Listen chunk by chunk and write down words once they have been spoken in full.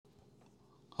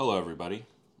Hello, everybody.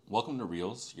 Welcome to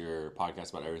Reels, your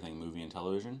podcast about everything movie and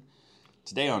television.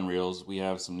 Today on Reels, we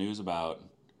have some news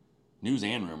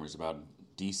and rumors about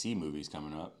DC movies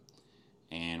coming up.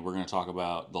 And we're going to talk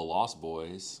about The Lost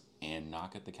Boys and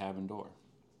Knock at the Cabin Door.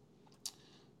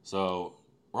 So,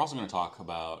 we're also going to talk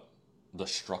about the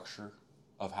structure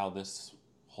of how this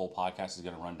whole podcast is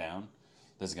going to run down.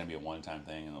 This is going to be a one-time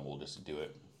thing, and then we'll just do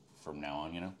it from now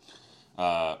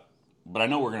on, But I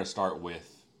know we're going to start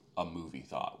with a movie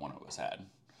thought one of us had.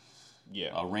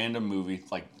 Yeah. A random movie,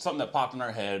 like something that popped in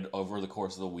our head over the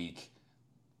course of the week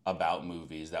about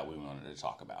movies that we wanted to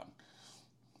talk about.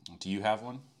 Do you have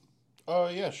one? Oh,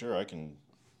 yeah, sure. I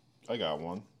got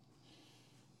one.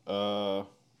 I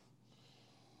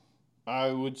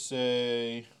would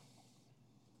say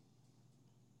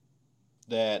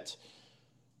that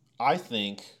I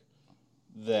think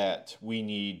that we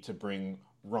need to bring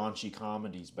raunchy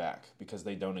comedies back because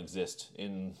they don't exist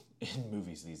in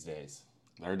movies these days.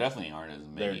 There definitely aren't as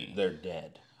many. They're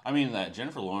dead. I mean, that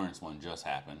Jennifer Lawrence one just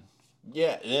happened.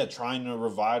 Yeah, trying to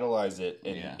revitalize it,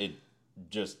 and Yeah. it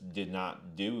just did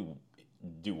not do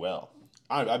well.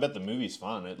 I bet the movie's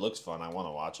fun. It looks fun. I want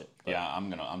to watch it. But Yeah, I'm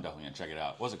definitely gonna check it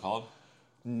out. What's it called?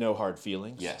 No Hard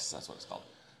Feelings. Yes, that's what it's called.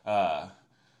 I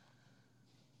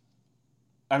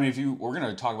mean, we're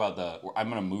gonna talk about I'm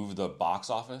gonna move the box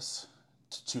office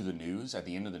to the news. At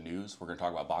the end of the news, we're gonna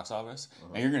talk about box office,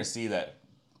 and you're gonna see that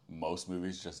most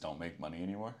movies just don't make money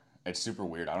anymore. It's super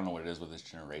weird. I don't know what it is with this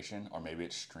generation, or maybe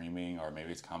it's streaming, or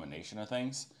maybe it's a combination of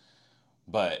things,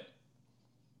 but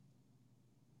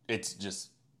it's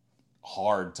just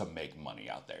hard to make money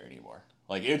out there anymore.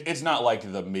 Like it's not like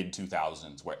the mid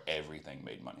 2000s where everything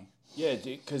made money. Yeah,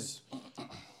 because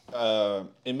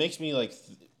it makes me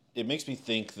it makes me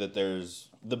think that there's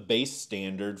the base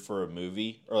standard for a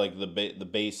movie, or like the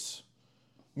base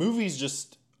movies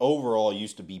just overall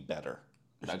used to be better.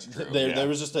 That's true. There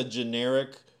was just a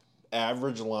generic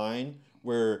average line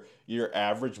where your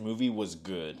average movie was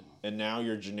good, and now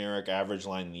your generic average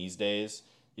line these days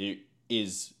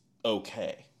is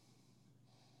okay.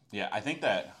 Yeah, I think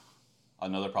that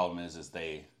another problem is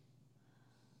they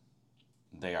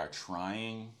are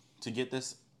trying to get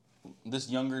this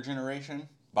younger generation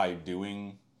by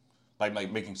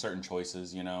making certain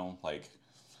choices, like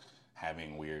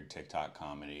having weird TikTok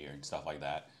comedy or stuff like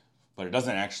that. But it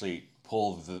doesn't actually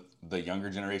pull the younger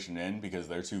generation in because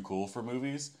they're too cool for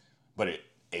movies, but it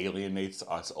alienates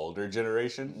us older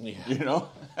generation, Yeah.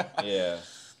 Yeah.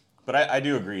 But I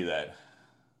do agree that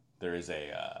there is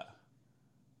a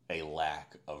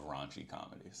lack of raunchy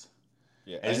comedies.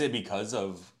 Yeah. Is it because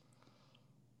of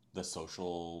the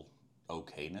social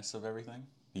okayness of everything?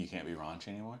 You can't be raunchy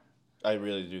anymore? I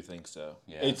really do think so.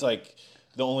 Yeah. It's like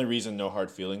the only reason No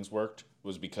Hard Feelings worked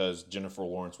was because Jennifer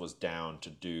Lawrence was down to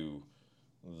do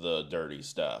the dirty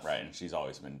stuff. Right, and she's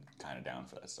always been kind of down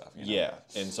for that stuff. Yeah,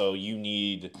 and so you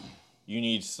need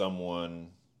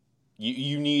someone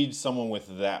you need someone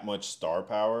with that much star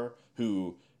power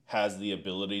who has the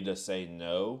ability to say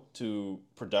no to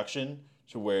production,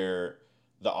 to where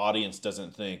the audience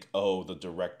doesn't think, oh, the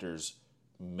directors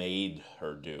made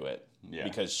her do it. Yeah.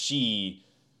 Because she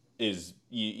is,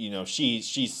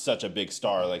 she's such a big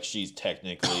star, like she's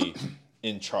technically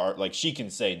in charge, like she can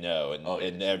say no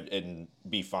and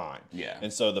be fine. Yeah.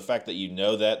 And so the fact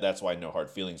that that's why No Hard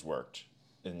Feelings worked.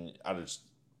 And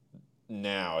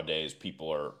nowadays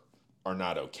people are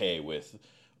not okay with,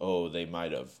 oh, they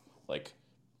might have like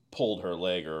pulled her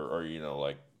leg or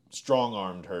like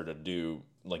strong-armed her to do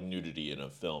like nudity in a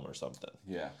film or something.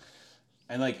 Yeah.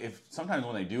 And like if sometimes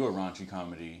when they do a raunchy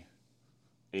comedy,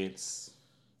 it's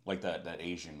like that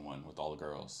Asian one with all the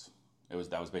girls.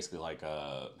 That was basically like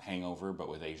a Hangover but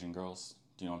with Asian girls.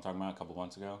 Do you know what I'm talking about? A couple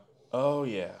months ago, Oh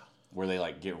yeah. where they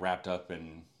like get wrapped up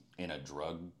in a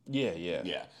drug. Yeah.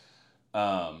 Yeah.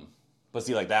 But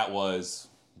see, like that was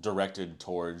directed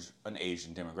towards an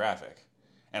Asian demographic,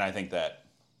 and I think that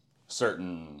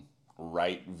certain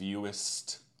right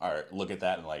viewists look at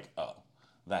that and like, oh,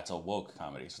 that's a woke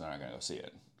comedy, so they're not gonna go see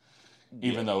it,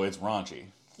 even though it's raunchy.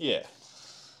 Yeah.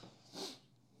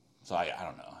 So I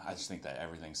don't know. I just think that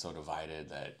everything's so divided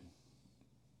that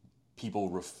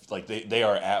people they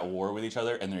are at war with each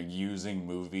other and they're using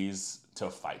movies to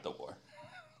fight the war.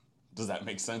 Does that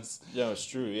make sense? Yeah, it's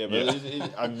true. Yeah, but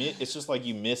it's just like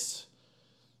you miss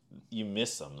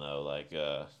them though,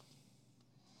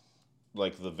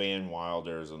 like the Van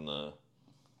Wilders and the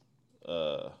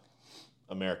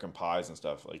American Pies and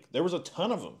stuff. Like there was a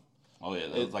ton of them. Oh yeah,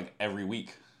 it's like every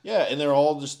week. Yeah, and they're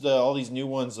all just all these new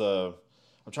ones. I'm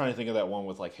trying to think of that one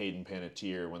with like Hayden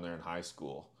Panettiere when they're in high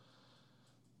school,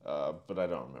 but I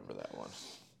don't remember that one.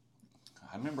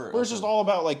 I remember. Where it's just all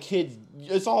about like kids.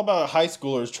 It's all about high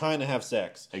schoolers trying to have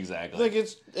sex. Exactly. Like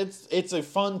it's a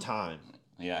fun time.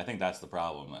 Yeah, I think that's the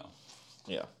problem though.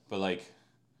 Yeah. But like,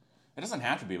 it doesn't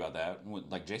have to be about that.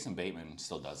 Like Jason Bateman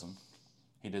still does them.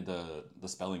 He did the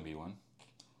Spelling Bee one.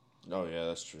 Oh yeah,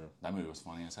 that's true. That movie was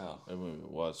funny as hell. That movie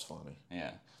was funny.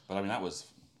 Yeah, but I mean that was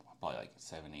probably like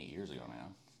 7-8 years ago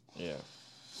now. Yeah.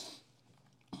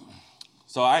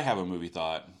 So I have a movie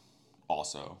thought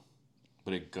also,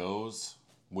 but it goes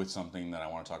with something that I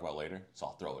want to talk about later, so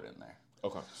I'll throw it in there.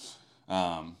 Okay.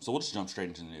 So we'll just jump straight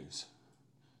into the news.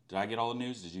 Did I get all the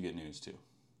news? Did you get news too?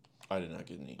 I did not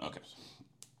get any. Okay.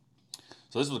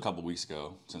 So this was a couple weeks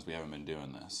ago, since we haven't been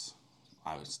doing this.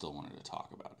 I still wanted to talk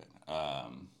about it.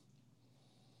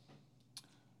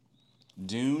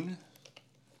 Dune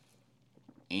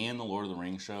and the Lord of the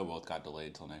Rings show both got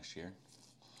delayed till next year.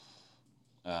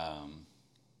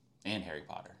 And Harry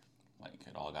Potter. Like,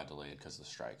 it all got delayed because of the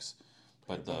strikes.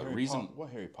 But the reason... What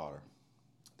Harry Potter?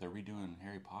 They're redoing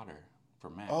Harry Potter for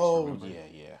Max. Oh, remember?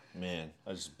 yeah. Man,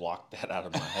 I just blocked that out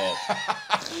of my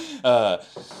head.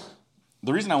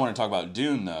 The reason I want to talk about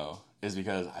Dune, though, is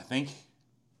because I think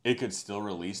it could still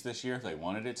release this year if they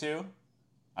wanted it to.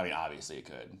 I mean, obviously it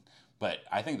could. But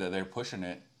I think that they're pushing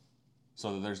it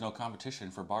so that there's no competition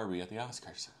for Barbie at the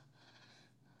Oscars.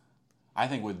 I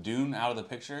think with Dune out of the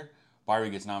picture,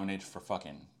 Barbie gets nominated for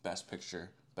fucking Best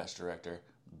Picture, Best Director,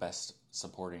 Best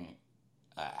Supporting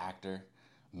Actor,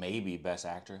 maybe Best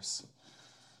Actress.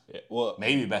 Yeah, well,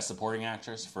 maybe Best Supporting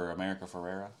Actress for America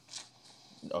Ferrera.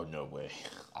 Oh, no way.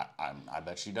 I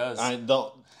bet she does. I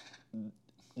don't.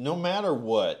 No matter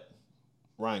what,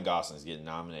 Ryan Gosling's getting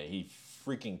nominated. He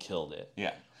freaking killed it.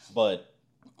 Yeah. But,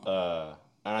 and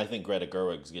I think Greta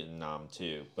Gerwig's getting nom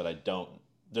too. But I don't.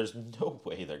 There's no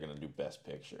way they're gonna do Best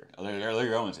Picture. They're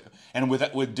going to. And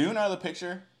with Dune out of the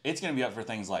picture, it's gonna be up for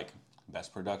things like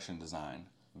Best Production Design,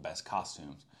 Best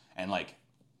Costumes, and like,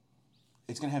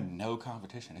 it's gonna have no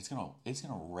competition. It's gonna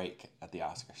rake at the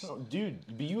Oscars. Oh, dude,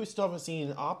 but you still haven't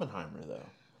seen Oppenheimer though.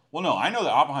 Well, no, I know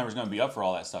that Oppenheimer's gonna be up for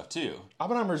all that stuff too.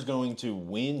 Oppenheimer's going to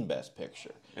win Best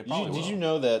Picture. Did you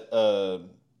know that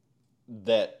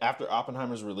that after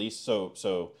Oppenheimer's release,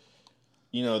 so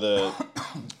you know the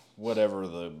whatever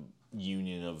the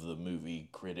union of the movie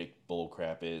critic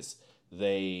bullcrap is,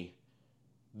 they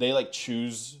like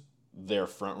choose their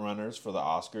front runners for the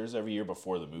Oscars every year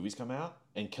before the movies come out,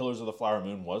 and Killers of the Flower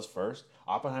Moon was first.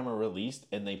 Oppenheimer released,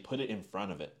 and they put it in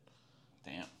front of it.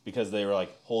 Damn. Because they were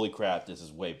like, holy crap, this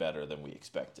is way better than we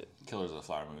expected. Killers of the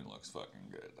Flower Moon looks fucking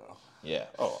good, though. Yeah.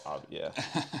 Oh, yeah.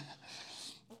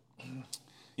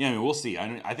 Yeah, I mean, we'll see.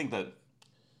 I think that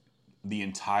the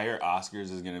entire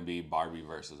Oscars is going to be Barbie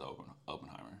versus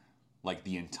Oppenheimer. Like,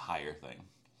 the entire thing.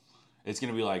 It's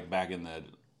going to be like back in the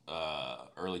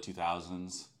early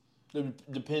 2000s.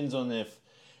 It depends on if...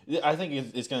 I think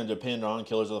it's going to depend on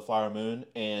Killers of the Flower Moon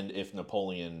and if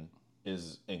Napoleon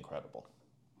is incredible.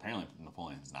 Apparently,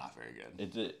 Napoleon's not very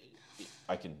good.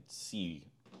 I can see...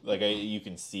 Like, you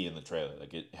can see in the trailer.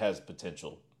 Like, it has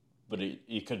potential. But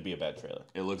it could be a bad trailer.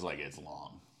 It looks like it's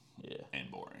long. Yeah.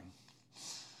 And boring.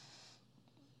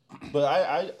 But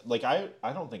I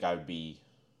don't think I would be...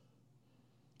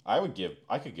 I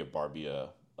could give Barbie a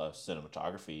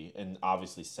cinematography and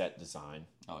obviously set design.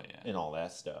 Oh, yeah. And all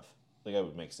that stuff. Like, that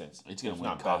would make sense. It's going to win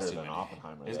not costume better than and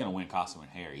Oppenheimer. It's going to win costume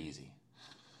and hair easy.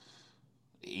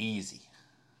 Easy.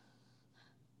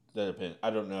 That depends.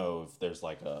 I don't know if there's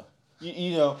like a...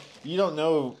 You know, you don't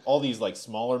know all these like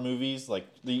smaller movies. Like,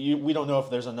 we don't know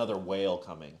if there's another whale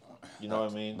coming. You know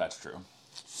what I mean? That's true.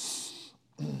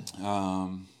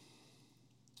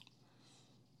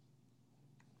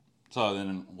 So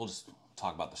then we'll just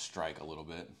talk about the strike a little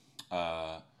bit.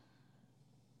 I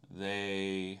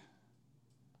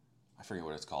forget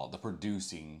what it's called. The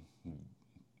producing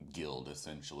guild,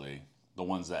 essentially. The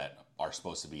ones that are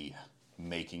supposed to be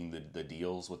making the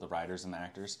deals with the writers and the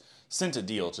actors, sent a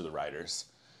deal to the writers.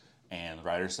 And the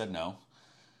writers said no.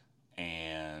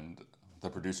 And the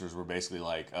producers were basically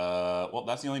like, well,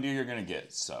 that's the only deal you're going to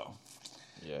get, so.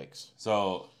 Yikes.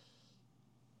 So,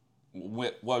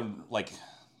 what like,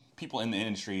 people in the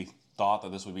industry thought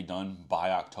that this would be done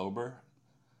by October.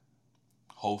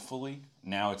 Hopefully.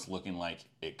 Now it's looking like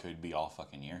it could be all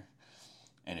fucking year.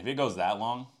 And if it goes that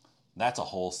long, that's a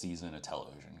whole season of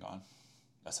television gone,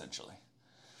 essentially.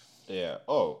 Yeah.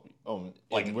 Oh,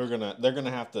 like they're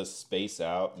gonna have to space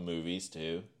out movies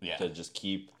too. Yeah. To just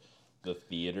keep the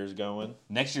theaters going.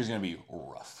 Next year's gonna be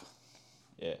rough.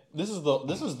 Yeah. This is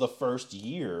the first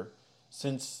year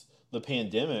since the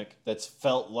pandemic that's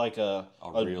felt like a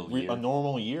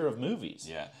normal year of movies.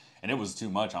 Yeah. And it was too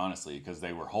much, honestly, because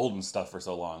they were holding stuff for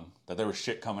so long that there was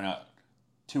shit coming out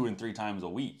 2 and 3 times a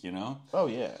week, you know? Oh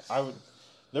yeah, I would.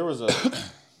 There was a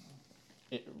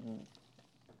it,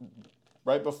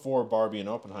 right before Barbie and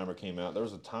Oppenheimer came out. There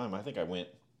was a time I think I went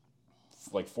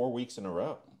like 4 weeks in a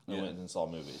row. I Yeah. went and saw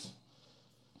movies.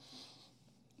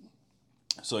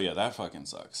 So yeah, that fucking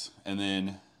sucks. And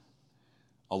then,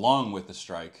 along with the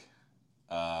strike,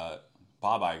 Bob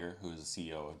Iger, who is the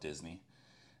CEO of Disney,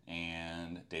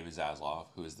 and David Zaslav,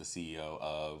 who is the CEO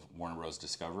of Warner Bros.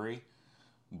 Discovery,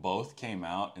 both came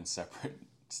out in separate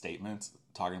statements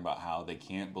talking about how they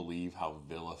can't believe how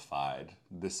vilified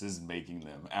this is making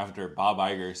them. After Bob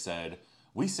Iger said,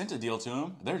 "We sent a deal to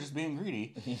them; they're just being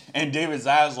greedy," and David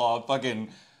Zaslav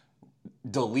fucking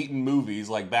deleting movies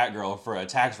like Batgirl for a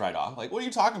tax write-off. Like, what are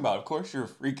you talking about? Of course you're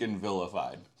freaking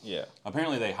vilified. Yeah.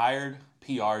 Apparently they hired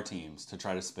PR teams to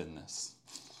try to spin this.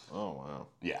 Oh wow.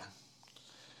 Yeah.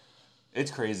 It's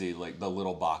crazy, like, the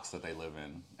little box that they live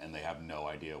in, and they have no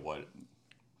idea what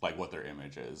their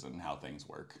image is and how things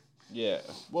work. Yeah.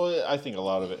 Well, I think a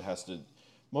lot of it has to.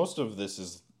 Most of this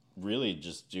is really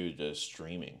just due to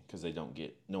streaming because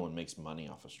no one makes money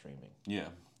off of streaming. Yeah.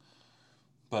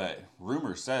 But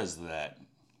rumor says that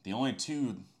the only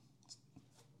 2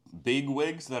 big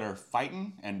wigs that are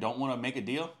fighting and don't want to make a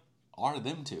deal are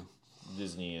them 2.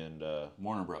 Disney and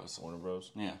Warner Bros. Warner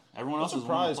Bros. Yeah. Everyone I'm else is willing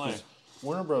surprised to play. because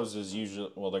Warner Bros. Is usually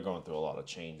they're going through a lot of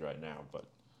change right now, but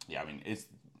Yeah, I mean,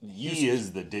 he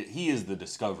is the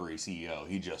Discovery CEO.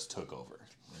 He just took over.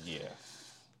 yeah.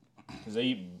 Because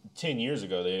 10 years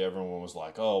ago, everyone was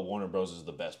like, "Oh, Warner Bros. Is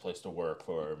the best place to work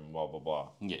for," and blah blah blah.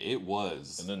 Yeah, it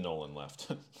was. And then Nolan left.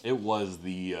 It was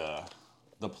the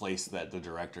place that the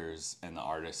directors and the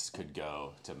artists could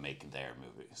go to make their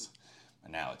movies.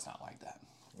 And now it's not like that.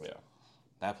 Yeah.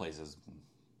 That place is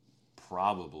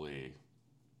probably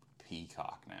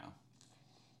Peacock now.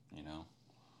 You know?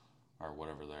 Or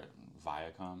whatever they're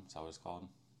Viacom, is that what it's called?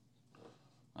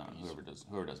 I don't know, whoever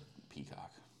does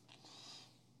Peacock.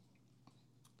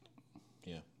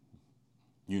 Yeah.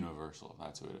 Universal,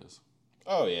 that's who it is.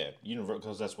 Oh yeah,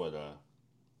 because that's what.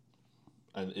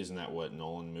 Isn't that what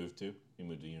Nolan moved to? He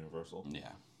moved to Universal.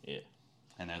 Yeah. Yeah.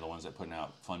 And they're the ones that putting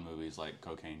out fun movies like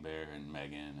Cocaine Bear and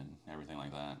Megan and everything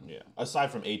like that. Yeah.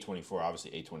 Aside from A24,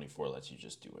 obviously A24 lets you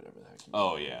just do whatever the heck you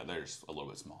Oh yeah, they're just a little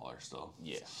bit smaller still.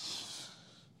 Yeah.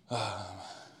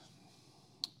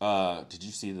 Did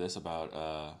you see this about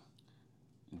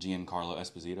Giancarlo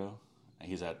Esposito?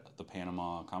 He's at the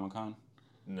Panama Comic Con.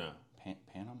 No.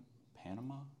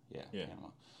 Panama? Yeah, Yeah.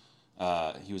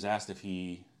 Panama. He was asked if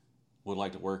he would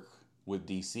like to work with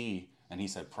DC, and he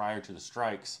said prior to the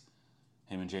strikes,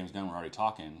 him and James Gunn were already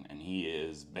talking, and he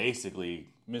is basically,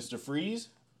 Mr. Freeze?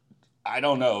 I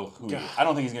don't know who. God. I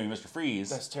don't think he's gonna be Mr. Freeze.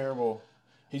 That's terrible.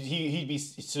 He'd be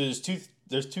so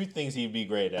there's two things he'd be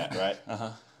great at,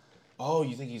 right? Oh,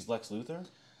 you think he's Lex Luthor?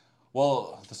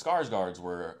 Well, the Skarsgårds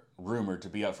were rumored to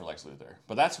be up for Lex Luthor,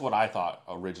 but that's what I thought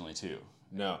originally too.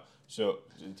 No. So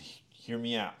hear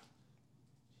me out.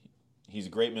 He's a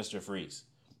great Mr. Freeze,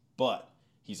 but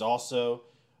he's also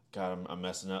God. I'm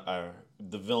messing up.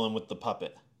 The villain with the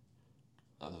puppet,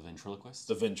 The ventriloquist.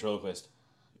 the ventriloquist.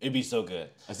 It'd be so good.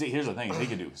 See, here's the thing: he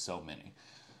could do so many.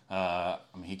 I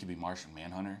mean, he could be Martian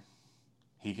Manhunter.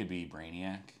 He could be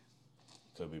Brainiac.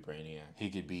 Could be Brainiac. He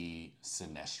could be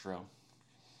Sinestro.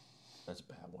 That's a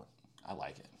bad one. I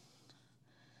like it.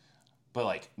 But,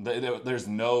 like, there's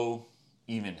no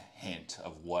even hint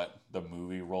of what the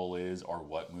movie role is or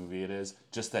what movie it is.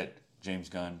 Just that James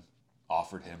Gunn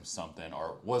offered him something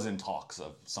or was in talks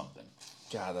of something.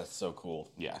 God, that's so cool.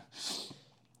 Yeah.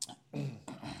 And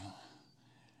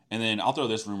then I'll throw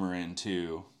this rumor in,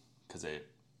 too, because it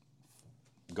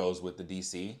goes with the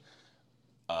DC.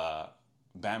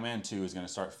 Batman 2 is going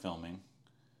to start filming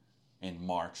in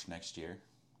March next year,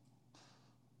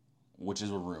 which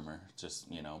is a rumor, just,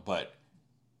 but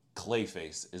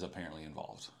Clayface is apparently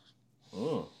involved.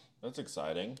 Ooh, that's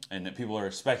exciting. And that people are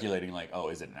speculating, like, oh,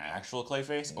 is it an actual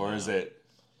Clayface, or is it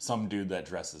some dude that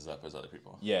dresses up as other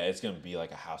people? Yeah, it's going to be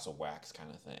like a House of Wax kind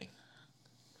of thing.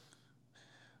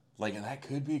 Like, and that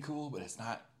could be cool, but it's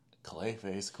not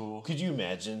Clayface cool. Could you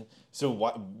imagine? So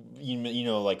what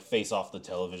like Face Off, the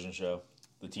television show,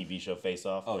 the TV show Face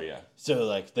Off. Oh, yeah. So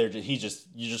like you're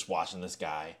just watching this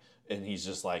guy, and he's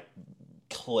just like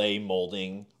clay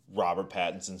molding Robert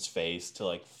Pattinson's face to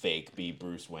like fake be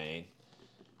Bruce Wayne,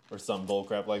 or some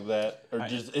bullcrap like that,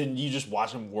 and you just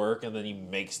watch him work, and then he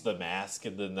makes the mask,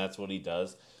 and then that's what he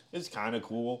does. It's kind of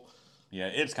cool. Yeah,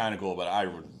 it's kind of cool, but I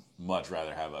would much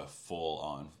rather have a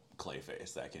full-on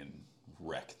Clayface that can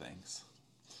wreck things.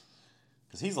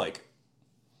 Because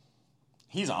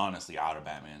he's honestly out of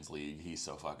Batman's league. He's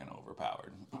so fucking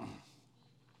overpowered.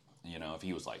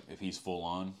 If he's full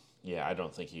on, Yeah, I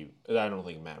don't think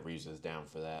Matt Reeves is down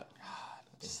for that.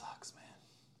 God, it sucks,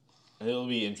 man. It'll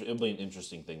be an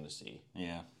interesting thing to see.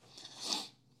 Yeah.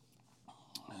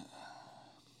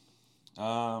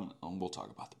 We'll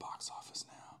talk about the box office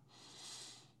now.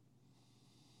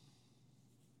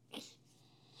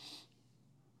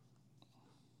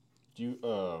 Did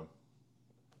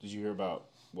you hear about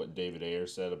what David Ayer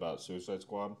said about Suicide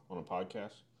Squad on a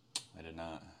podcast? I did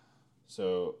not.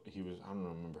 So I don't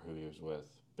remember who he was with,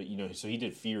 but so he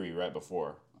did Fury right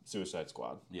before Suicide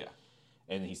Squad. Yeah.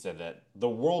 And he said that the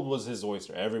world was his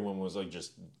oyster. Everyone was like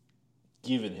just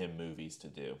giving him movies to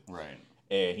do. Right.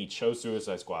 And he chose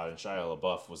Suicide Squad, and Shia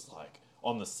LaBeouf was like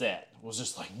on the set, was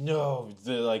just like, no,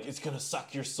 it's gonna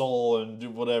suck your soul and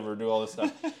do all this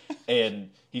stuff.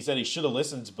 And he said he should have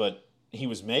listened, but he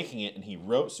was making it, and he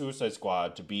wrote Suicide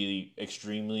Squad to be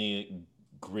extremely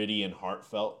gritty and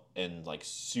heartfelt and like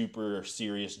super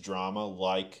serious drama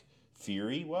like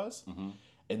Fury was. Mm-hmm.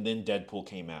 And then Deadpool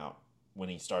came out when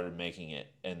he started making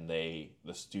it, and the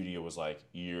studio was like,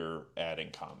 you're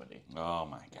adding comedy. Oh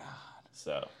my God.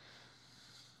 So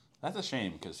that's a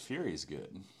shame because Fury's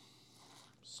good.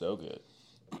 So good.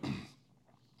 All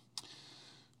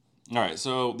right,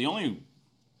 so the only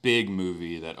big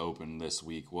movie that opened this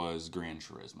week was Gran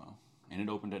Turismo, and it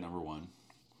opened at number 1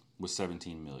 with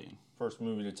 17 million. First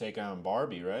movie to take on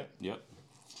Barbie, right? Yep.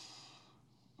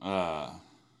 Oh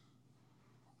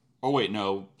wait,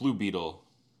 no, Blue Beetle.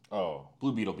 Oh,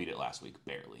 Blue Beetle beat it last week,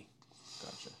 barely.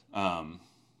 gotcha.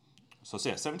 So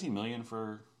yeah, 17 million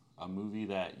for a movie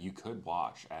that you could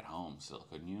watch at home still,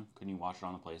 couldn't you? Couldn't you watch it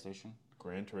on the PlayStation?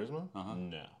 Gran Turismo? Uh-huh.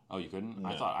 No. Oh, you couldn't? No.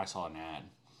 I thought I saw an ad.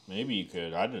 Maybe you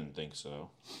could. I didn't think so.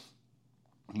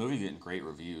 The movie getting great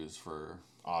reviews for...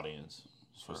 Audience,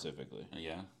 specifically.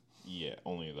 Yeah? Yeah,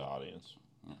 only the audience.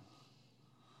 Yeah.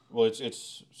 Well,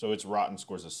 its Rotten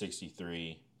scores a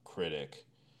 63 critic,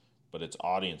 but its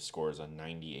audience scores a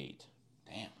 98.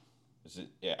 Damn. It's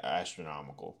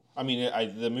astronomical. I mean,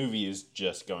 the movie is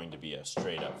just going to be a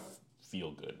straight up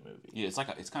feel good movie. Yeah, it's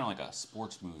kind of like a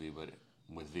sports movie, but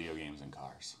with video games and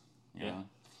cars. You know?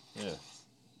 Yeah.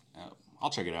 I'll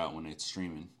check it out when it's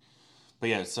streaming. But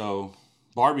yeah, so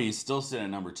Barbie's still sitting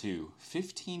at number 2.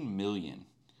 15 million.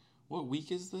 What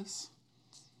week is this?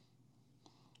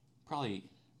 Probably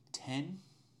 10?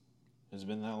 Has it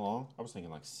been that long? I was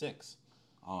thinking like 6.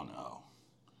 Oh no.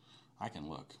 I can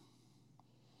look.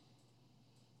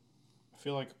 I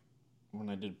feel like when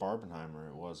I did Barbenheimer,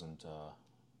 it wasn't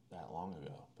that long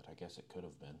ago, but I guess it could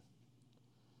have been.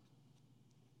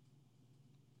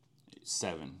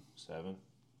 7. 7?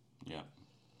 Yeah.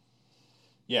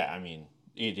 Yeah, I mean,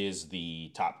 it is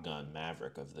the Top Gun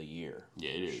Maverick of the year.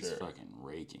 Yeah, it is Sure. fucking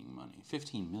raking money.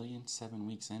 15 million, 7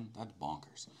 weeks in. That's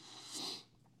bonkers.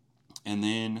 And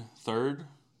then third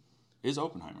is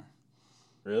Oppenheimer.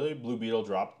 Really? Blue Beetle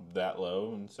dropped that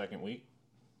low in the second week?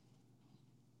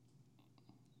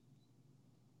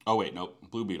 Oh wait, nope.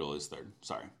 Blue Beetle is third.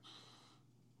 Sorry.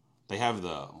 They have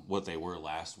what they were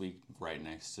last week right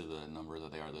next to the number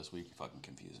that they are this week. You're fucking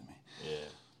confusing me. Yeah.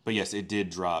 But yes, it did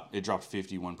drop. It dropped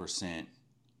 51%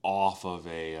 off of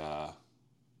a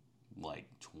like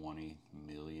 $20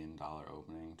 million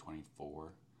opening,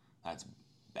 24. That's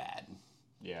bad.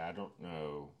 Yeah, I don't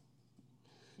know.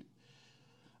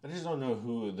 I just don't know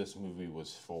who this movie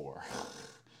was for.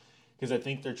 Because I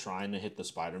think they're trying to hit the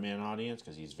Spider-Man audience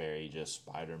because he's very just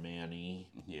Spider-Man-y.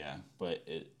 Yeah. But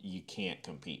you can't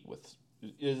compete with...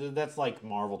 That's like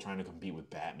Marvel trying to compete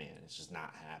with Batman. It's just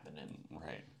not happening.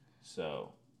 Right.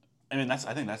 So... I mean, I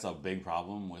think that's a big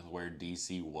problem with where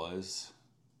DC was.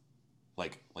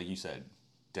 Like you said,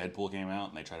 Deadpool came out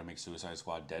and they tried to make Suicide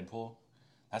Squad Deadpool.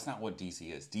 That's not what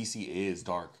DC is. DC is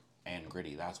dark and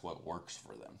gritty. That's what works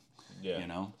for them. Yeah. You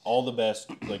know? All the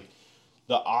best, like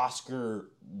the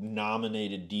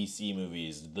Oscar-nominated DC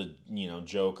movies, the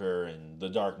Joker and The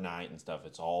Dark Knight and stuff.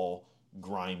 It's all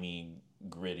grimy,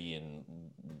 gritty, and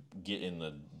get in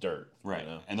the dirt. Right. You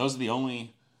know? And those are the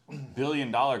only $1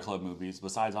 billion club movies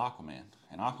besides Aquaman.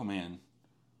 And Aquaman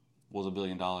was $1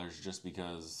 billion just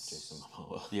because Jason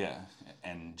Momoa. Yeah,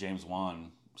 and James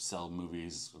Wan sell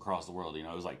movies across the world. You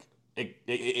know, it was like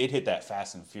it hit that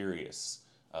Fast and Furious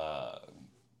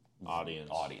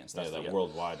Audience. That's that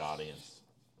worldwide audience.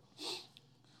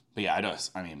 But yeah,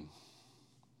 I mean,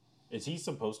 is he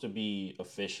supposed to be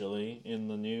officially in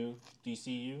the new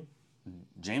DCU?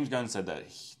 James Gunn said that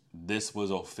this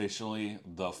was officially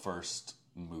the first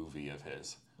movie of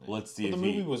his. Let's see But if the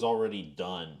movie was already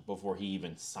done before he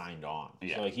even signed on.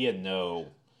 Yeah. So like, he had no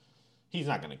He's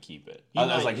not going to keep it. I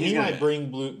was like, he might bring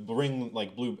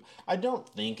blue. I don't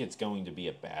think it's going to be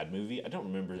a bad movie. I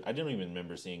don't even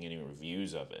remember seeing any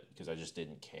reviews of it because I just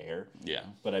didn't care. Yeah.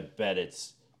 But I bet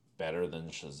it's better than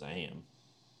Shazam.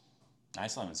 I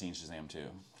still haven't seen Shazam 2.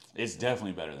 It's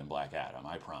definitely better than Black Adam.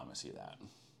 I promise you that.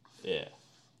 Yeah.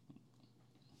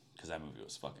 Because that movie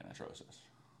was fucking atrocious.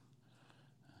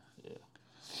 Yeah.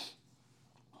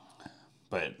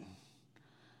 But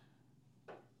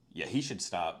yeah, he should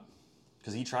stop.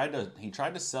 Because he tried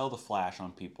to sell the Flash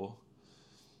on people,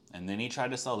 and then he tried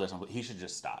to sell this one. But he should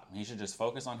just stop. He should just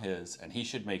focus on his, and he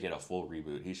should make it a full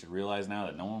reboot. He should realize now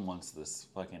that no one wants this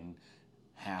fucking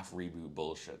half reboot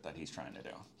bullshit that he's trying to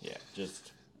do. Yeah,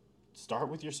 just start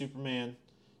with your Superman,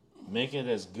 make it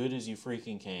as good as you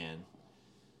freaking can,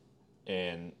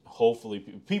 and hopefully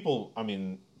people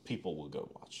will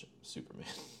go watch Superman.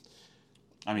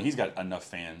 I mean, he's got enough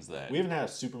fans that we haven't had a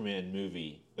Superman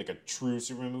movie, like a true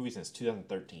Superman movie, since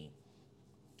 2013.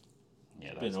 Yeah,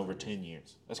 it's been over 10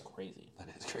 years. That's crazy. That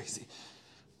is crazy.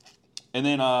 And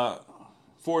then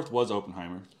fourth was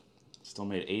Oppenheimer. Still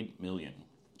made $8 million.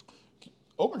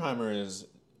 Oppenheimer is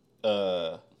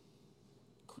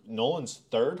Nolan's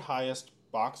third highest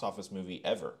box office movie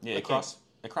ever. Yeah, it crossed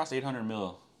 800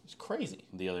 mil. It's crazy.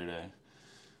 The other day.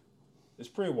 It's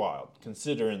pretty wild,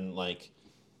 considering, like,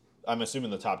 I'm assuming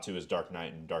the top two is Dark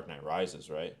Knight and Dark Knight Rises,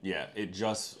 right? Yeah,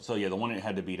 the one it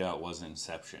had to beat out was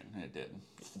Inception. It did.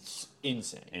 It's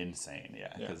insane. Insane,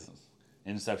 yeah. Because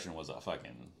Inception was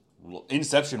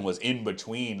Inception was in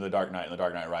between The Dark Knight and The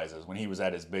Dark Knight Rises when he was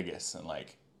at his biggest, and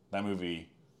like that movie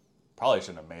probably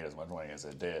shouldn't have made as much money as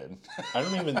it did. I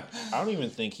don't even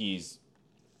think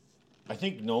I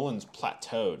think Nolan's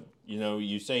plateaued. You know,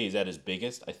 you say he's at his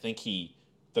biggest. I think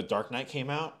The Dark Knight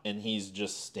came out and he's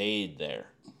just stayed there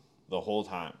the whole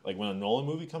time. Like when a Nolan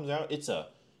movie comes out, it's a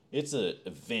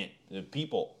event.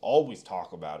 People always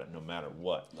talk about it no matter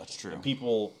what. That's true. And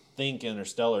people think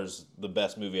Interstellar's the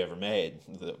best movie ever made.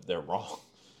 They're wrong.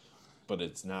 But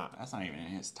it's not. That's not even in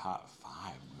his top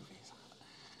 5 movies.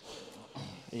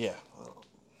 Yeah.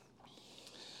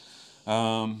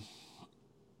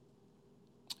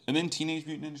 And then Teenage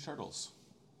Mutant Ninja Turtles,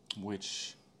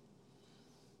 which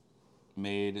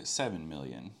made $7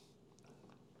 million.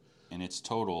 And its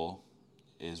total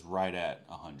is right at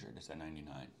 100. It's at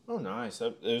 99. Oh, nice.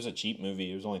 It was a cheap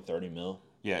movie. It was only 30 mil.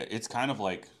 Yeah, it's kind of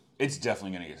like, it's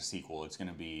definitely going to get a sequel. It's going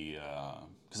to be,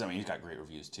 because I mean, he's got great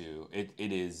reviews too. It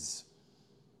is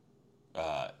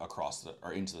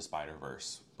into the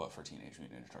Spider-Verse, but for Teenage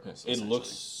Mutant Ninja Turtles. It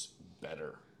looks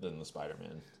better than the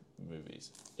Spider-Man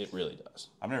movies. It really does.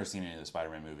 I've never seen any of the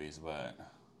Spider-Man movies, but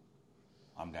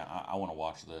I'm down. I want to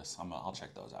watch this. I'll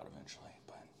check those out eventually.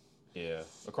 But yeah,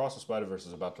 Across the Spider-Verse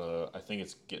is about to. I think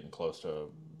it's getting close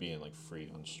to being like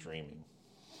free on streaming.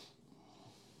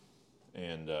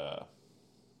 And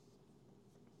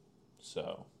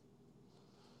so.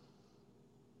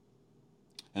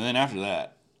 And then after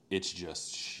that, it's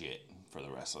just shit for the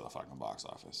rest of the fucking box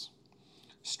office.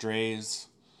 Strays.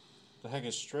 The heck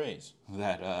is Strays?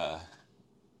 That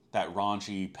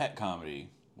raunchy pet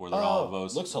comedy where they're all of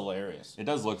those. Looks hilarious. It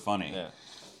does look funny. Yeah.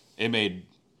 It made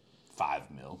 $5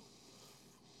 million.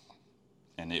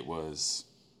 And it's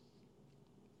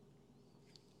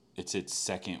its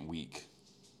second week.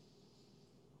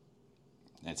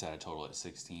 It's at a total at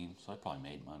 16, so it probably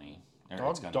made money.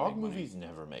 Dog movies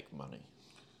never make money.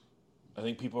 I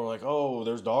think people are like, oh,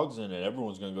 there's dogs in it.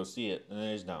 Everyone's going to go see it. And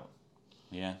they just don't.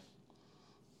 Yeah.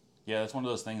 Yeah, that's one of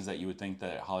those things that you would think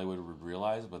that Hollywood would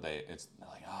realize, but they're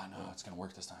like, oh, no, it's going to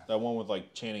work this time. That one with,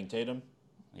 like, Channing Tatum?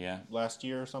 Yeah. Last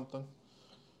year or something?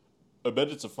 I bet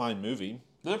it's a fine movie.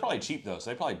 They're probably cheap, though,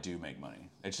 so they probably do make money.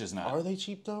 It's just not. Are they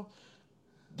cheap, though?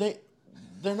 They're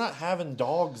not having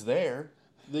dogs there.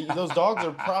 Those dogs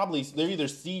are probably, they're either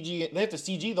CG, they have to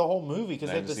CG the whole movie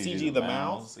because they have to CG the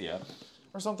mouth. Yeah.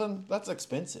 Or something. That's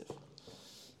expensive.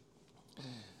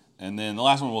 And then the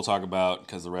last one we'll talk about,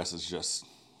 because the rest is just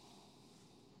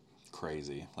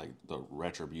crazy. Like the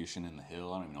Retribution in the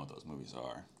Hill. I don't even know what those movies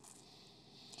are.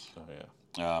 Oh, yeah.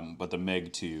 But the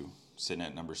Meg 2, sitting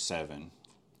at number 7,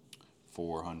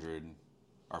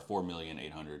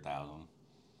 4,800,000.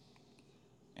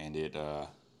 And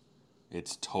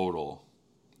its total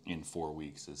in 4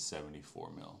 weeks is 74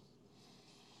 mil.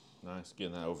 Nice.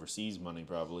 Getting that overseas money,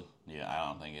 probably. Yeah, I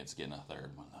don't think it's getting a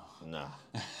third one, though. Nah.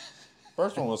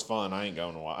 First one was fun. I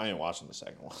ain't watching the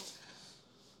second one.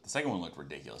 The second one looked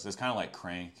ridiculous. It's kind of like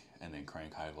Crank and then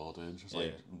Crank High Voltage. It's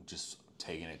like just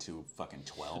taking it to fucking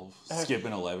 12.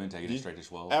 Skipping 11, taking it straight to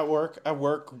 12. At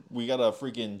work, we got a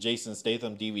freaking Jason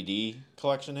Statham DVD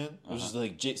collection in. It was just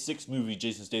like 6 movie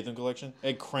Jason Statham collection.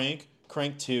 Had Crank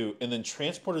Crank 2, and then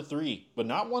Transporter 3, but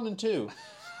not 1 and 2.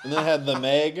 And then it had The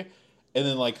Meg, and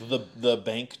then like the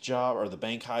bank job or the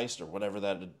bank heist or whatever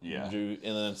that Yeah. do,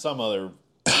 and then some other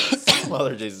Jason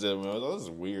Statham movie. This is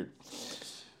weird.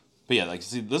 But yeah, like,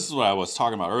 see, this is what I was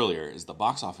talking about earlier, is the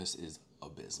box office is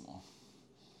abysmal.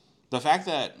 The fact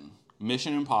that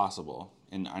Mission Impossible,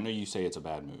 and I know you say it's a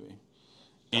bad movie,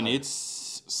 in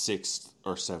its 6th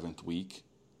or 7th week,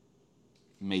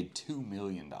 made $2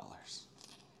 million.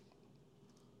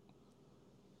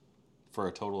 For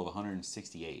a total of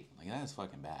 168. Like, that is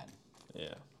fucking bad.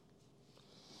 Yeah.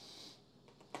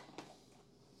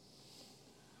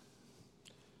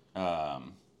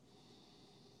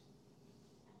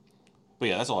 But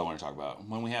yeah, that's all I want to talk about.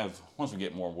 Once we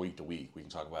get more week to week, we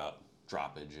can talk about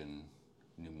droppage and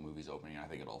new movies opening. I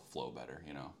think it'll flow better,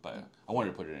 you know. But I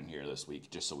wanted to put it in here this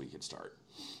week just so we could start.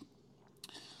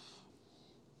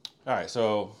 All right,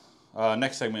 so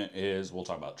next segment is we'll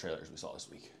talk about trailers we saw this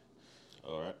week.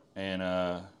 All right. And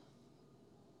I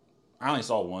only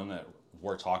saw one that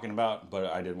we're talking about, but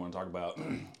I did want to talk about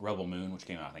Rebel Moon, which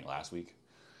came out, I think, last week.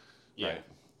 Yeah. Right?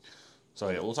 So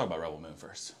yeah, we'll talk about Rebel Moon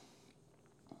first.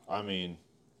 I mean,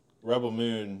 Rebel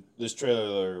Moon, this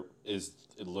trailer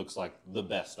it looks like the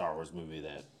best Star Wars movie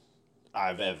that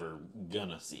I've ever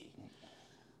gonna see.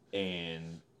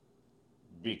 And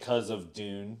because of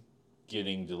Dune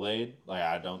getting delayed, like,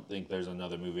 I don't think there's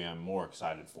another movie I'm more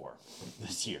excited for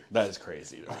this year. That is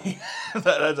crazy to me.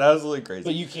 That's absolutely crazy.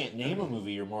 But you can't name a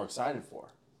movie you're more excited for.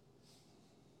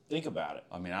 Think about it.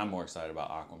 I mean, I'm more excited about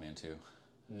Aquaman 2.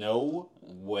 No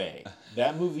way.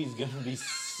 That movie's gonna be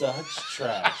such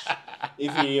trash.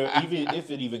 If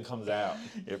it even comes out.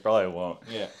 It probably won't.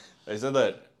 Yeah. They said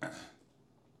that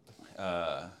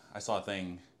I saw a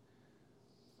thing.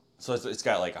 So it's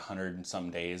got like 100 and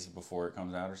some days before it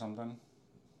comes out or something,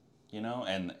 you know,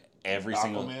 and every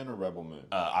single Aquaman or Rebel Moon?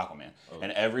 Aquaman, Okay.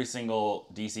 and every single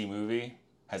DC movie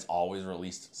has always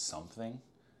released something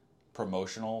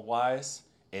promotional wise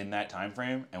in that time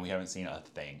frame, and we haven't seen a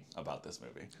thing about this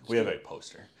movie. We have a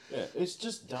poster. Yeah, it's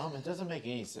just dumb. It doesn't make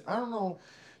any sense. I don't know.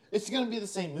 It's gonna be the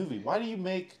same movie. Why do you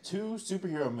make 2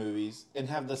 superhero movies and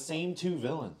have the same 2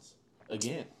 villains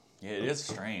again? Yeah, it is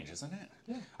strange, isn't it?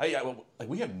 Yeah. Like,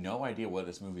 we have no idea what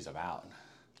this movie's about.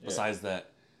 Besides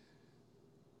that,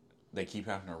 they keep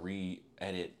having to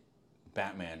re-edit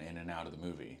Batman in and out of the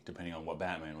movie, depending on what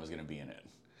Batman was going to be in it.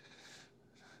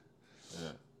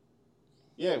 Yeah.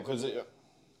 Yeah, because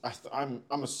I'm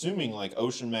assuming like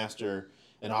Ocean Master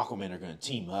and Aquaman are going to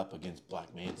team up against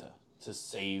Black Manta to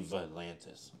save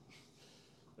Atlantis.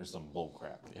 There's some bull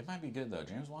crap. It might be good, though.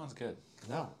 James Wan's good.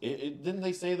 No, didn't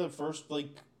they say the first like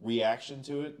reaction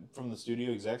to it from the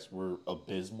studio execs were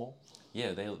abysmal?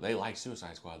 Yeah, they like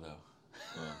Suicide Squad,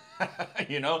 though.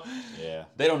 You know? Yeah.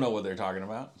 They don't know what they're talking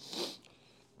about.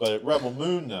 But Rebel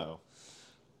Moon, though,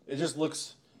 it just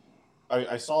looks.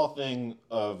 I saw a thing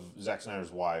of Zack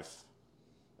Snyder's wife.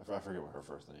 I forget what her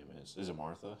first name is. Is it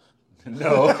Martha?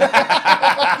 No.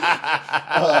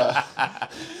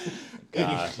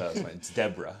 Gosh, that was funny. It's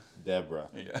Deborah. Deborah.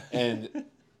 Yeah. And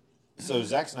so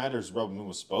Zack Snyder's Rebel Moon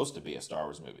was supposed to be a Star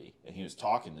Wars movie, and he was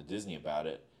talking to Disney about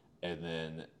it, and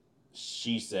then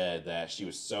she said that she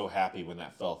was so happy when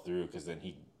that fell through because then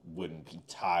he wouldn't be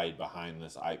tied behind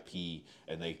this IP,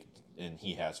 and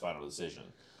he has final decision.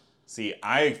 See,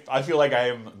 I feel like I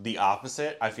am the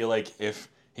opposite. I feel like if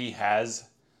he has...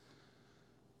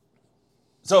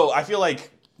 So, I feel like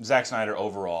Zack Snyder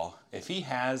overall, if he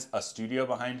has a studio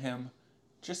behind him,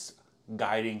 just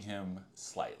guiding him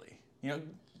slightly. You know,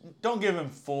 don't give him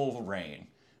full reign.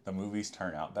 The movies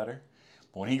turn out better.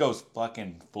 But when he goes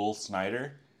fucking full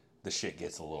Snyder, the shit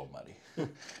gets a little muddy.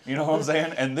 You know what I'm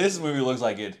saying? And this movie looks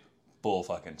like it full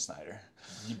fucking Snyder.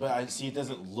 But I see it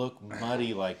doesn't look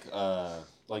muddy like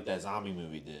that zombie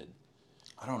movie did.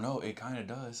 I don't know. It kind of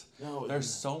does. No,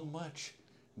 There's so much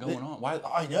going on. Why?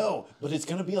 I know, but it's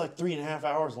gonna be like 3.5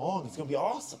 hours long. It's gonna be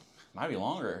awesome. Might be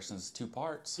longer since it's 2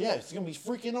 parts. Yeah, it's gonna be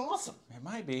freaking awesome. It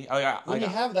might be. Oh, yeah, When you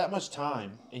have that much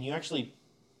time and you actually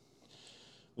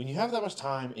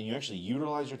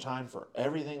utilize your time for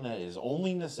everything that is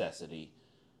only necessity.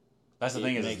 That's the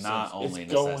thing, is it's not only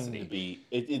it's necessity. going to be.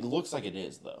 It looks like it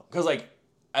is though. Because, like,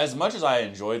 as much as I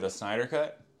enjoy the Snyder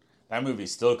Cut, that movie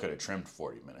still could have trimmed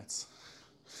 40 minutes.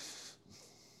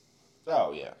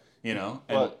 Oh yeah. You know?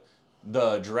 And But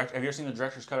have you ever seen the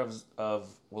director's cut of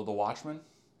The Watchmen?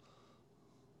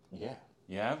 yeah.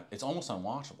 Yeah? It's almost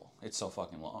unwatchable. It's so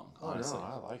fucking long, honestly. Oh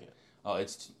no, I like it. Oh,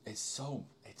 it's so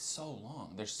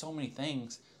long. There's so many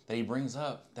things that he brings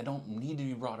up that don't need to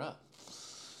be brought up.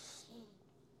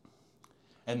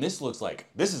 And this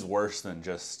is worse than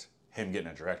just him getting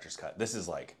a director's cut. This is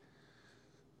like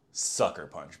Sucker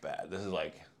Punch bad. This is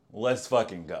like, let's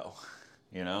fucking go.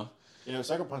 You know? You know,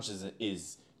 Sucker Punch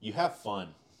is you have fun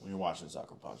when you're watching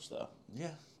Sucker Punch, though.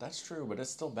 Yeah, that's true, but it's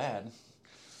still bad.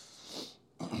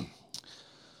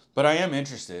 But I am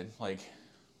interested. Like,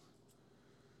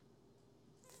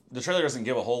 the trailer doesn't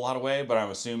give a whole lot away, but I'm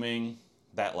assuming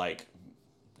that, like,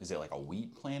 is it like a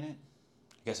wheat planet?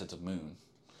 I guess it's a moon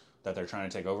that they're trying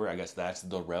to take over. I guess that's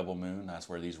the rebel moon. That's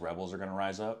where these rebels are going to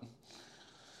rise up.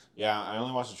 Yeah, I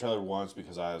only watched the trailer once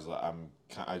because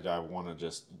I want to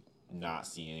just not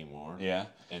see anymore. Yeah.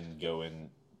 And go in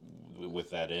with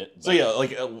that it. So yeah,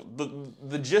 like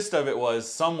the gist of it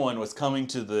was someone was coming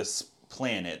to this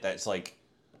planet that's like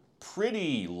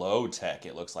pretty low tech.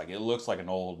 It looks like an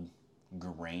old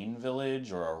grain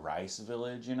village or a rice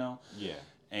village, you know. Yeah.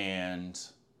 And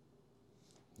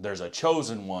there's a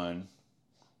chosen one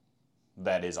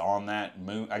that is on that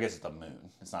moon. I guess it's a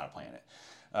moon. It's not a planet.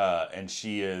 And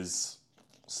she is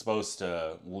supposed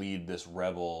to lead this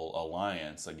rebel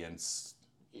alliance against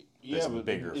this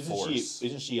bigger force.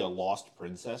 Isn't she a lost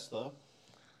princess, though?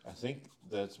 I think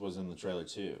that was in the trailer,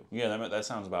 too. Yeah, that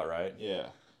sounds about right. Yeah.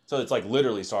 So it's like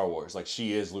literally Star Wars. Like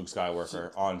she is Luke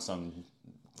Skywalker on some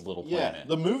little planet. Yeah,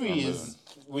 the movie is,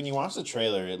 when you watch the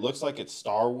trailer, it looks like it's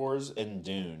Star Wars and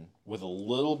Dune with a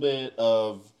little bit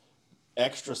of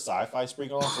extra sci-fi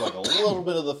sprinkled on, so like a little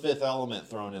bit of the Fifth Element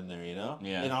thrown in there, you know?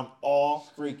 Yeah. And I'm all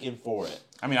freaking for it.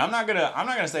 I mean, I'm not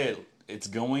gonna say it's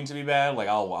going to be bad. Like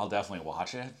I'll definitely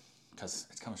watch it because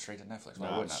it's coming straight to Netflix. Why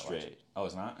wouldn't I watch straight. it? Oh,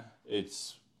 it's not.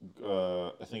 It's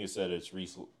I think it said it's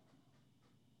recent.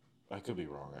 I could be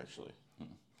wrong, actually.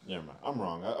 Never mind. I'm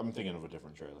wrong. I'm thinking of a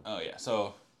different trailer. Oh yeah.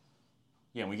 So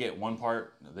yeah, we get one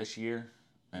part this year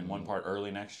and one part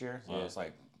early next year. So it's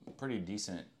like a pretty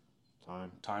decent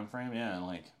time frame. Yeah, and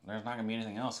like there's not gonna be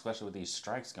anything else, especially with these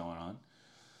strikes going on.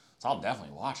 So I'll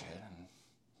definitely watch it and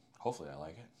hopefully I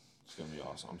like it. It's gonna be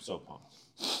awesome. I'm so pumped.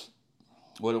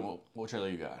 What trailer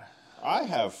you got? I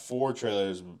have 4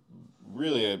 trailers.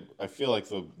 Really, I feel like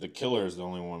the Killer is the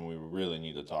only one we really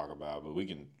need to talk about, but we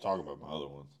can talk about my other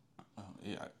ones.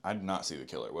 Yeah, I did not see The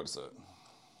Killer. What is it?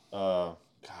 God,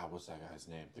 what's that guy's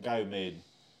name? The guy who made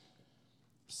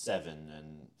Seven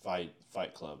and Fight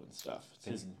Club and stuff.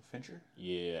 Fincher?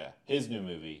 Yeah, his new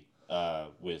movie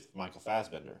with Michael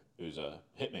Fassbender, who's a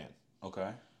hitman.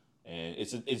 Okay. And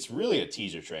it's really a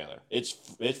teaser trailer. It's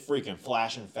freaking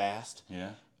flashing fast.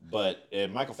 Yeah. But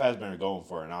Michael Fassbender going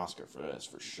for an Oscar for this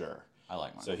for sure. I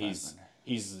like Michael Fassbender.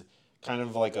 He's kind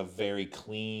of like a very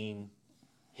clean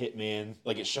hitman.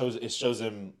 Like it shows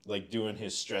him like doing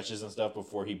his stretches and stuff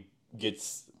before he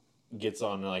gets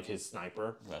on like his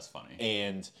sniper. That's funny.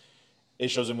 And it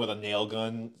shows him with a nail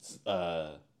gun,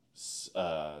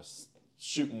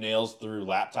 shooting nails through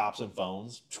laptops and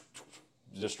phones,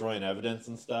 destroying evidence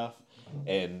and stuff,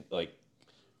 and like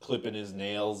clipping his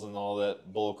nails and all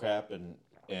that bull crap, and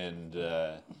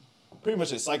pretty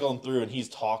much it's cycling through, and he's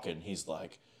talking. He's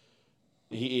like,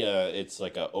 it's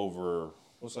like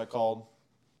what's that called?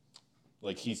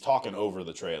 Like he's talking over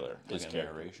the trailer. Like a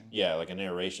narration? Yeah, like a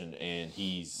narration, and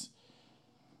he's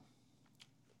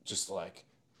just like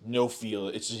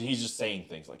he's just saying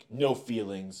things like no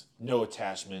feelings, no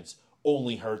attachments,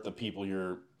 only hurt the people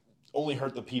you're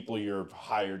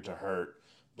hired to hurt,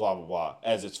 blah blah blah.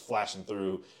 As it's flashing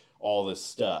through all this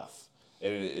stuff,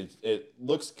 and it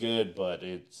looks good, but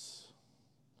it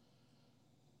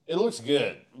looks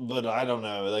good, but I don't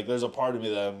know. Like there's a part of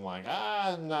me that I'm like,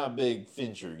 I'm not a big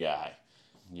Fincher guy.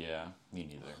 Yeah, me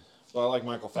neither. But I like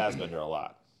Michael Fassbender a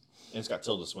lot. And it's got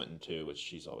Tilda Swinton too, which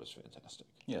she's always fantastic.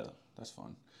 Yeah, that's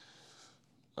fun.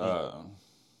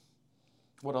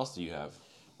 What else do you have?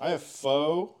 I have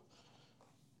Foe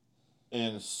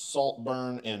and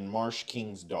Saltburn and Marsh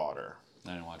King's Daughter.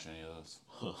 I didn't watch any of those.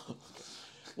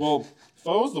 Well,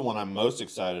 Foe's the one I'm most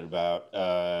excited about.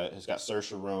 It's got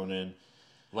Saoirse Ronan.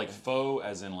 Like foe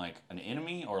as in like an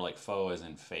enemy or like foe as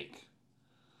in fake?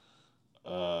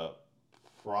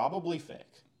 Probably fake.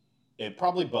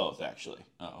 Probably both, actually.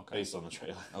 Oh, okay. Based on the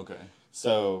trailer. Okay.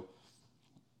 So,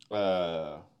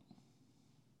 Saoirse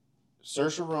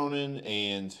Ronan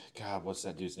and God, what's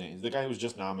that dude's name? The guy who was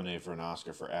just nominated for an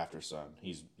Oscar for After Sun.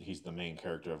 He's the main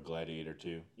character of Gladiator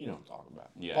 2. You know what I'm talking about.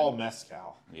 Yeah. Paul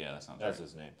Mescal. Yeah, that sounds That's right.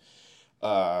 his name.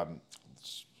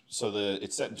 So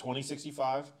it's set in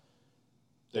 2065.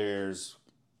 There's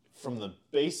from the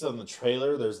base on the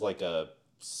trailer. There's like a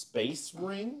space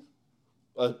ring.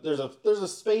 There's a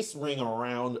space ring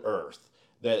around Earth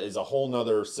that is a whole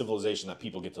nother civilization that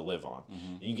people get to live on.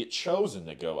 Mm-hmm. And you get chosen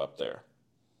to go up there,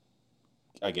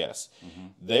 I guess. Mm-hmm.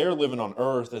 They're living on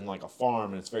Earth in like a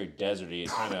farm, and it's very deserty. It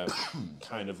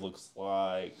kind of looks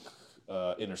like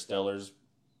Interstellar's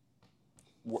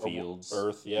Fields.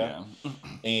 Earth, yeah.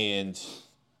 And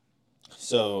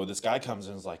so this guy comes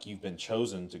in and is like, you've been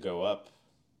chosen to go up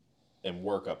and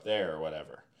work up there or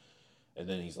whatever. And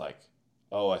then he's like,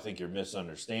 oh, I think you're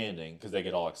misunderstanding, because they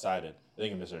get all excited. I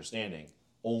think you're misunderstanding.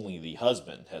 Only the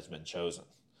husband has been chosen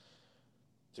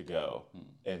to go.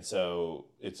 And so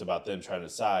it's about them trying to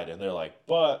decide. And they're like,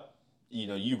 but,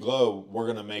 you go, we're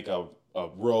going to make a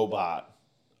robot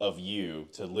of you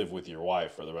to live with your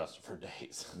wife for the rest of her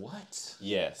days. What?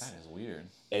 Yes. That is weird.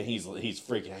 And he's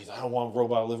freaking out. He's like, I don't want a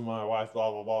robot to live with my wife, blah,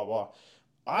 blah, blah, blah.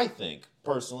 I think,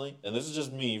 personally, and this is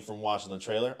just me from watching the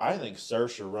trailer, I think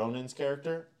Saoirse Ronan's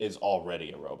character is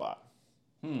already a robot.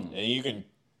 And you can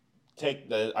take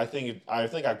the... I think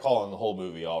I'd call on the whole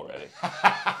movie already.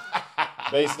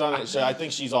 Based on it, so I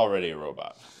think she's already a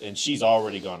robot. And she's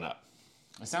already gone up.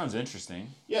 It sounds interesting.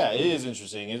 Yeah, it is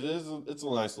interesting. It's a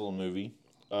nice little movie.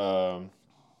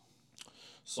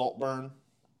 Saltburn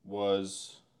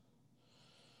was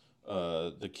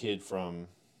the kid from...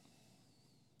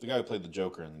 The guy who played the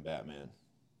Joker in Batman.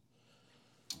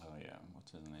 Oh, yeah. What's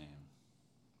his name?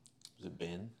 Was it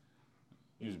Ben?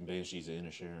 He was in Banshees of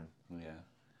Inisherin. Yeah.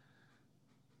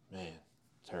 Man,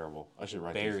 terrible. I should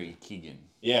write Barry Keoghan.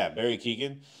 Yeah, Barry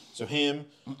Keoghan. So him,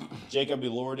 Jacob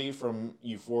Elordi from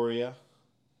Euphoria,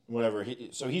 whatever.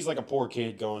 So he's like a poor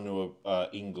kid going to a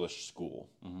English school.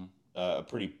 A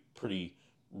pretty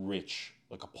rich,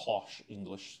 like a posh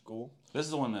English school. This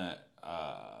is the one that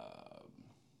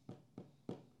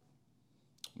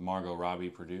Margot Robbie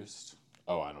produced.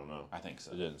 Oh, I don't know. I think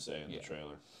so. It didn't say in the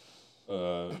trailer.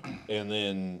 And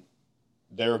then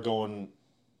they're going...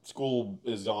 School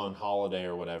is on holiday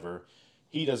or whatever.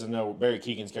 He doesn't know... Barry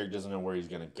Keoghan's character doesn't know where he's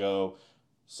going to go.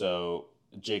 So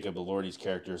Jacob Elordi's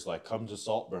character is like, come to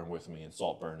Saltburn with me. And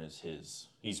Saltburn is his...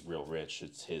 He's real rich.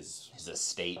 It's his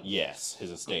estate. Yes, his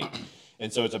estate.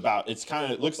 And so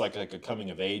it looks like a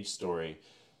coming of age story.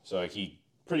 So like he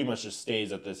pretty much just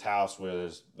stays at this house where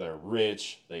they're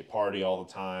rich, they party all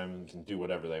the time, and can do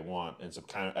whatever they want. And so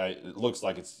it looks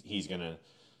like he's gonna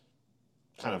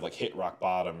kind of like hit rock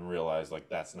bottom and realize like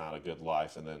that's not a good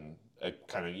life, and then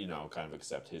kind of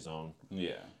accept his own.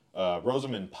 Yeah.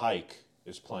 Rosamund Pike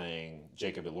is playing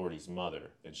Jacob Elordi's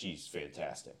mother, and she's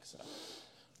fantastic. So.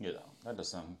 Yeah, that does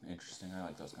sound interesting. I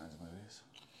like those kinds of movies.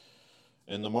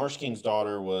 And The Marsh King's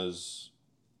daughter was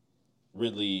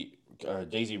Daisy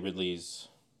Ridley's.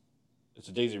 It's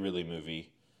a Daisy Ridley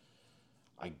movie.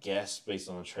 I guess based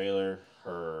on the trailer,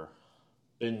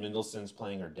 Ben Mendelsohn's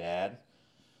playing her dad.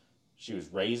 She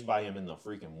was raised by him in the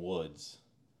freaking woods,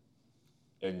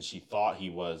 and she thought he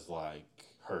was like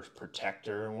her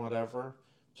protector and whatever.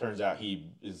 Turns out he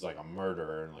is like a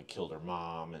murderer and like killed her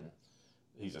mom, and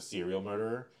he's a serial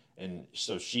murderer. And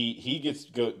so he gets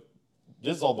go.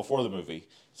 This is all before the movie.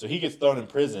 So he gets thrown in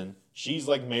prison. She's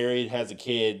like married, has a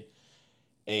kid,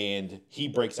 and he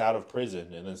breaks out of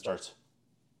prison and then starts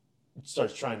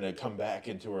trying to come back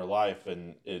into her life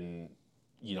and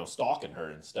stalking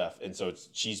her and stuff. And so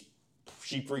she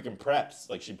freaking preps.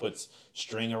 Like she puts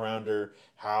string around her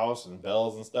house and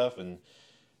bells and stuff, and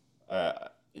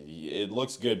it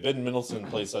looks good. Ben Mendelsohn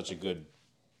plays such a good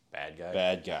bad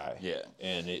guy. Yeah.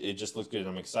 And it just looks good.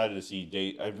 I'm excited to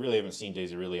see I really haven't seen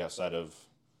Daisy Ridley outside of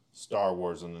Star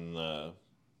Wars and then the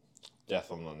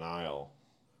Death on the Nile,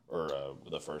 or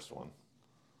the first one.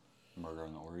 Murder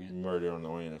on the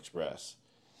Orient Express.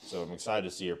 So I'm excited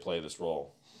to see her play this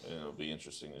role. And it'll be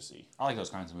interesting to see. I like those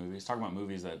kinds of movies. Talking about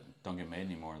movies that don't get made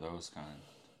anymore, those kind of...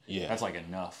 Yeah. That's like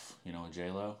Enough, with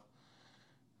J-Lo.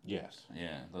 Yes.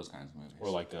 Yeah, those kinds of movies. Or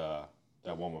like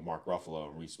that one with Mark Ruffalo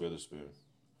and Reese Witherspoon.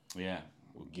 Yeah.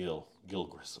 With Gil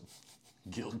Grissom.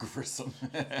 Gil Grissom.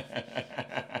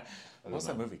 What's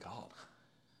that movie called?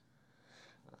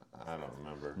 I don't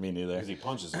remember. Me neither. Because he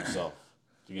punches himself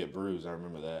to get bruised. I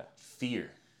remember that. Fear.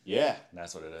 Yeah.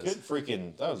 That's what it is. Good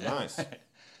freaking... That was nice. That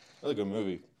was a good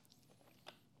movie.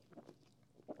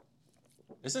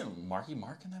 Isn't Marky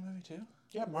Mark in that movie too?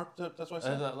 Yeah, Mark. That's what I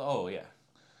said. Oh, yeah.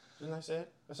 Didn't I say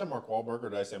it? I said Mark Wahlberg, or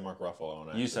did I say Mark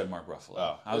Ruffalo? You said Mark Ruffalo.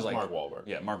 Oh, I was like Mark Wahlberg.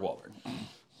 Yeah, Mark Wahlberg.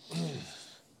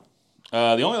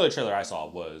 The only other trailer I saw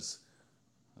was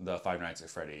the Five Nights at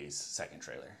Freddy's second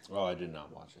trailer. Oh, I did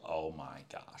not watch it. Oh my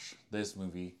gosh. This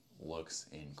movie looks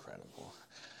incredible.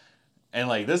 And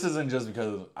like, this isn't just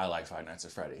because I like Five Nights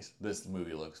at Freddy's. This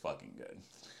movie looks fucking good.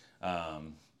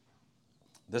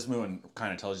 This movie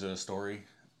kind of tells you the story,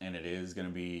 and it is going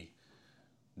to be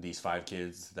these 5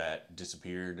 kids that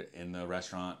disappeared in the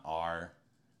restaurant are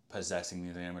possessing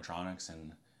these animatronics,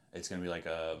 and it's going to be like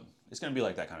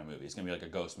that kind of movie. It's going to be like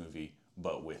a ghost movie,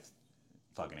 but with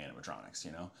fucking animatronics,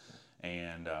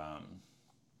 And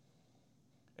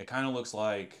it kind of looks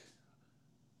like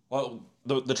Well,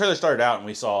 the trailer started out and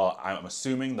we saw, I'm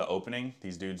assuming, the opening.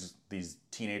 These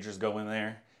teenagers go in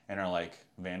there and are like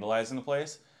vandalizing the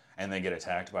place, and they get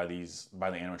attacked by the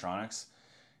animatronics.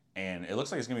 And it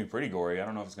looks like it's gonna be pretty gory. I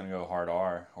don't know if it's gonna go hard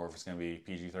R or if it's gonna be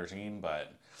PG-13,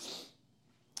 but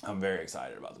I'm very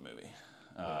excited about the movie.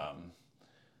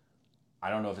 I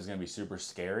don't know if it's gonna be super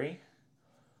scary,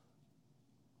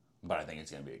 but I think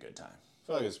it's gonna be a good time. I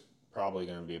feel like it's probably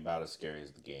going to be about as scary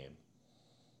as the game.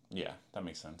 Yeah, that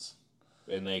makes sense.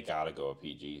 And they got to go a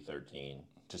PG-13.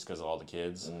 Just because of all the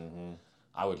kids. Mm-hmm.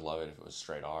 I would love it if it was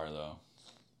straight R, though.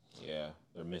 Yeah,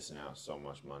 they're missing out so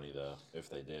much money, though, if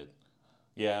they did.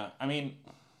 Yeah, I mean,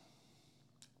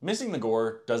 missing the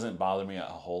gore doesn't bother me a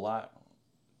whole lot.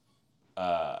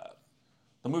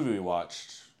 The movie we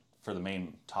watched for the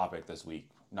main topic this week,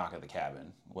 Knock at the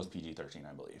Cabin, was PG-13,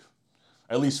 I believe.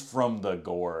 At least from the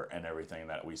gore and everything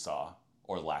that we saw,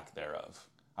 or lack thereof.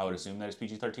 I would assume that it's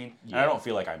PG-13. Yeah. And I don't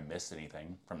feel like I missed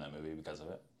anything from that movie because of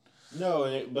it.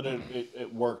 No, but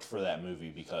it worked for that movie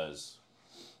because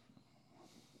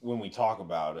when we talk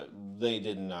about it, they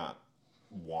did not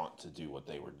want to do what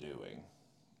they were doing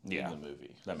in the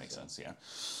movie. That makes sense, yeah.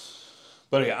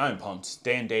 But yeah, I'm pumped.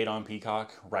 Day and date on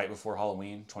Peacock right before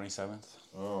Halloween, 27th.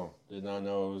 Oh, did not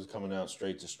know it was coming out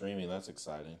straight to streaming. That's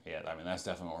exciting. Yeah, I mean, that's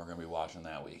definitely what we're going to be watching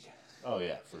that week. Oh,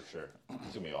 yeah, for sure.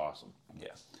 It's going to be awesome. Yeah.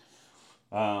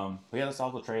 But yeah, that's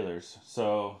all the trailers.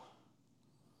 So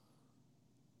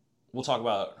we'll talk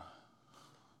about,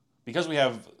 because we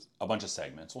have a bunch of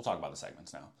segments, we'll talk about the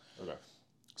segments now. Okay.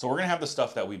 So we're going to have the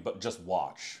stuff that we just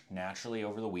watch naturally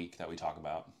over the week that we talk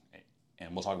about,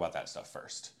 and we'll talk about that stuff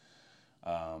first.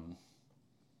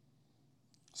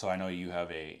 So I know you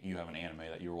have an anime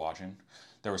that you were watching.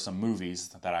 There were some movies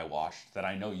that I watched that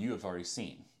I know you have already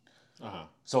seen. Uh-huh.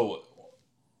 So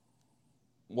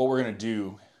what we're going to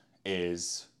do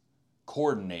is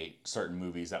coordinate certain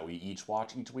movies that we each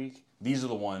watch each week. These are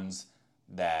the ones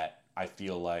that I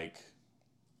feel like,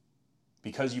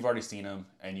 because you've already seen them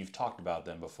and you've talked about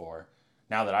them before,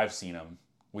 now that I've seen them,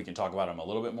 we can talk about them a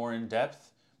little bit more in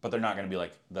depth, but they're not going to be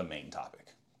like the main topic.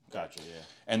 Gotcha, yeah.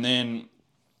 And then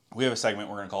we have a segment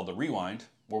we're going to call The Rewind,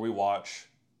 where we watch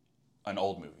an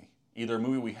old movie. Either a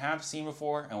movie we have seen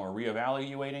before and we're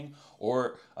reevaluating,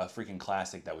 or a freaking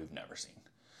classic that we've never seen.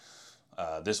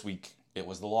 This week, it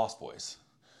was The Lost Boys.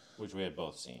 Which we had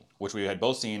both seen.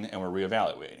 And we're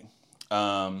reevaluating.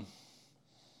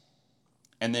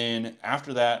 And then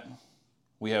after that,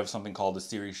 we have something called the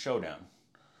Series Showdown,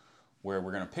 where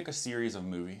we're going to pick a series of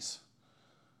movies.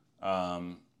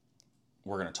 We're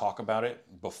going to talk about it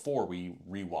before we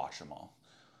rewatch them all,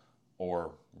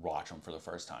 or watch them for the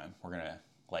first time. We're going to,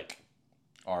 like,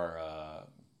 our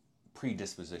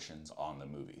predispositions on the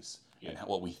movies, and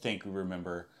what we think we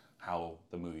remember, how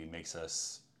the movie makes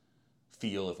us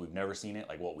feel if we've never seen it,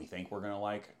 like what we think we're going to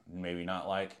like, maybe not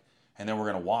like. And then we're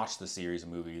going to watch the series of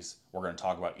movies. We're going to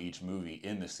talk about each movie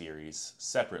in the series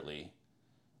separately,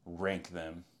 rate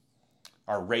them,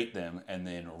 and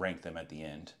then rank them at the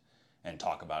end, and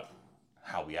talk about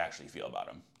how we actually feel about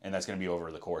them. And that's going to be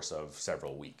over the course of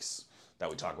several weeks that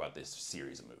we talk about this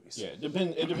series of movies. Yeah,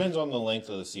 it depends on the length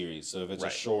of the series. So if it's a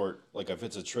short, like if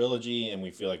it's a trilogy and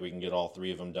we feel like we can get all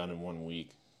three of them done in 1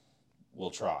 week, we'll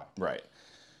try. Right.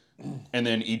 And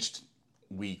then each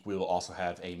week we will also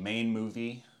have a main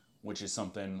movie, which is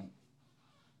something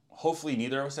hopefully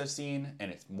neither of us have seen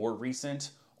and it's more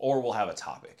recent, or we'll have a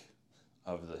topic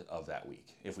of that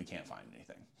week if we can't find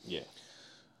anything. Yeah.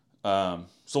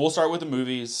 So we'll start with the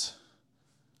movies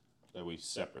that we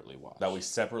separately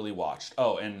watched.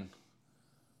 Oh, and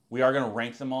we are going to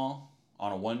rank them all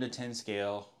on a 1 to 10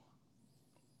 scale,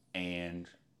 and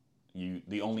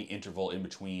the only interval in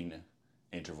between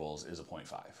intervals is a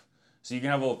 0.5. So you can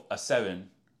have a 7,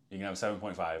 you can have a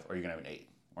 7.5, or you can have an 8.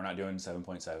 We're not doing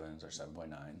 7.7s or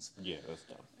 7.9s. Yeah, that's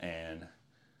dumb. And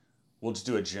we'll just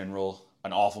do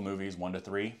an awful movies 1 to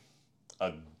 3,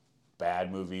 a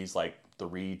bad movies like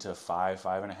 3 to 5,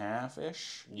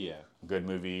 5.5-ish. Yeah. Good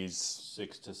movies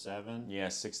 6 to 7. Yeah,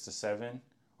 6 to 7.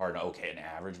 Or no, okay, an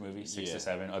average movie 6 to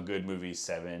 7. A good movie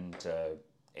 7 to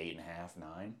 8.5,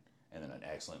 9. And then an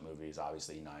excellent movie is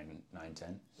obviously 9,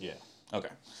 10. Yeah. Okay.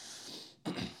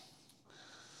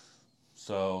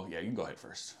 So yeah, you can go ahead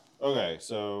first. Okay,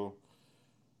 so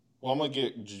I'm gonna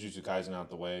get Jujutsu Kaisen out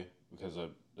the way because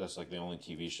that's like the only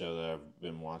TV show that I've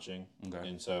been watching. Okay.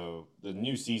 And so the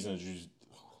new season of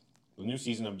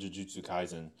Jujutsu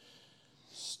Kaisen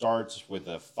starts with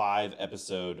a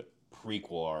 5-episode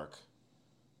prequel arc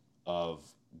of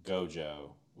Gojo,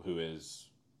 who is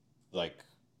like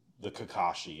the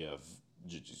Kakashi of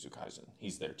Jujutsu Kaisen.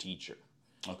 He's their teacher.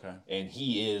 Okay. And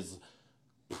he is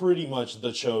pretty much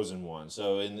the chosen one.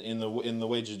 So in the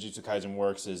way Jujutsu Kaisen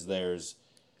works is there's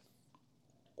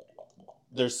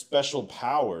special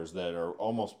powers that are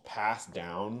almost passed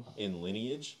down in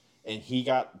lineage, and he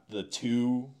got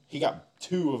two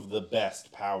of the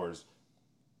best powers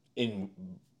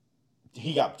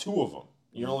he got two of them.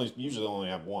 You usually only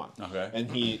have one. Okay.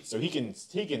 And he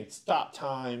can stop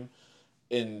time,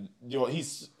 and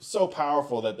he's so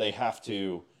powerful that they have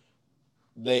to.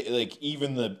 They like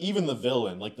even the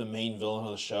villain, like the main villain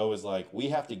of the show, is like, we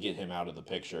have to get him out of the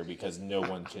picture because no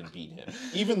one can beat him.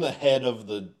 Even the head of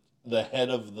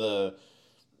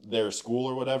their school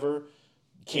or whatever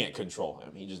can't control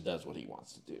him. He just does what he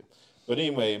wants to do. But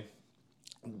anyway,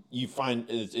 you find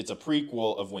it's a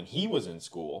prequel of when he was in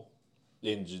school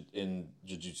in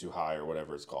Jujutsu High or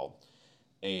whatever it's called,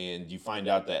 and you find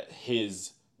out that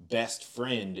his best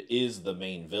friend is the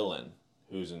main villain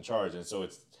who's in charge, and so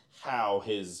it's how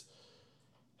his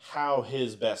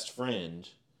best friend,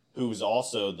 who's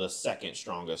also the second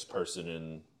strongest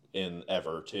person in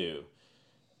ever too,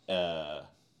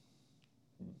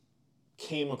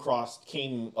 came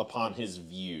upon his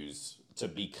views to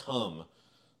become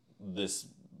this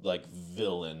like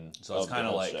villain. So it's kind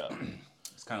of like show.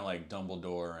 It's kind of like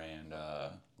Dumbledore and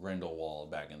Grindelwald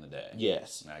back in the day.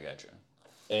 Yes, I gotcha.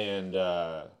 And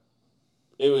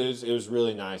it was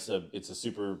really nice. It's a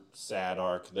super sad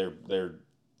arc.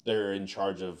 They're in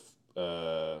charge of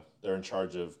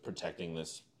protecting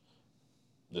this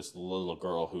little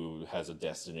girl who has a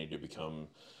destiny to become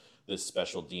this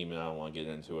special demon. I don't want to get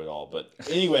into it all, but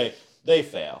anyway, they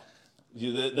fail.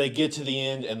 They get to the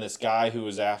end, and this guy who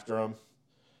was after him,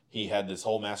 he had this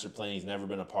whole master plan. He's never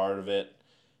been a part of it.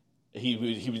 He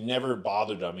was never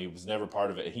bothered them. He was never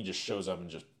part of it. And he just shows up and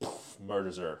just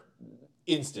murders her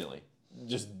instantly,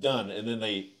 just done. And then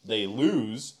they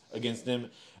lose against him,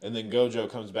 and then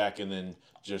Gojo comes back and then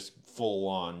just full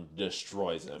on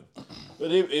destroys him.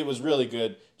 But it was really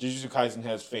good. Jujutsu Kaisen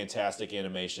has fantastic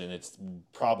animation. It's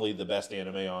probably the best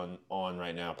anime on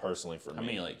right now, personally, for me. How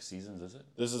many like seasons is it?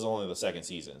 This is only the second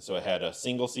season. So it had a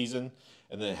single season,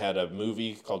 and then it had a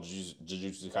movie called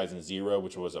Jujutsu Kaisen 0,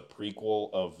 which was a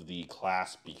prequel of the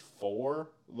class before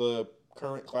the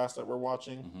current class that we're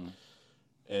watching. Mm-hmm.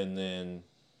 And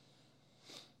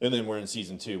then we're in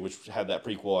season 2, which had that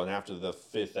prequel, and after the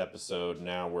 5th episode,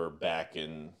 now we're back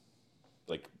in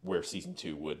like where season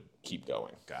 2 would keep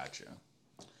going. Gotcha.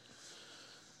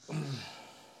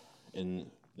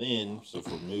 And then, so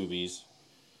for movies,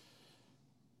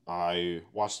 I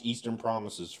watched Eastern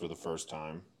Promises for the first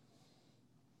time.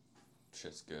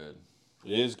 Shit's good.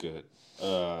 It is good.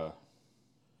 One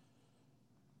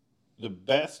of the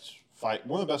best fight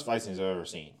scenes I've ever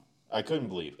seen. I couldn't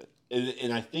believe it.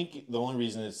 And I think the only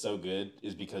reason it's so good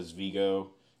is because Vigo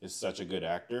is such a good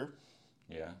actor.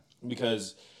 Yeah.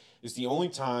 Because it's the only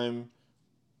time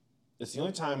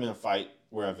in a fight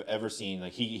where I've ever seen,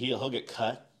 like, he'll get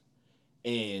cut,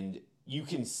 and you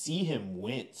can see him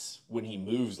wince when he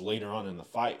moves later on in the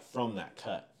fight from that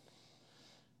cut.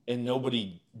 And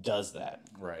nobody does that.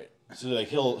 Right. So like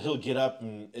he'll get up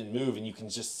and move, and you can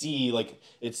just see, like,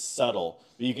 it's subtle,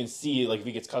 but you can see, like, if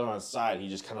he gets cut on his side, he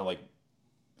just kind of like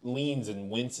leans and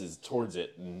winces towards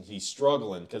it, and he's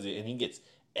struggling and he gets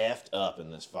effed up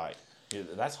in this fight. Yeah,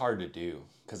 that's hard to do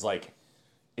because, like,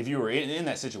 if you were in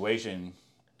that situation,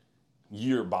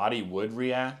 your body would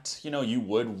react. You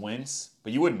would wince,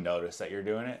 but you wouldn't notice that you're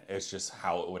doing it. It's just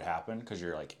how it would happen because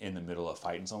you're like in the middle of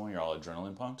fighting someone. You're all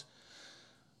adrenaline pumped.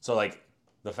 So like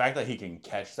the fact that he can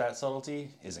catch that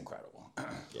subtlety is incredible.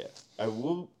 Yeah, I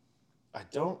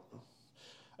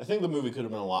think the movie could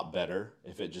have been a lot better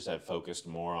if it just had focused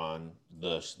more on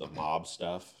the mob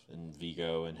stuff and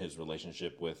Vigo and his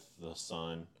relationship with the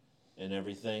son and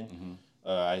everything. Mm-hmm.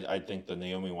 I think the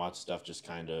Naomi Watts stuff, just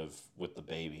kind of with the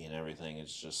baby and everything,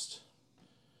 it's just,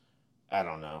 I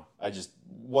don't know. I just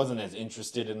wasn't as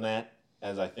interested in that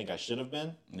as I think I should have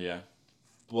been. Yeah.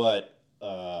 But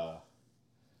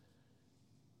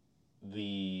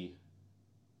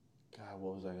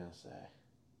what was I gonna say?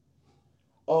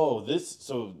 Oh, this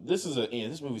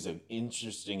movie's an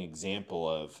interesting example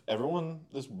of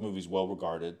this movie's well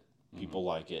regarded. People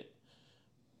like it.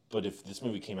 But if this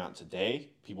movie came out today,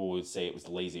 people would say it was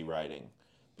lazy writing,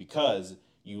 because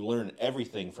you learn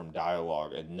everything from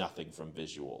dialogue and nothing from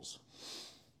visuals.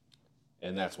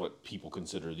 And that's what people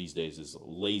consider these days as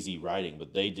lazy writing,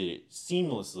 but they did it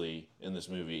seamlessly in this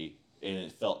movie, and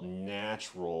it felt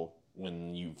natural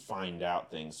when you find out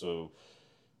things. So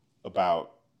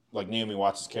about, like, Naomi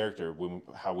Watts' character,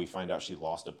 how we find out she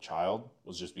lost a child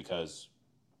was just because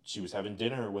she was having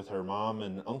dinner with her mom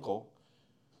and uncle,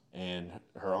 and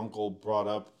her uncle brought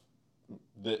up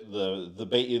the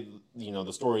baby,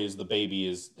 the story is the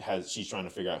baby she's trying to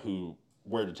figure out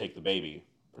where to take the baby,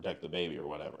 protect the baby or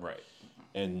whatever. Right.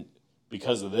 And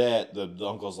because of that, the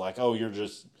uncle's like, oh, you're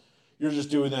just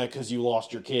doing that because you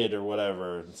lost your kid or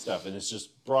whatever and stuff. And it's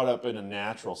just brought up in a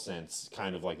natural sense,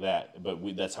 kind of like that.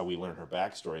 But that's how we learn her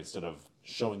backstory instead of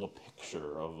showing a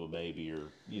picture of a baby or,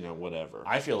 whatever.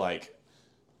 I feel like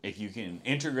if you can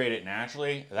integrate it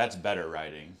naturally, that's better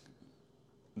writing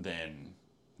than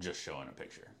just showing a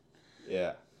picture.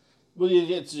 Yeah. Well,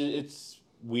 it's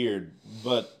weird,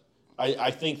 but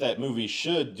I think that movies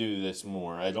should do this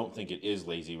more. I don't think it is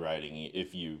lazy writing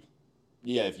if you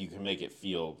can make it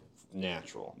feel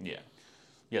natural. Yeah.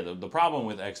 Yeah, the problem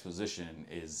with exposition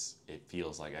is it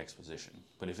feels like exposition.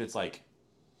 But if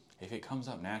it comes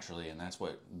up naturally and that's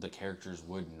what the characters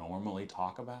would normally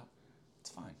talk about,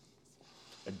 it's fine.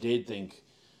 I did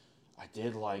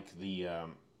like the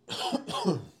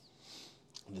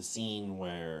the scene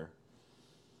where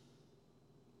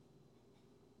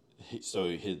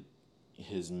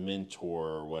his mentor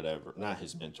or whatever, not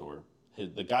his mentor,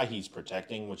 the guy he's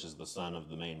protecting, which is the son of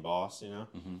the main boss,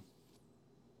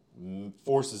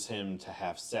 forces him to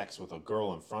have sex with a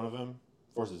girl in front of him,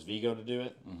 forces Vigo to do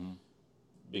it,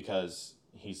 because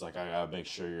he's like, I gotta make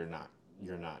sure you're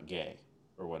not gay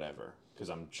or whatever, because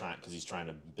he's trying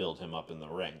to build him up in the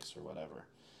ranks or whatever.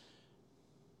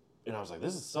 And I was like,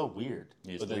 this is so weird.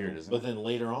 It's weird, isn't it? But then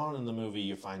later on in the movie,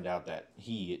 you find out that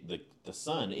the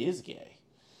son is gay,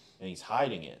 and he's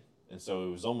hiding it. And so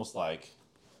it was almost like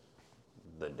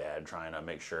the dad trying to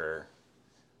make sure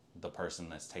the person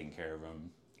that's taking care of him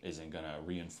isn't going to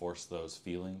reinforce those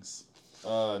feelings.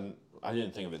 I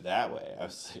didn't think of it that way. I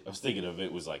was thinking of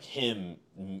it was like him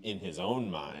in his own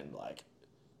mind, like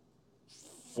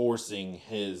forcing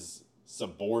his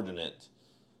subordinate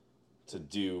to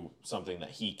do something that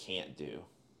he can't do.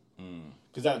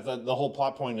 Because that the whole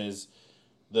plot point is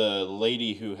the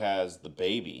lady who has the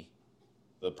baby,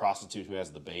 the prostitute who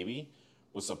has the baby,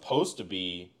 was supposed to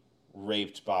be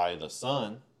raped by the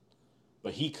son,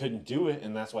 but he couldn't do it,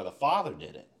 and that's why the father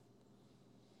did it.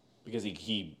 Because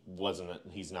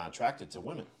he's not attracted to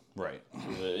women. Right.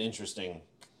 It's an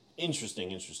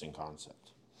interesting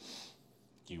concept.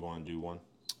 Do you want to do one?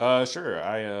 Sure.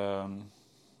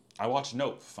 I watched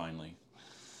Nope finally.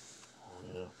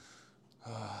 Yeah.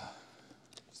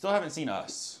 Still haven't seen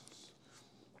Us,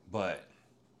 but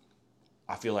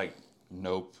I feel like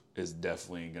Nope is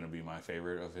definitely going to be my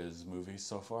favorite of his movies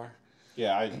so far.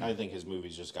 Yeah, I think his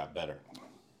movies just got better.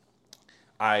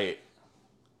 I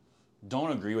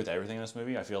don't agree with everything in this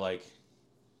movie. I feel like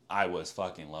I was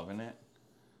fucking loving it.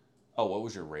 Oh, what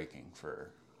was your ranking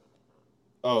for?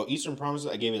 Oh, Eastern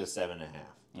Promises, I gave it a 7.5.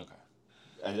 Okay.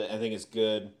 I think it's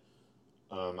good.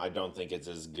 I don't think it's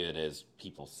as good as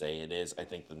people say it is. I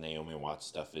think the Naomi Watts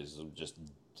stuff is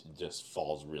just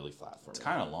falls really flat for me. It's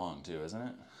kind of long too, isn't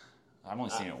it? I've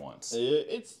only seen it once.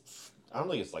 I don't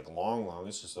think it's like long.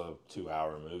 It's just a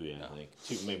 2-hour movie, I think.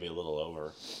 Maybe a little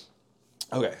over.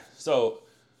 Okay, so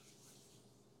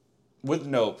with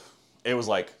Nope, it was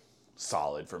like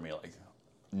solid for me, like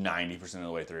 90% of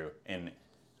the way through. And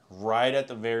right at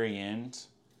the very end,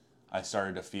 I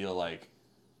started to feel like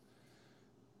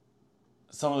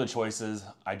some of the choices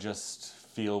I just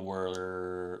feel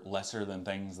were lesser than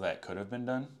things that could have been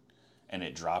done. And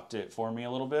it dropped it for me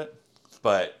a little bit.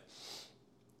 But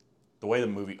the way the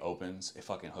movie opens, it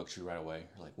fucking hooks you right away.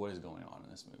 You're like, what is going on in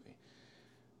this movie?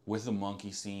 With the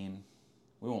monkey scene,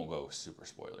 we won't go super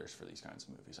spoilers for these kinds of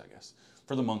movies, I guess.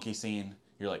 For the monkey scene,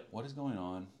 you're like, what is going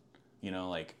on?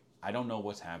 I don't know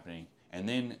what's happening. And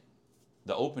then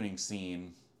the opening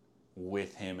scene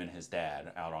with him and his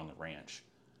dad out on the ranch.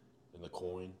 And the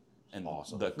coin. And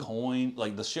awesome. The coin,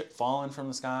 like the ship falling from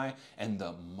the sky and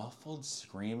the muffled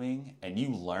screaming. And you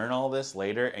learn all this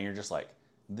later and you're just like,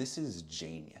 this is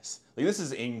genius. Like, this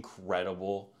is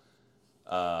incredible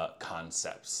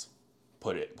concepts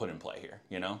put in play here,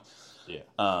 Yeah.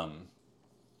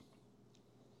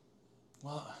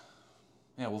 Well,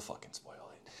 yeah, we'll fucking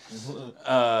spoil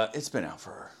it. It's been out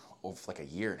for like a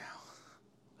year now.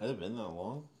 Has it been that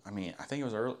long? I mean, I think it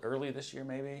was early this year,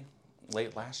 maybe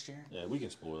late last year. Yeah, we can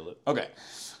spoil it. Okay.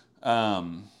 So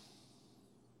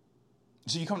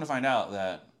you come to find out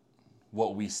that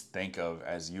what we think of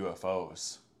as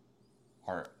UFOs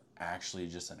are actually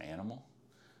just an animal.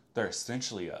 They're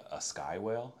essentially a sky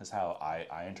whale, is how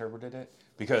I interpreted it.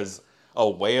 Because a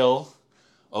whale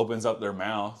opens up their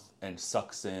mouth and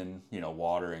sucks in,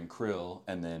 water and krill,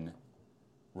 and then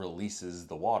releases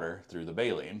the water through the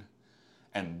baleen.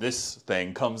 And this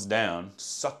thing comes down,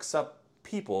 sucks up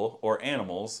people or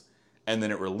animals, and then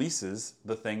it releases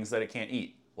the things that it can't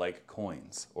eat, like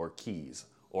coins or keys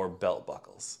or belt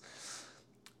buckles.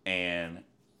 And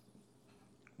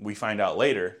we find out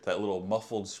later that little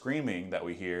muffled screaming that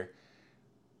we hear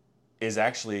is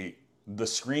actually the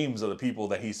screams of the people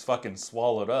that he's fucking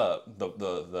swallowed up.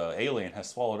 The alien has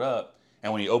swallowed up.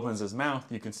 And when he opens his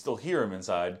mouth, you can still hear him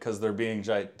inside because they're being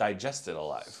digested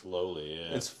alive. Slowly,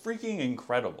 yeah. It's freaking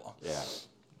incredible. Yeah.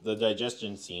 The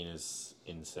digestion scene is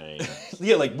insane.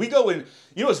 Yeah, like we go in.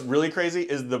 You know what's really crazy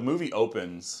is the movie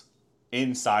opens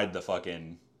inside the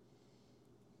fucking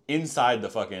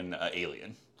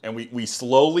alien, and we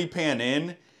slowly pan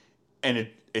in, and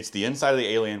it's the inside of the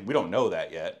alien. We don't know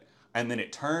that yet, and then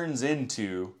it turns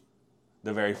into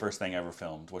the very first thing ever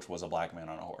filmed, which was a black man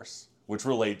on a horse, which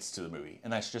relates to the movie,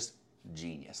 and that's just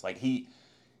genius. Like he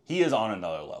is on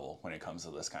another level when it comes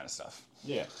to this kind of stuff.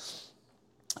 Yeah.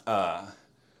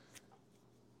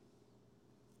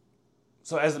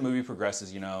 So as the movie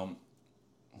progresses, you know,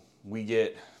 we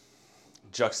get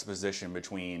juxtaposition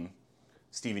between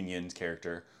Steven Yeun's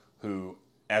character, who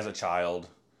as a child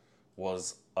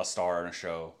was a star in a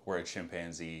show where a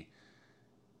chimpanzee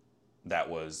that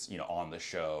was, you know, on the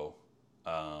show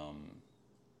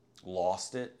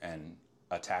lost it and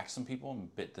attacked some people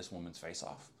and bit this woman's face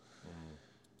off.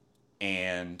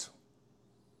 And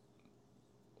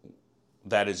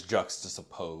that is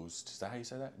juxtaposed. Is that how you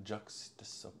say that?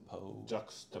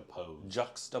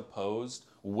 Juxtaposed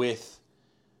with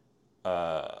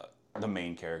the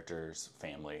main character's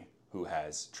family who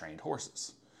has trained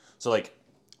horses. So, like,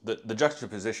 the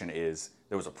juxtaposition is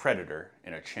there was a predator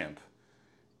in a chimp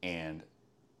and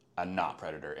a not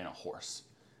predator in a horse.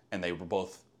 And they were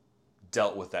both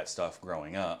dealt with that stuff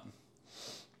growing up.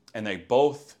 And they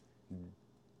both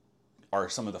are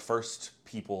some of the first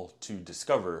people to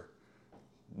discover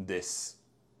this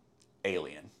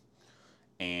alien.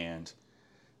 And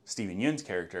Steven Yeun's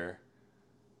character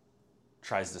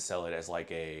tries to sell it as like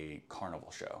a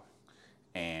carnival show.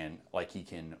 And like he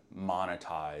can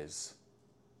monetize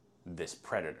this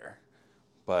predator.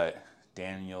 But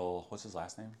Daniel, what's his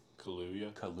last name?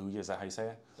 Kaluuya, is that how you say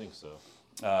it? I think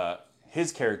so.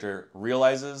 His character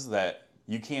realizes that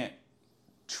you can't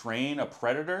train a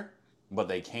predator, but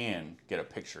they can get a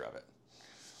picture of it.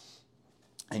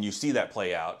 And you see that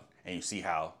play out, and you see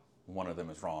how one of them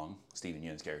is wrong, Steven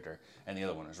Yeun's character, and the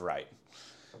other one is right.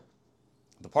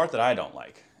 The part that I don't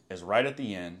like is right at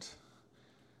the end,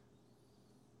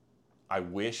 I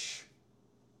wish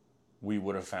we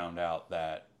would have found out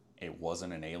that it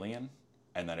wasn't an alien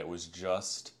and that it was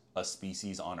just a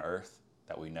species on Earth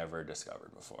that we never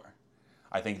discovered before.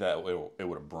 I think that it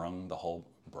would have brought the whole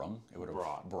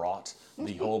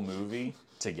movie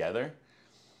together.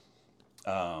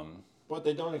 But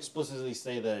they don't explicitly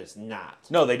say that it's not.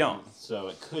 No, they don't. So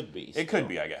it could be. It could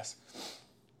be, I guess.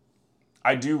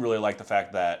 I do really like the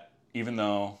fact that even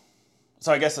though...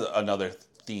 So I guess another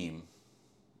theme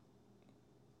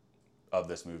of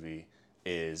this movie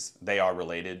is they are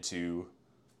related to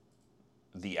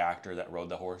the actor that rode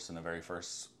the horse in the very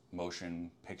first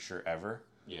motion picture ever.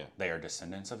 Yeah. They are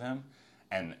descendants of him.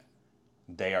 And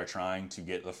they are trying to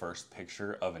get the first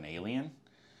picture of an alien.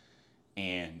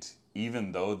 And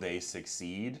even though they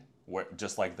succeed,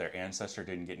 just like their ancestor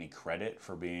didn't get any credit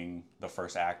for being the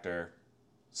first actor,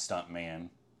 stuntman,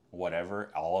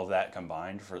 whatever, all of that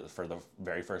combined for the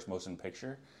very first motion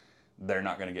picture, they're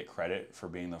not going to get credit for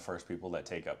being the first people that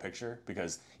take a picture,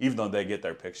 because even though they get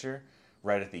their picture,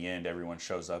 right at the end, everyone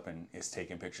shows up and is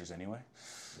taking pictures anyway.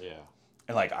 Yeah.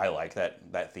 And like I like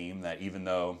that theme, that even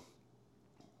though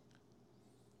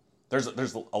there's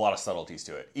a lot of subtleties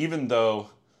to it, even though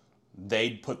they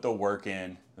put the work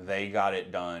in, they got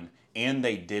it done, and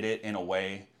they did it in a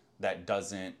way that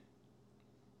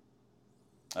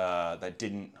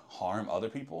didn't harm other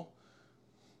people.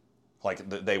 Like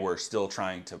they were still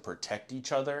trying to protect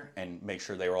each other and make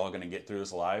sure they were all going to get through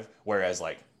this alive. Whereas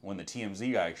like when the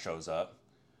TMZ guy shows up,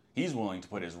 he's willing to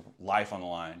put his life on the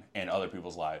line and other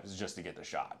people's lives just to get the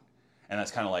shot. And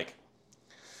that's kind of like,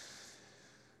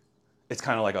 it's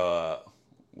kind of like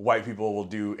white people will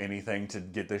do anything to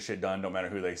get this shit done, no matter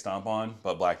who they stomp on.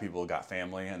 But black people got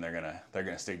family, and they're gonna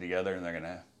stick together, and they're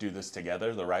gonna do this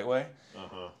together the right way.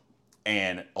 Uh-huh.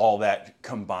 And all that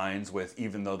combines with,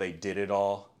 even though they did it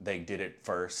all, they did it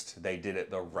first, they did it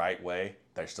the right way,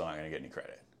 they're still not gonna get any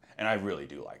credit. And I really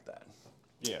do like that.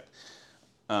 Yeah.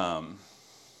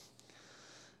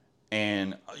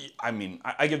 And I mean,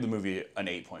 I give the movie an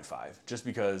 8.5 just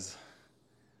because,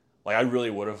 like, I really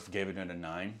would have given it a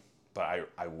 9. But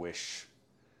I wish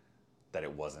that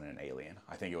it wasn't an alien.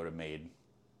 I think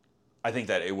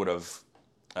that it would have,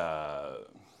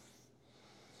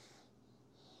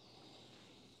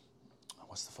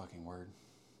 what's the fucking word?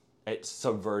 it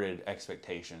subverted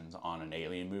expectations on an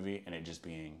alien movie, and it just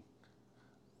being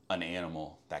an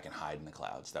animal that can hide in the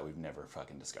clouds that we've never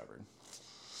fucking discovered.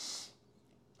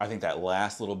 I think that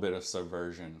last little bit of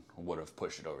subversion would have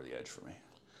pushed it over the edge for me.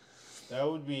 That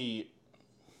would be,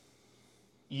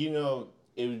 it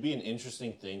would be an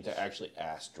interesting thing to actually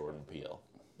ask Jordan Peele,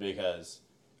 because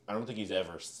I don't think he's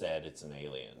ever said it's an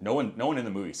alien. No one in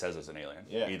the movie says it's an alien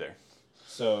either.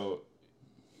 So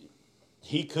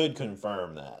he could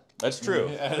confirm that. That's true.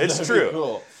 That'd It's true.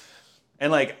 Cool.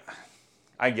 And like,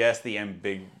 I guess the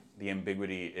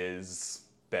ambiguity is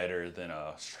better than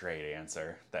a straight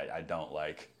answer that I don't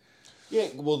like. Yeah,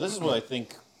 well, this is what I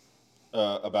think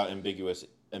about ambiguous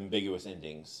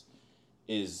endings.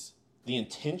 Is the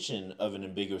intention of an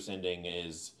ambiguous ending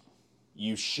is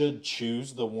you should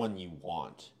choose the one you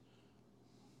want,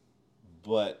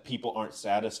 but people aren't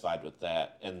satisfied with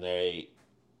that, and they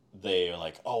are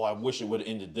like, oh, I wish it would have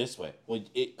ended this way. Well,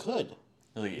 it could.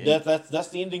 Really, That's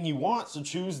the ending you want, so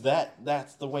choose that.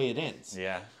 That's the way it ends.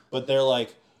 Yeah. But they're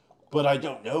like, but I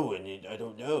don't know, and I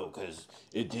don't know because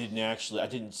it didn't actually. I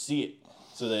didn't see it,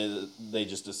 so they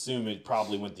just assume it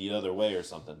probably went the other way or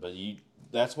something. But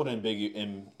that's what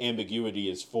ambiguity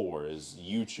is for. Is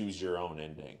you choose your own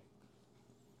ending.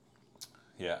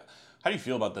 Yeah. How do you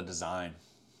feel about the design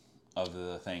of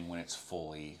the thing when it's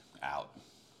fully out?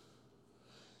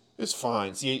 It's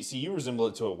fine. See, you resemble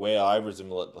it to a whale. I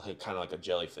resemble it kind of like a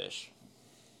jellyfish.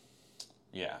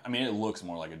 Yeah, I mean, it looks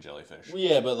more like a jellyfish. Well,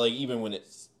 yeah, but like even when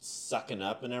it's sucking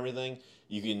up and everything,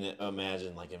 you can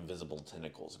imagine like invisible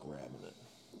tentacles grabbing it.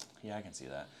 Yeah, I can see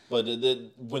that. But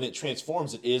when it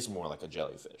transforms, it is more like a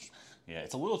jellyfish. Yeah,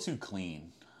 it's a little too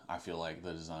clean, I feel like,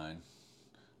 the design.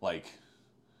 Like,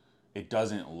 it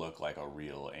doesn't look like a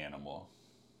real animal.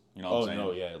 You know what I'm saying?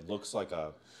 No, yeah, it looks like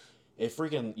it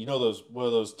freaking, what are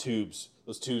those tubes?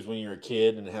 Those tubes when you're a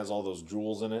kid and it has all those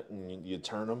jewels in it and you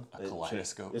turn them. A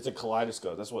kaleidoscope? It's a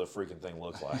kaleidoscope. That's what a freaking thing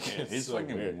looks like. It's so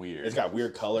fucking weird. It's got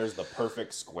weird colors, the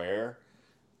perfect square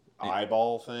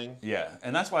eyeball thing. Yeah,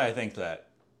 and that's why I think that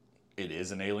it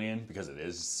is an alien, because it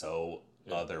is so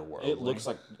otherworldly. It looks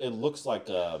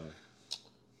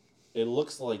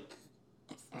like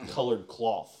colored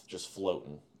cloth just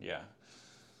floating. Yeah.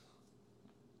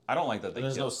 I don't like that they And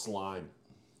there's no slime.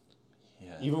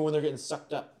 Yeah. Even when they're getting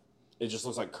sucked up, it just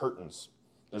looks like curtains.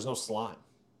 There's no slime.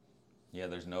 Yeah,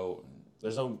 there's no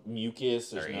mucus.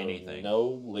 There's anything.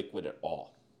 No liquid at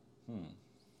all.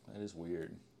 That is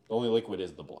weird. The only liquid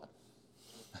is the blood.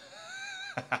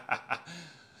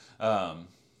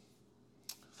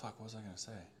 Fuck, what was I gonna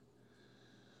say?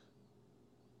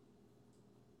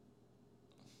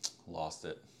 Lost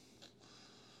it.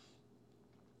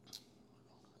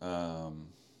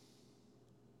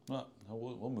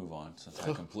 Well, we'll move on since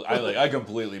I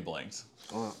completely blanked.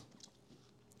 How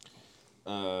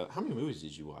many movies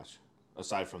did you watch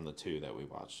aside from the 2 that we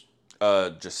watched?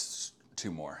 Just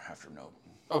 2 more after Nope.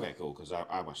 Okay, cool. Because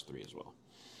I watched 3 as well.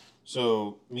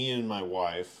 So me and my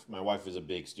wife is a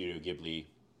big Studio Ghibli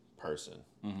person,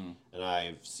 and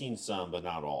I've seen some but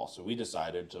not all. So we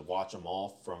decided to watch them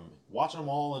all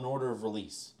in order of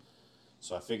release.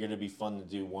 So I figured it'd be fun to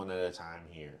do one at a time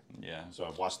here. Yeah. So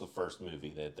I've watched the first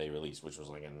movie that they released, which was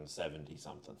like in 70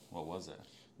 something. What was it?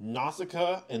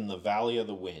 Nausicaa in the Valley of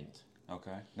the Wind.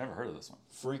 Okay. Never heard of this one.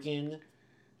 Freaking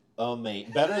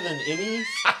amazing.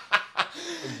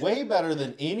 Way better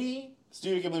than any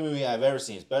Studio Ghibli movie I've ever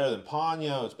seen. It's better than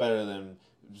Ponyo. It's better than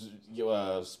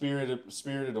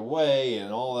Spirited Away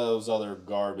and all those other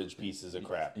garbage pieces of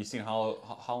crap. You seen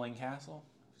Howling Castle?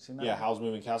 Seen that? Yeah, Howl's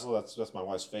Moving Castle. That's my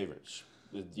wife's favorite.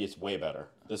 It's way better.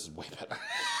 This is way better.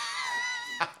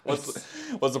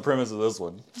 What's the premise of this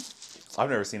one? I've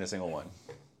never seen a single one.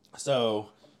 So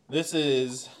they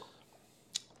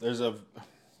live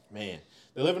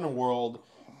in a world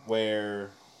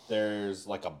where there's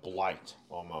like a blight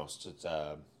almost. It's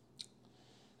a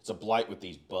blight with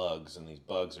these bugs, and these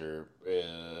bugs are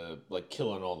like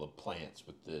killing all the plants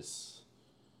with this.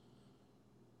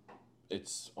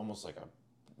 It's almost like a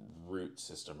root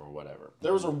system or whatever.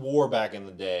 There was a war back in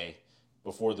the day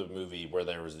before the movie where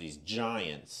there was these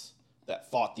giants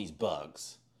that fought these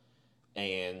bugs,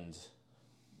 and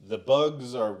the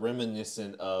bugs are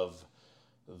reminiscent of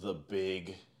the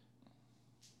big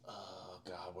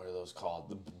what are those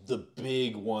called? The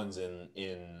big ones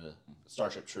in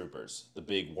Starship Troopers. The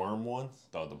big worm ones.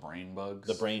 Oh, the brain bugs?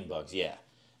 The brain bugs, yeah.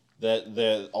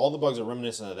 All the bugs are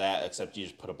reminiscent of that, except you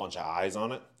just put a bunch of eyes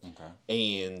on it. Okay.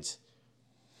 And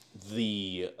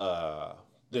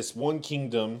this one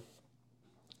kingdom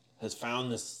has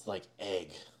found this like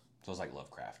egg. So it's like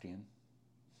Lovecraftian?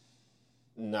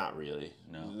 Not really.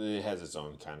 No. It has its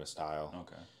own kind of style.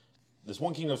 Okay. this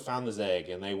one kingdom found this egg,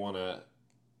 and they want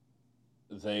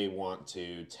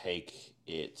to take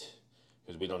it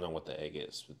because we don't know what the egg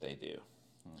is, but they do,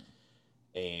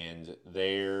 and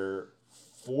they're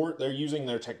using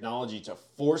their technology to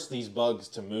force these bugs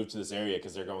to move to this area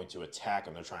because they're going to attack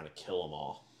them. They're trying to kill them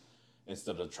all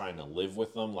instead of trying to live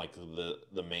with them like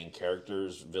the main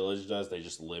character's village does. They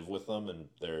just live with them and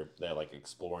they like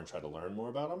explore and try to learn more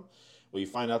about them. Well, you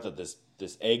find out that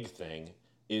this egg thing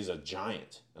is a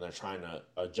giant, and they're trying to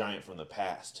a giant from the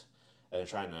past, and they're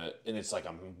trying to, and it's like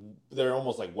they're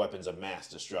almost like weapons of mass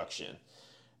destruction,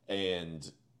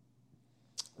 and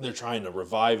they're trying to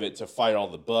revive it to fight all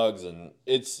the bugs, and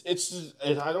it's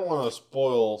I don't want to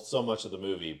spoil so much of the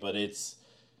movie, but it's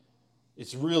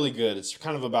really good. It's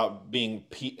kind of about being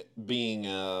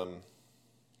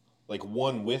like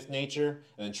one with nature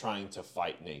and then trying to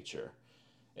fight nature.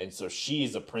 And so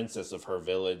she's a princess of her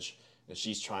village, and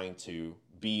she's trying to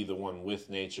be the one with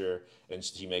nature, and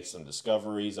she makes some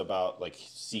discoveries about, like,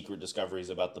 secret discoveries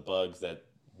about the bugs that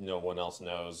no one else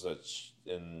knows.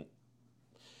 And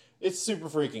it's super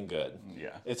freaking good.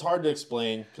 Yeah. It's hard to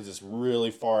explain because it's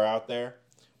really far out there,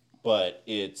 but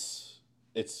it's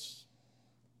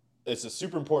a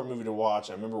super important movie to watch.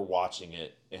 I remember watching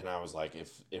it, and I was like,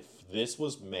 if this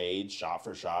was made shot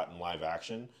for shot in live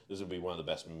action, this would be one of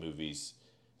the best movies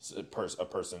a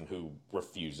person who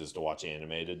refuses to watch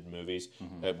animated movies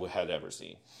had ever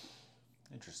seen.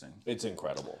 Interesting. It's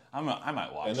incredible. I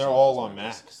might watch. And they're all on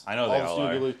Max. I know they all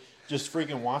are. Just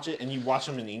freaking watch it, and you watch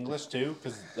them in English too,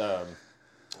 because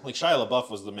like Shia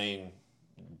LaBeouf was the main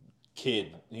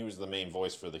kid. He was the main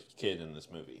voice for the kid in this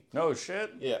movie. No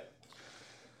shit. Yeah.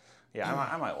 Yeah,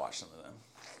 I might watch some of them.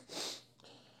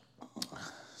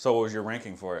 So, what was your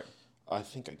ranking for it? I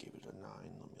think I gave it a 9.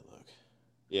 Let me look.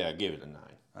 Yeah, I gave it a 9.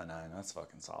 A 9. That's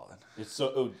fucking solid. It's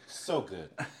so good.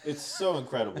 It's so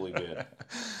incredibly good.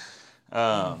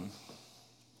 Oh,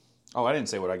 I didn't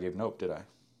say what I gave Nope, did I?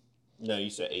 No, you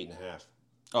said 8.5.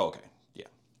 Oh, okay. Yeah.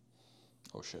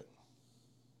 Oh shit.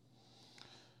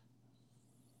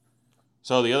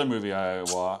 So the other movie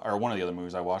one of the other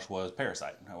movies I watched was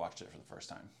Parasite. I watched it for the first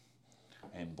time,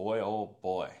 and boy, oh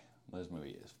boy, this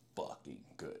movie is fucking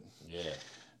good. Yeah.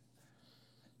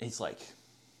 It's like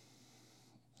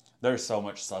there's so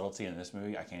much subtlety in this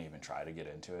movie. I can't even try to get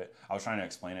into it. I was trying to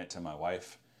explain it to my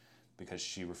wife because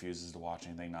she refuses to watch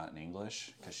anything not in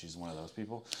English because she's one of those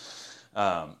people.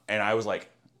 And I was like,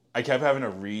 I kept having to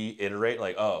reiterate,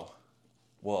 like, oh,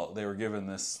 well, they were given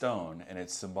this stone and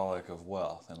it's symbolic of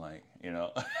wealth. And like, you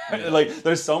know, like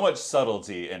there's so much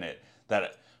subtlety in it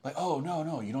that like, oh,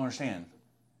 no, you don't understand.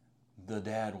 The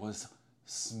dad was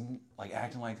like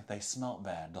acting like they smelt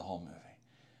bad the whole movie.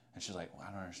 And she's like, well,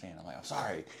 I don't understand. I'm like, I'm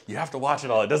sorry. You have to watch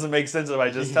it all. It doesn't make sense if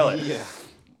I just tell it. Yeah.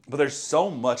 But there's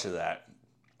so much of that.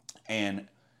 And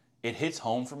it hits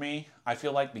home for me, I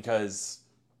feel like, because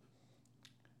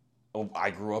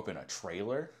I grew up in a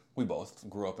trailer. We both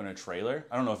grew up in a trailer.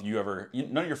 I don't know if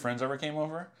none of your friends ever came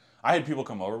over. I had people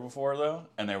come over before, though,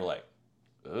 and they were like,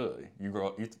 ugh, you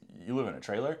live in a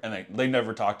trailer? And they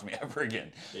never talked to me ever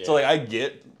again. Yeah. So, like, I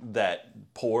get that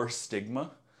poor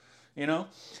stigma, you know?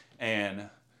 And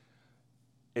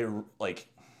it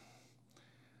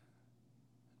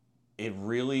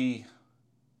really...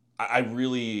 I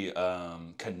really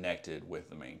connected with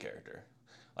the main character.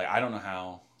 Like, I don't know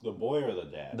how... The boy or the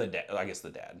dad? The dad. I guess the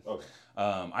dad. Okay.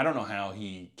 I don't know how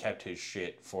he kept his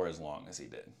shit for as long as he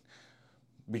did.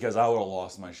 Because I would have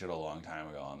lost my shit a long time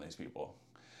ago on these people.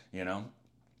 You know?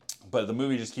 But the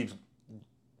movie just keeps...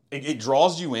 It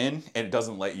draws you in, and it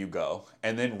doesn't let you go.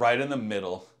 And then right in the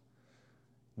middle,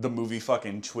 the movie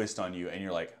fucking twists on you, and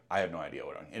you're like, I have no idea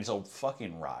what I'm... And it's a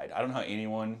fucking ride. I don't know how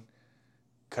anyone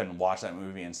couldn't watch that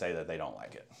movie and say that they don't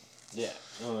like it. Yeah.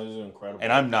 No, this is incredible.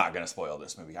 And I'm not going to spoil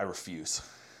this movie. I refuse.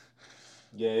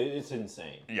 Yeah, it's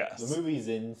insane. Yes. The movie's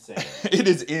insane. It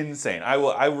is insane.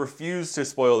 I refuse to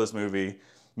spoil this movie.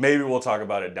 Maybe we'll talk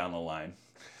about it down the line.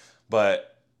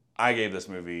 But I gave this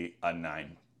movie a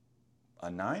 9.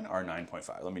 A 9 or a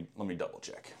 9.5? Let me double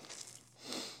check.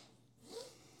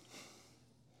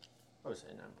 I would say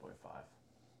 9.5.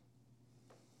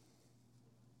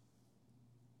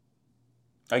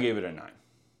 I gave it a 9.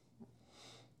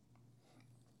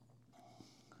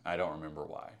 I don't remember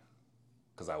why.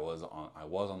 Because I was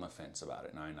on the fence about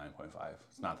it. 9.5.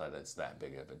 It's not that it's that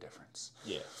big of a difference.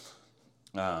 Yeah.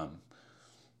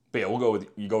 But yeah,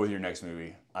 you go with your next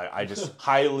movie. I just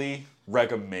highly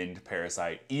recommend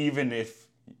Parasite, even if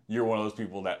you're one of those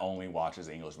people that only watches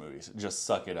English movies. Just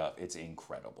suck it up. It's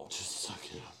incredible. Just suck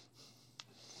it up.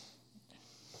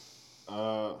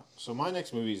 So my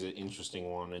next movie is an interesting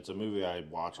one. It's a movie I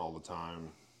watch all the time.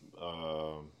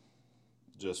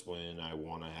 just when I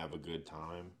want to have a good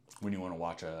time. When you want to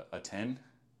watch a 10?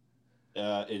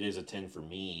 It is a 10 for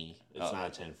me. It's Oh. not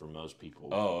a 10 for most people.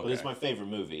 Oh, okay. But it's my favorite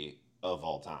movie of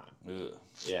all time. Ugh.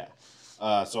 Yeah.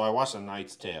 So I watched A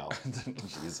Knight's Tale.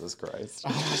 Jesus Christ.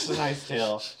 I watched A Knight's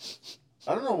Tale.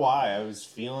 I don't know why. I was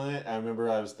feeling it. I remember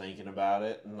I was thinking about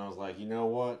it, and I was like, you know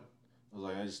what? I was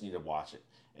like, I just need to watch it.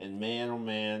 And man, oh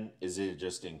man, is it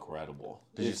just incredible.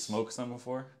 Did you smoke some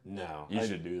before? No. You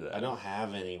should do that. I don't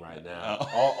have any right now.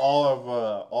 Oh. All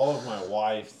of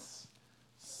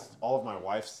my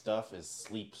wife's stuff is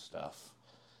sleep stuff.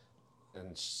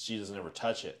 And she doesn't ever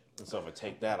touch it. And so if I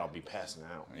take that, I'll be passing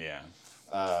out. Yeah.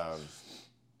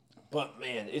 But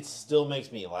man, it still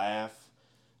makes me laugh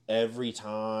every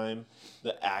time.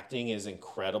 The acting is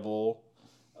incredible,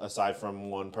 aside from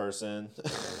one person,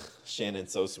 Shannon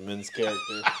Sosamin's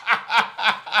character.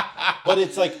 But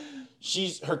it's like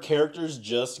her character's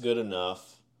just good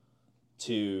enough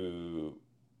to.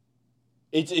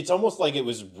 It's almost like it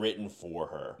was written for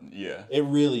her. Yeah. It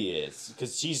really is,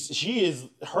 because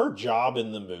her job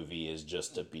in the movie is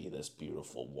just to be this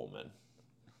beautiful woman.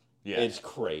 Yeah. It's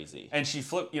crazy. And she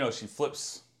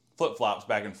flip-flops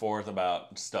back and forth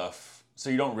about stuff. So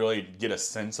you don't really get a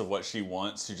sense of what she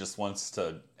wants. She just wants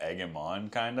to egg him on,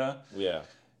 kind of. Yeah.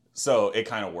 So it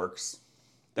kind of works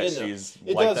that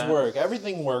It like does that. work.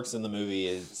 Everything works in the movie.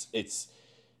 It's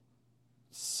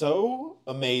so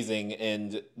amazing,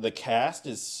 and the cast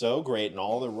is so great, and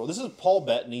all the roles. This is Paul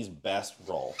Bettany's best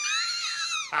role.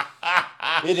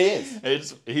 It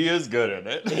is. He is good at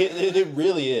it. It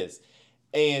really is.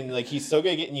 And like, he's so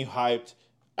good at getting you hyped.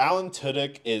 Alan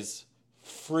Tudyk is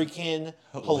freaking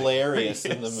hilarious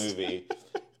in the movie.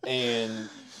 And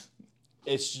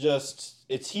it's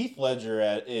Heath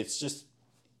Ledger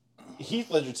Heath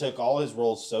Ledger took all his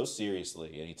roles so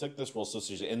seriously, and he took this role so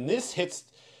seriously. And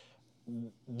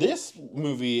this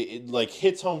movie, it like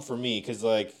hits home for me, because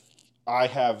like I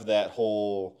have that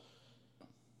whole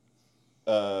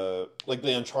like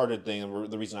the Uncharted thing.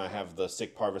 The reason I have the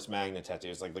Sic Parvis Magna tattoo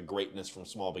is like the greatness from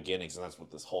small beginnings, and that's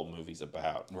what this whole movie's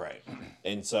about. Right.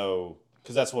 And so,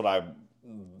 because that's what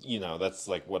that's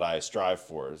like what I strive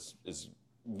for is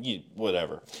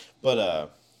whatever.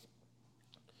 But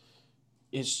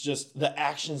it's just the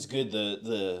action's good.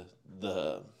 The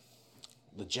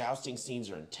jousting scenes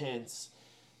are intense.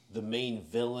 The main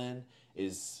villain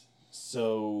is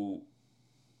so,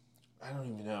 I don't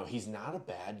even know. He's not a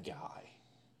bad guy,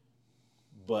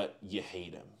 but you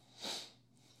hate him.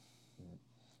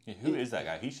 Yeah, who is that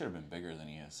guy? He should have been bigger than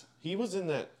he is. He was in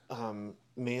that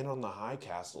Man on the High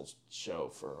Castle show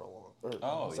for a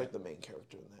long. He's like the main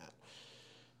character in that.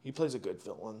 He plays a good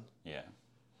villain. Yeah.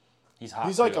 He's hot.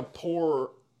 He's like a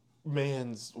poor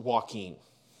man's Joaquin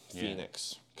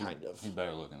Phoenix, kind of. He's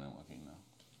better looking than Joaquin, though.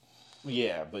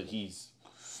 Yeah, but he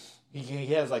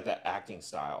has like that acting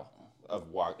style of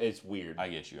it's weird. I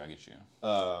get you.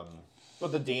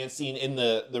 But the dance scene and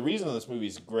the reason this movie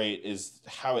is great is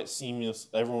how it's seamless.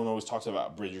 Everyone always talks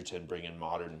about Bridgerton bringing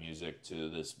modern music to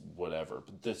this whatever,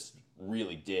 but this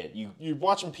really did. You're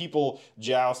watching people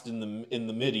joust in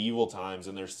the medieval times,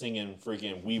 and they're singing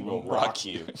freaking "We Will Rock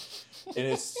You,"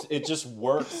 and it just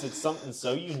works. It's something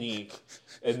so unique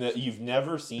and that you've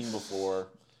never seen before,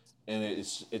 and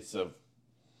it's a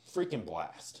freaking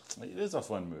blast. It is a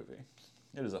fun movie.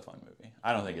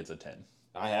 I don't think it's a 10.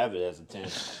 I have it as a 10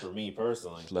 for me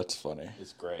personally. That's funny.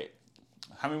 It's great.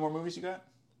 How many more movies you got?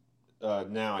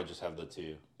 Now I just have the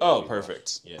 2. Oh,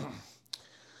 perfect. Yeah.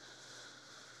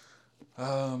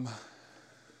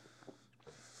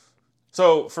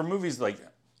 So for movies like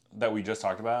that we just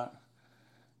talked about,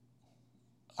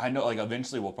 I know like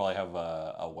eventually we'll probably have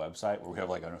a website where we have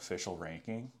like an official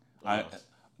ranking.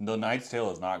 The Knight's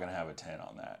Tale is not going to have a 10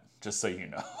 on that, just so you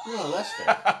know. No, that's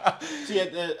fair. See,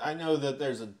 I know that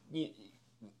there's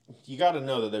you got to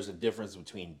know that there's a difference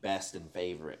between best and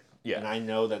favorite. Yeah. And I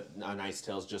know that A Knight's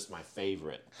Tale is just my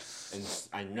favorite, and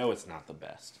I know it's not the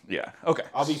best. Yeah. Okay.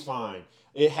 I'll be fine.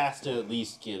 It has to at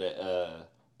least get a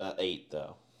 8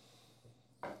 though.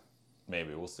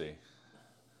 Maybe we'll see.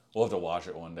 We'll have to watch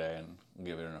it one day and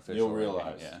give it an official. You'll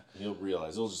realize. Ranking. Yeah. You'll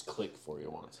realize. It'll just click for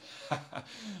you once.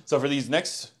 So for these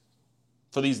next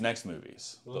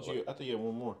movies. I thought you had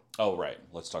one more. Oh right.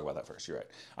 Let's talk about that first. You're right.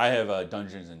 I have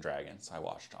Dungeons and Dragons. I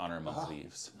watched Honor Among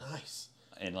Thieves. Nice.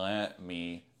 And let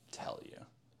me tell you,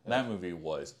 that movie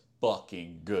was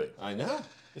fucking good. I know.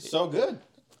 It's so good.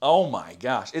 Oh my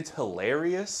gosh, it's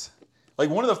hilarious. Like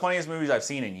one of the funniest movies I've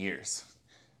seen in years.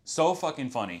 So fucking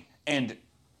funny. And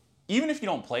even if you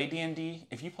don't play D&D,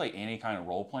 if you play any kind of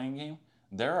role-playing game,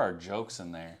 there are jokes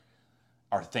in there,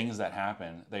 are things that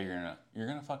happen that you're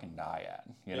gonna fucking die at.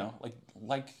 You know,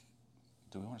 like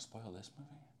Do we want to spoil this movie?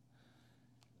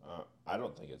 I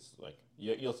don't think it's like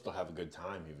you'll still have a good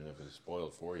time even if it's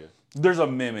spoiled for you. There's a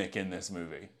mimic in this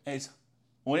movie. And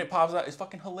when it pops out, it's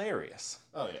fucking hilarious.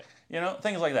 Oh yeah. You know,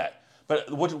 things like that. But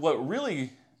what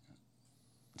really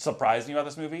surprised me about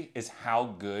this movie is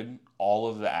how good all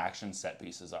of the action set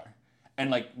pieces are.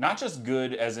 And like not just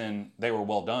good as in they were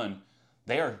well done,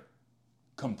 they are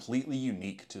completely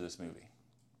unique to this movie.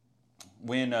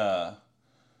 When the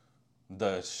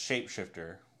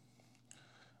shapeshifter,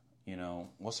 you know,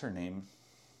 what's her name?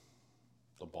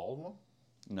 The bald one?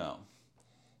 No,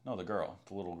 the girl,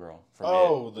 the little girl.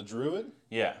 From the druid?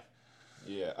 Yeah.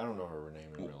 Yeah, I don't know her name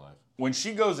in real life. When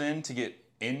she goes in to get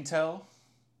intel,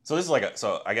 so this is like this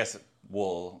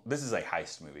is a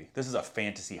heist movie. This is a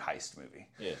fantasy heist movie.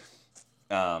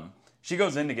 Yeah. She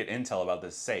goes in to get intel about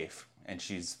this safe, and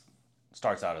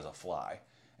starts out as a fly.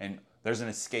 And there's an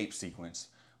escape sequence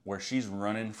where she's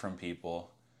running from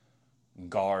people,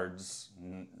 guards,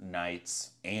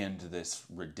 knights, and this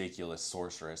ridiculous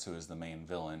sorceress who is the main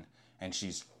villain. And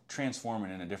she's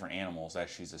transforming into different animals as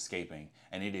she's escaping.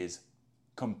 And it is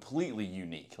completely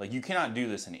unique. Like, you cannot do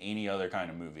this in any other kind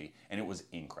of movie. And it was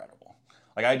incredible.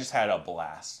 Like, I just had a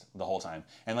blast the whole time.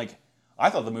 And, like, I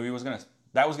thought the movie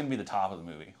that was going to be the top of the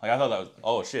movie. Like, I thought that was,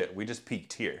 oh, shit, we just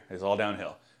peaked here. It's all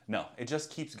downhill. No, it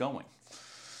just keeps going.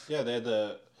 Yeah, they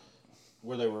had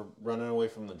where they were running away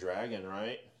from the dragon,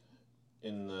 right?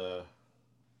 In the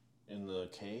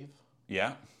cave.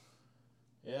 Yeah.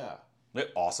 Yeah.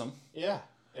 Awesome. Yeah.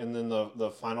 And then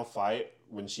the final fight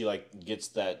when she like gets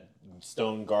that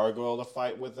stone gargoyle to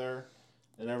fight with her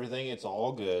and everything, it's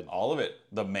all good. All of it.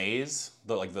 The maze,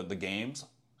 the games,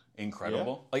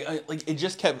 incredible. Yeah. Like it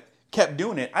just kept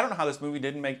doing it. I don't know how this movie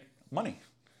didn't make money.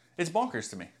 It's bonkers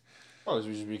to me. Well, it's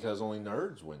usually because only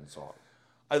nerds went and saw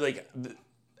it.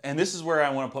 And this is where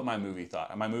I want to put my movie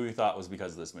thought. My movie thought was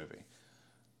because of this movie.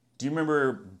 Do you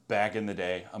remember back in the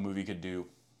day, a movie could do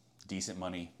decent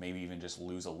money, maybe even just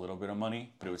lose a little bit of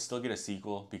money, but it would still get a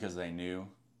sequel because they knew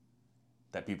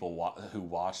that people who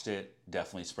watched it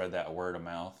definitely spread that word of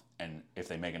mouth, and if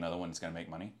they make another one, it's going to make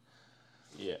money?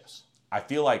 Yes. I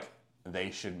feel like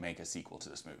they should make a sequel to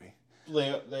this movie.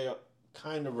 They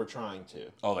kind of were trying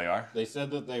to. Oh, they are? They said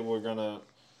that they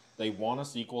want a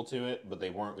sequel to it, but they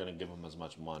weren't going to give them as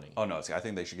much money. Oh, no, I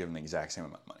think they should give them the exact same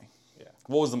amount of money. Yeah.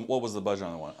 What was the budget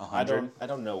on the one? 100? I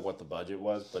don't know what the budget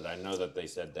was, but I know that they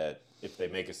said that if they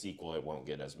make a sequel, it won't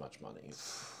get as much money. It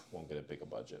won't get a bigger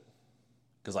budget.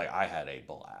 Because I had a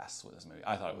blast with this movie.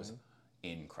 I thought it was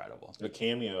incredible. The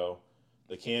cameo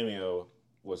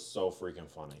was so freaking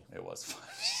funny. It was funny.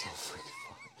 So freaking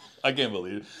funny. I can't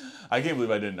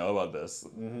believe I didn't know about this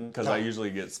because I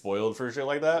usually get spoiled for shit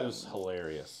like that. It was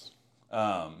hilarious.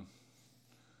 Yeah,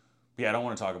 I don't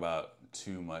want to talk about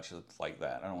too much like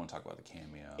that. I don't want to talk about the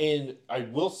cameo. And I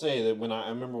will say that I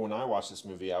remember when I watched this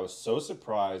movie, I was so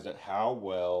surprised at how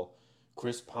well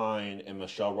Chris Pine and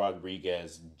Michelle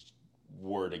Rodriguez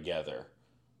were together.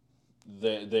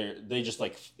 They just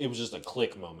like it was just a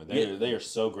click moment. They are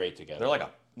so great together.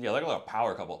 They're like a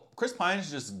power couple. Chris Pine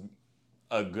is just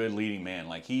a good leading man.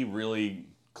 Like he really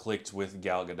clicked with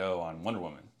Gal Gadot on Wonder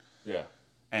Woman. Yeah.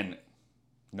 And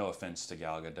no offense to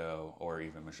Gal Gadot or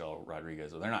even Michelle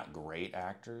Rodriguez, they're not great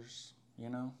actors,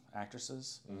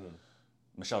 actresses. Mm-hmm.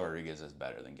 Michelle Rodriguez is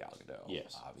better than Gal Gadot,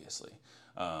 yes, obviously.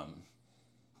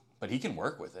 But he can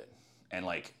work with it, and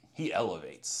like he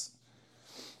elevates.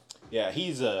 Yeah,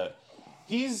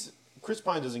 Chris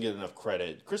Pine doesn't get enough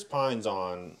credit. Chris Pine's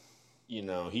on,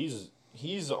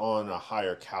 he's on a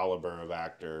higher caliber of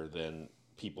actor than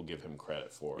people give him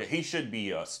credit for. Yeah, he should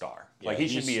be a star. Yeah, like he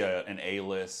should be an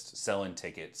A-list selling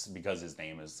tickets because his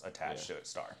name is attached to a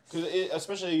star.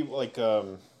 Especially like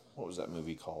what was that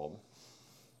movie called?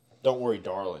 Don't Worry,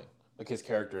 Darling. Like his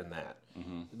character in that.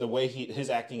 Mm-hmm. The way his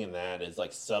acting in that is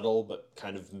like subtle but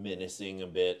kind of menacing a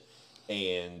bit,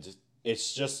 and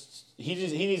it's just he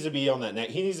needs to be on that.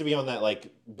 He needs to be on that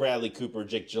like Bradley Cooper,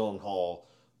 Jake Gyllenhaal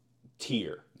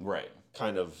tier, right?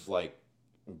 Kind of like.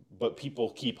 But people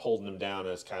keep holding him down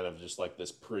as kind of just like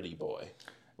this pretty boy,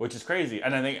 which is crazy.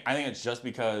 And I think it's just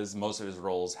because most of his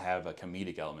roles have a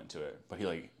comedic element to it. But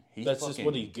that's just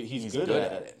what he's good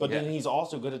at it. But then he's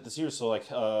also good at the series. So like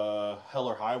Hell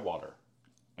or High Water,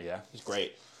 yeah, he's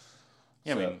great.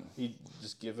 Yeah, so I mean, he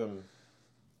just give him.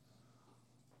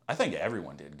 I think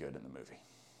everyone did good in the movie.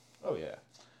 Oh yeah,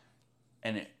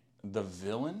 and the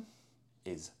villain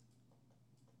is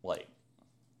like.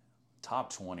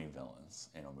 Top 20 villains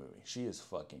in a movie. She is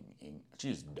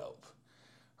dope.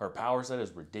 Her power set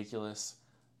is ridiculous.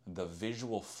 The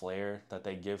visual flair that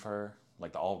they give her,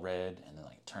 like the all red and then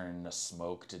like turn to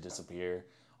smoke to disappear,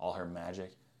 all her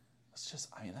magic. It's just,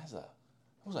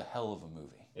 was a hell of a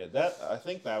movie. Yeah, I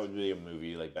think that would be a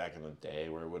movie like back in the day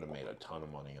where it would have made a ton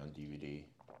of money on DVD.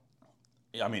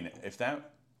 I mean,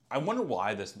 I wonder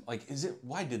why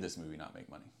why did this movie not make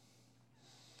money?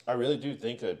 I really do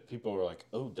think that people were like,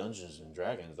 "Oh, Dungeons and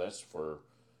Dragons, that's for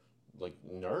like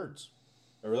nerds."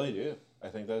 I really do. I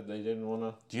think that they didn't want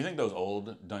to. Do you think those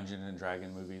old Dungeons and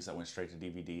Dragon movies that went straight to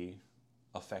DVD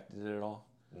affected it at all?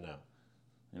 No.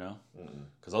 You know?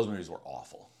 Because those movies were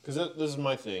awful. Because this is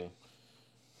my thing.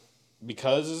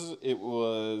 Because it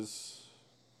was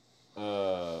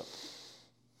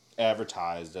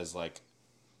advertised as like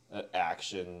an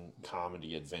action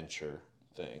comedy adventure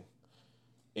thing,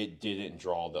 it didn't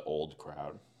draw the old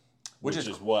crowd, which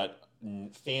is what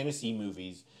fantasy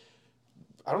movies.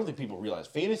 I don't think people realize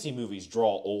fantasy movies draw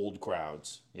old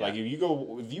crowds. Yeah. Like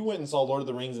if you went and saw Lord of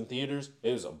the Rings in theaters,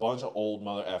 it was a bunch of old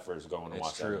mother effers going to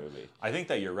watch that movie. I think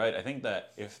that you're right. I think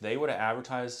that if they would have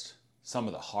advertised some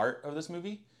of the heart of this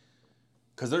movie,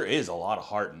 because there is a lot of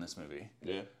heart in this movie.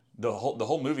 Yeah. The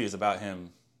whole movie is about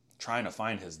him trying to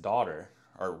find his daughter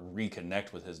or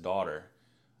reconnect with his daughter,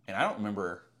 and I don't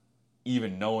remember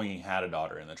even knowing he had a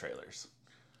daughter in the trailers.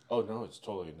 Oh no, it's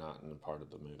totally not in the part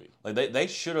of the movie. Like they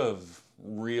should have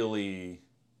really,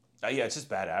 it's just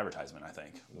bad advertisement, I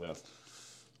think. Yeah.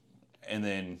 And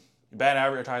then bad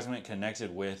advertisement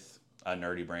connected with a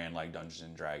nerdy brand like Dungeons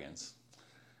and Dragons,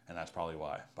 and that's probably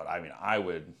why. But I mean, I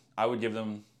would give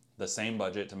them the same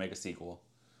budget to make a sequel,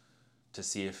 to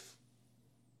see if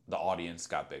the audience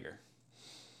got bigger,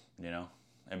 you know,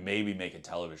 and maybe make a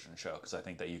television show because I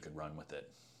think that you could run with it.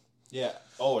 Yeah.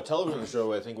 Oh, a television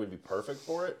show I think would be perfect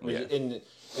for it. Yeah. And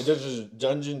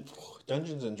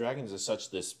Dungeons and Dragons is such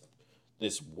this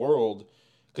world,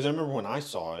 because I remember when I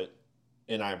saw it,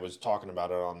 and I was talking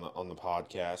about it on the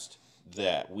podcast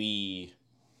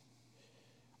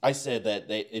I said that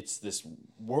it's this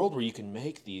world where you can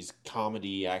make these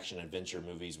comedy action adventure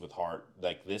movies with heart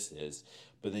like this is,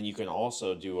 but then you can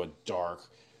also do a dark,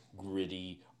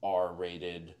 gritty,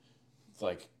 R-rated,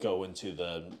 like go into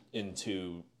the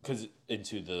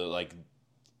like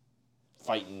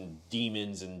fighting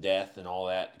demons and death and all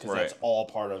that, because that's all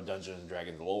part of Dungeons and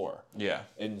Dragons lore. Yeah.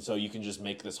 And so you can just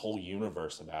make this whole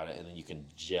universe about it, and then you can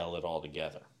gel it all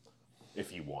together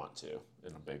if you want to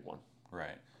in a big one.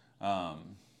 Right. What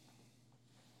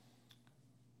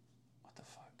the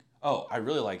fuck? Oh, I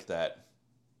really like that.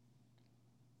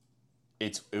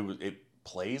 It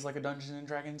plays like a Dungeons and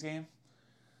Dragons game.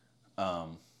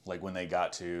 Like when they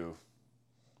got to,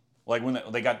 like when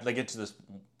they get to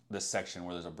this section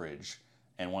where there's a bridge,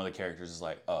 and one of the characters is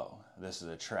like, "Oh, this is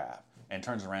a trap," and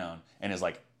turns around and is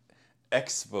like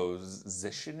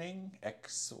expositioning.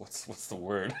 What's the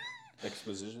word?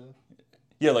 Exposition.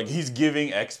 Yeah, like he's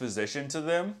giving exposition to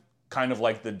them, kind of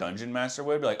like the dungeon master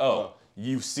would be like, "Oh,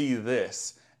 you see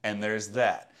this, and there's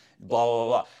that, blah blah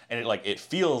blah," and it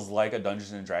feels like a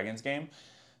Dungeons and Dragons game.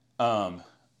 And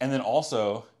then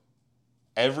also,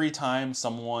 every time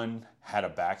someone had a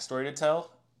backstory to tell,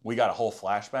 we got a whole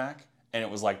flashback, and it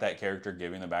was like that character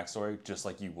giving the backstory, just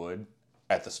like you would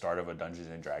at the start of a Dungeons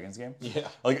and Dragons game. Yeah,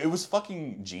 like it was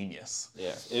fucking genius.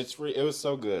 Yeah, it was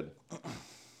so good.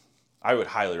 I would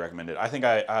highly recommend it. I think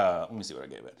let me see what I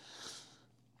gave it.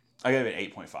 I gave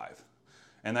it 8.5,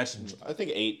 and that's I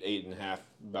think 8.5,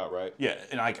 about right. Yeah,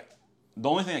 and the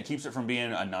only thing that keeps it from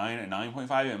being a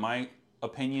 9.5 in my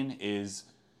opinion is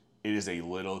it is a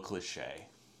little cliche,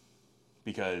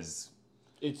 because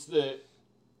I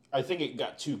think it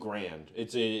got too grand.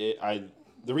 The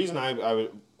reason I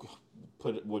would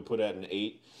put it at an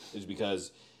 8 is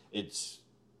because it's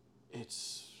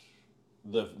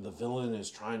the villain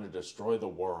is trying to destroy the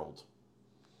world.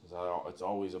 It's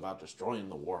always about destroying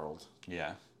the world.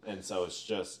 Yeah. And so it's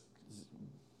just,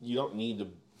 you don't need to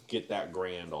get that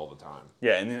grand all the time.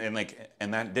 Yeah,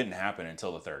 and that didn't happen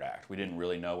until the third act. We didn't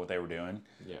really know what they were doing.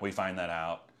 Yeah. We find that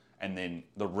out, and then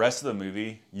the rest of the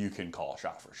movie you can call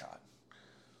shot for shot.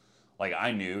 Like,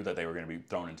 I knew that they were going to be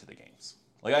thrown into the games.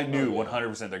 Like, I knew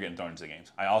 100% they're getting thrown into the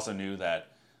games. I also knew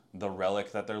that the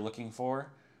relic that they're looking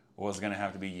for was going to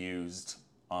have to be used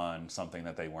on something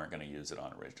that they weren't going to use it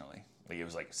on originally. Like, it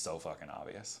was like so fucking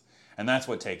obvious, and that's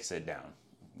what takes it down.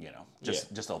 You know,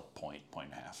 just a point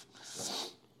and a half.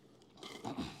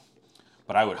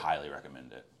 But I would highly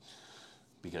recommend it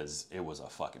because it was a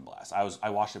fucking blast. I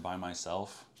watched it by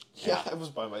myself. Yeah, I was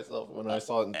by myself when I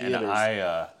saw it in theaters.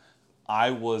 And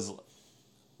I was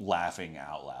laughing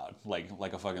out loud,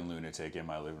 like a fucking lunatic in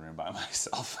my living room by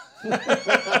myself.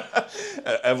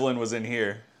 Evelyn was in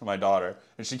here, my daughter,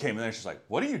 and she came in there. She's like,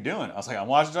 "What are you doing?" I was like, "I'm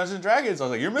watching Dungeons and Dragons." I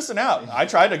was like, "You're missing out." I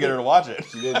tried to get her to watch it.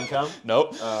 She didn't come?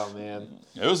 Nope. Oh man,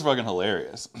 it was fucking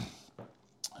hilarious.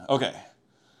 Okay,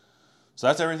 So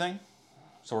that's everything.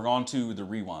 So we're going to the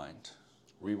rewind.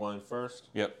 Rewind first?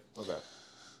 Yep. Okay.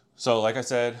 So like I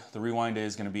said, the rewind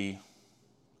is going to be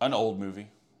an old movie,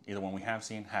 either one we have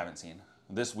seen, haven't seen.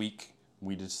 This week,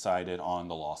 we decided on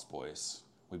The Lost Boys.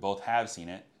 We both have seen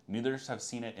it. Neither of us have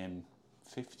seen it in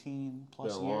 15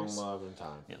 plus Been a years. long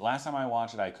time. Yeah, last time I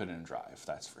watched it, I couldn't drive,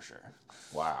 that's for sure.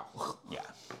 Wow. Yeah.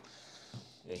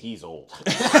 Yeah, he's old.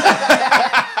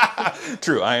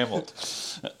 True, I am old.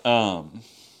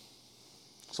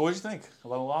 So what did you think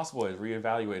about The Lost Boys,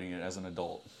 reevaluating it as an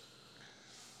adult?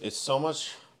 It's so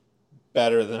much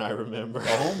better than I remember.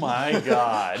 Oh my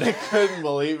God. I couldn't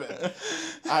believe it.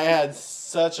 I had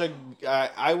such a...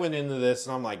 I went into this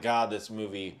and I'm like, God, this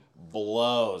movie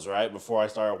blows, right? Before I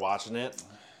started watching it.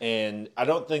 And I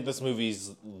don't think this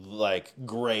movie's like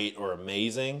great or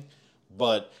amazing,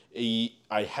 but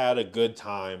I had a good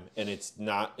time, and it's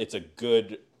a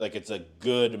good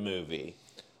movie.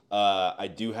 I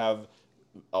do have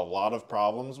a lot of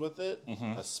problems with it,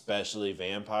 especially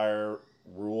vampire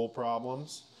rule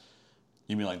problems.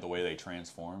 You mean like the way they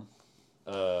transform?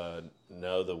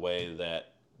 No, the way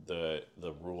that the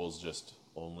rules just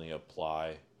only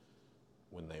apply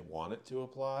when they want it to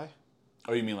apply.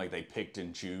 Oh, you mean like they picked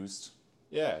and choose?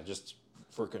 Yeah, just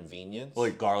for convenience.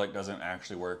 Like garlic doesn't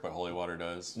actually work, but holy water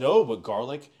does? No, but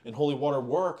garlic and holy water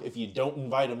work if you don't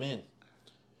invite them in.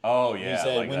 Oh, yeah. He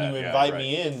said, like when that. you Yeah, invite right.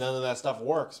 me in, none of that stuff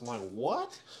works. I'm like,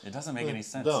 what? It doesn't make any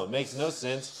sense. No, it makes no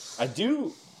sense. I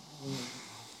do...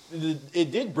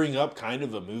 It did bring up kind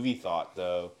of a movie thought,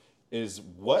 though, is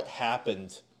what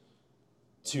happened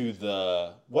to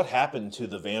the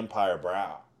vampire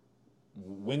brow?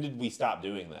 When did we stop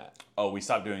doing that? Oh, we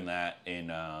stopped doing that in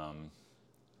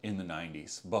the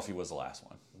 90s. Buffy was the last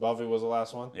one. Buffy was the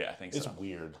last one? Yeah, I think It's so.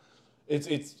 weird.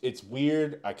 It's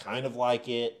weird. I kind of like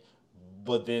it,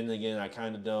 but then again, I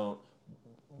kind of don't.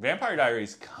 Vampire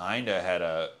Diaries kind of had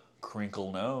a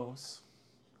crinkle nose.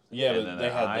 Yeah, And but then they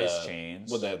their had eyes changed.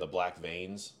 Well, they had the black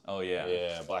veins. Oh, yeah.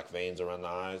 Yeah, black veins around the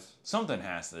eyes. Something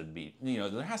has to be,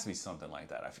 there has to be something like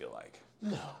that, I feel like.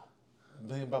 No.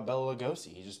 The thing about Bela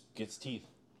Lugosi, he just gets teeth.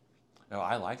 No,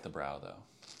 I like the brow, though.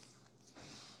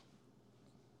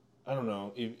 I don't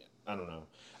know. I don't know.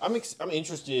 I'm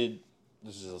interested.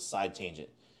 This is a side tangent.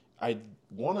 I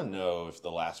want to know if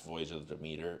the last voyage of the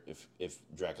Demeter, if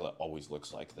Dracula always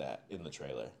looks like that in the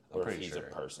trailer, or if pretty he's sure.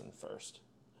 a person first.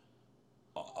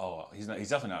 Oh, he's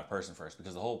definitely not a person first,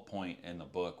 because the whole point in the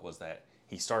book was that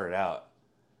he started out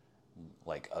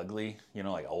like ugly,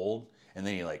 like old, and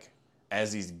then he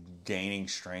as he's gaining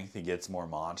strength, he gets more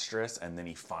monstrous, and then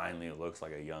he finally looks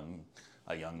like a young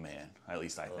man. At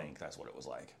least I think that's what it was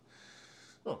like.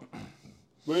 Oh.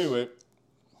 But anyway,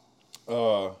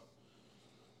 I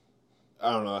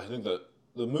don't know. I think the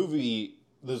movie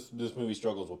this movie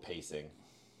struggles with pacing.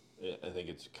 I think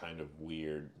it's kind of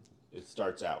weird. It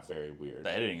starts out very weird.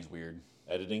 The editing's weird.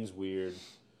 Editing's weird.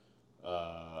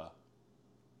 I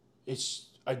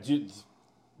did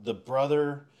the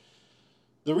brother.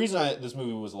 The reason this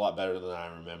movie was a lot better than I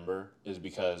remember is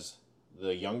because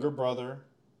the younger brother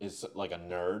is like a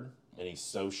nerd, and he's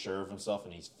so sure of himself,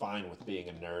 and he's fine with being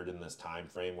a nerd in this time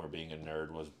frame where being a nerd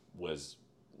was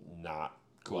not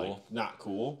Cool. not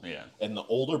cool. Yeah. And the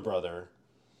older brother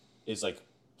is like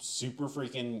super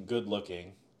freaking good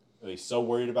looking. He's so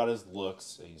worried about his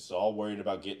looks. And he's all worried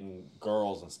about getting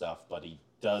girls and stuff, but he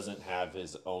doesn't have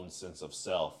his own sense of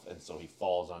self, and so he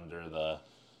falls under the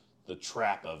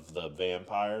trap of the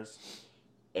vampires.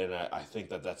 And I think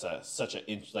that's such a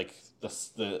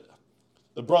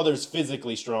the brother's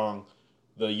physically strong,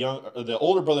 the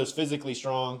older brother's physically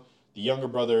strong, the younger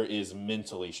brother is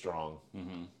mentally strong,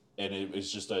 and it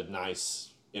was just a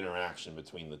nice interaction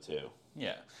between the two.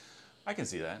 Yeah, I can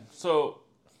see that. So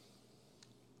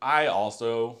I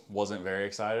also wasn't very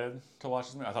excited to watch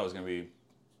this movie. I thought it was going to be...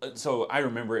 So I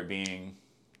remember it being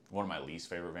one of my least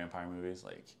favorite vampire movies,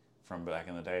 from back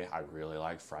in the day. I really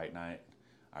like Fright Night.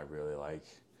 I really like...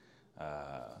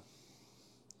 what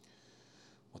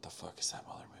the fuck is that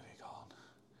other movie called?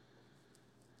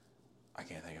 I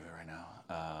can't think of it right now.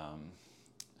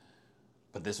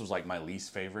 But this was my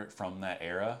least favorite from that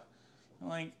era.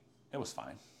 It was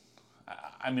fine.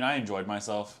 I mean, I enjoyed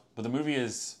myself, but the movie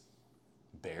is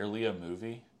barely a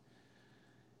movie.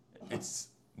 It's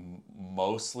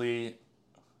mostly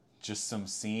just some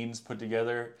scenes put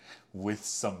together with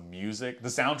some music. The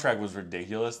soundtrack was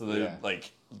ridiculous.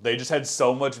 They just had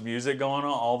so much music going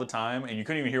on all the time, and you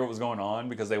couldn't even hear what was going on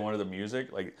because they wanted the music.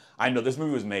 I know this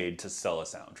movie was made to sell a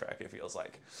soundtrack, it feels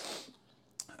like.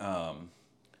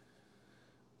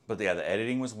 But yeah, the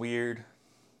editing was weird.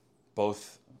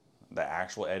 Both the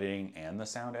actual editing and the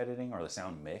sound editing, or the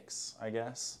sound mix, I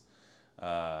guess.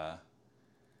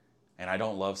 and I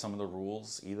don't love some of the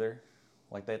rules either,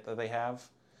 like that they have.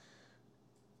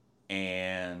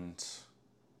 And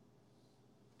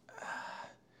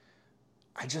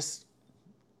I just,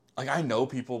 like, I know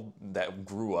people that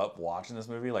grew up watching this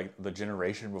movie, like the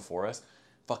generation before us,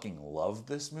 fucking loved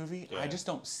this movie. Yeah. I just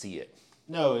don't see it.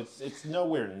 No, it's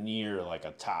nowhere near like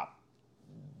a top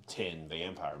 10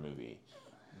 vampire movie.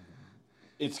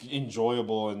 It's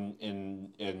enjoyable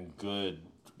and good.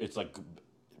 It's like,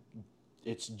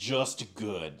 it's just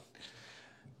good.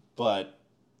 But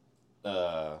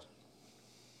yeah,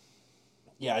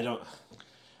 I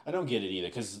don't get it either,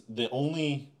 because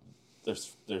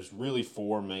there's really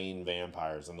 4 main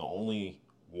vampires, and the only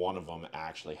one of them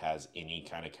actually has any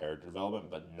kind of character development,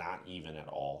 but not even at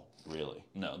all, really.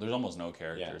 No, there's almost no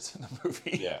characters in the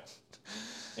movie. Yeah,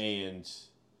 and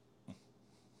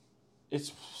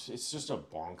it's just a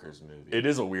bonkers movie. It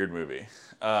is a weird movie.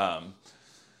 The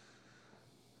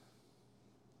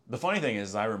funny thing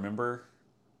is, I remember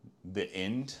the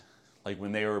end, like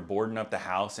when they were boarding up the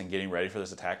house and getting ready for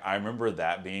this attack. I remember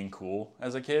that being cool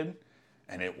as a kid,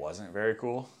 and it wasn't very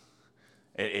cool.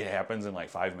 It happens in like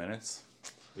 5 minutes.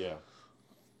 Yeah.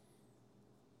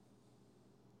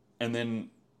 And then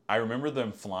I remember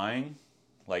them flying,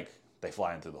 like they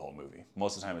fly through the whole movie.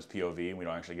 Most of the time it's POV and we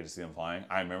don't actually get to see them flying.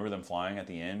 I remember them flying at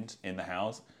the end in the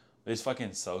house. It's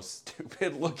fucking so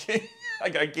stupid looking.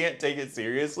 Like, I can't take it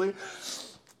seriously.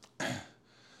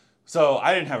 So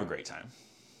I didn't have a great time,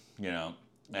 you know.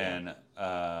 Yeah.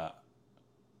 And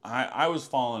I was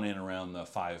falling in around the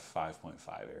 5.5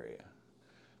 area.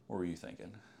 What were you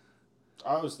thinking?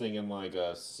 I was thinking like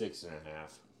a 6.5.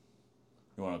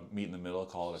 You want to meet in the middle,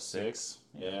 call it a 6?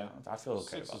 Yeah. I feel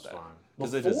okay 6 about is that. fine.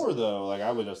 But 4, though, like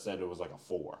I would have said it was like a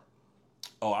 4.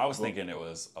 Oh, I was thinking it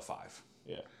was a 5.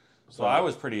 Yeah. So I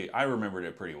remembered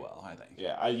it pretty well, I think.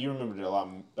 Yeah, you remembered it a lot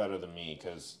better than me,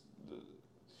 because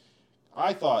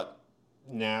I thought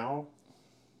now,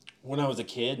 when I was a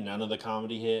kid, none of the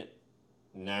comedy hit.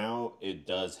 Now it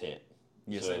does hit.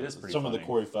 Yes, So it is pretty Some funny. of the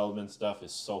Corey Feldman stuff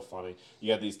is so funny.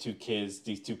 You got these 2 kids,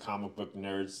 these 2 comic book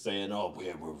nerds saying, "Oh,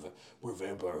 yeah, we're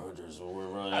vampire hunters." Or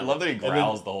we're I love that he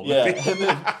growls the whole movie.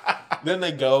 Yeah, and then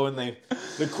they go and the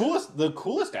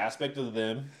coolest aspect of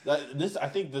them. I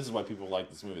think this is why people like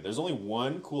this movie. There's only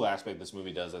one cool aspect this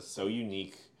movie does that's so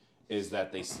unique, is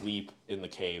that they sleep in the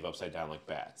cave upside down like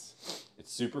bats.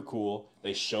 It's super cool.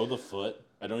 They show the foot.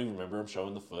 I don't even remember them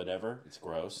showing the foot ever. It's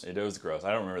gross. It was gross.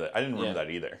 I don't remember that. I didn't remember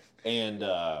that either. And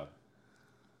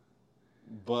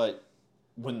but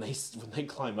when they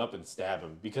climb up and stab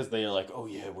him, because they are like, "Oh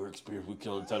yeah, we're experienced. We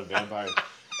killed a ton of vampires,"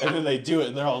 and then they do it,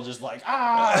 and they're all just like,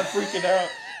 freaking out,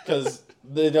 because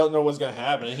they don't know what's gonna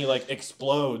happen, and he like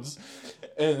explodes,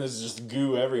 and there's just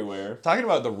goo everywhere. Talking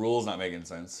about the rules not making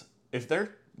sense. If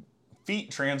their feet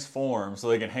transform so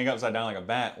they can hang upside down like a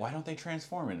bat, why don't they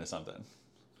transform into something?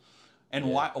 And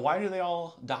why do they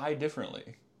all die differently?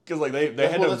 Because like they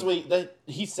had to. That's what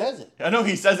he says it. I know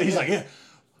he says it. He's like, yeah,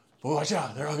 but watch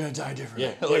out, they're all gonna die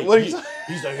differently. Yeah, like, what he's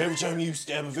like, every time you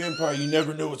stab a vampire, you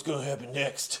never know what's gonna happen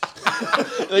next.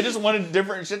 They just wanted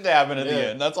different shit to happen at the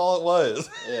end. That's all it was.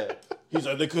 Yeah. He's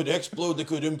like, they could explode, they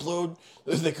could implode,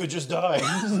 they could just die.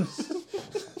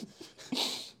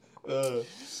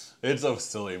 It's a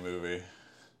silly movie.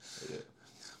 Yeah.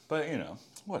 But, you know,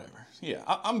 whatever. Yeah,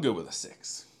 I'm good with a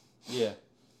 6. Yeah.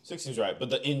 6 seems right,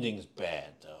 but the ending's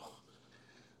bad, though.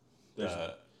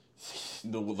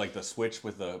 The switch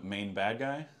with the main bad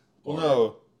guy? Well,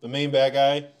 no. The main bad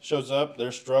guy shows up,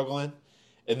 they're struggling,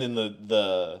 and then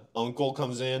the uncle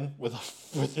comes in with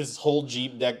his whole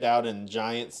Jeep decked out in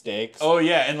giant stakes. Oh,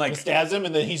 yeah, and like... He stabs him,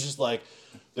 and then he's just like,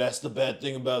 "That's the bad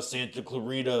thing about Santa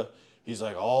Clarita." He's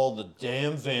like, "All the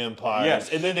damn vampires."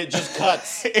 Yeah. And then it just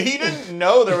cuts. He didn't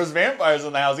know there was vampires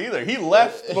in the house either. He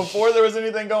left before there was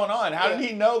anything going on. How did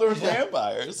he know there was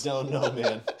vampires? Don't know,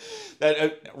 man.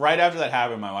 Right after that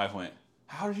happened, my wife went,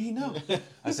 "How did he know?"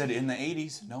 I said, "In the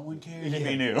 80s, no one cared if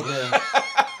he knew." Yeah.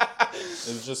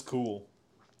 It was just cool.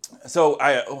 So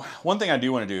one thing I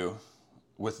do want to do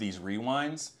with these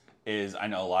rewinds is, I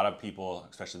know a lot of people,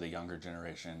 especially the younger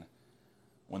generation,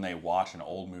 when they watch an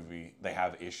old movie, they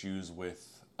have issues with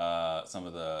some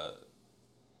of the,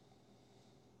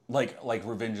 like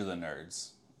Revenge of the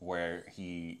Nerds, where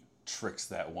he tricks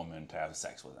that woman to have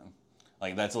sex with him.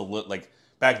 Like, that's like,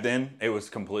 back then it was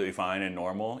completely fine and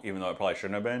normal, even though it probably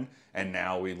shouldn't have been. And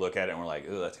now we look at it and we're like,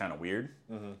 "Oh, that's kind of weird."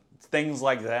 Mm-hmm. Things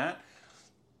like that,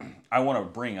 I want to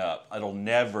bring up. It will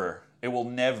never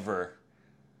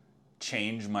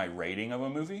change my rating of a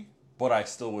movie, but I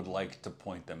still would like to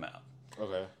point them out.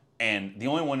 Okay. And the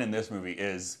only one in this movie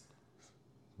is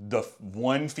the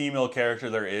one female character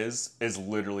there is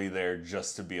literally there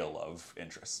just to be a love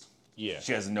interest. Yeah.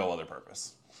 She has no other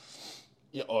purpose.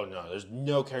 Yeah. Oh no, there's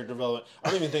no character development. I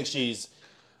don't even think she's.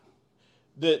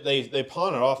 They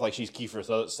pawn it off like she's Kiefer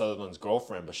Sutherland's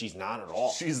girlfriend, but she's not at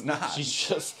all. She's not. She's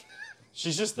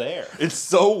just there. It's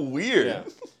so weird. Yeah.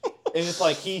 And it's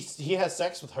like he has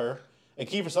sex with her, and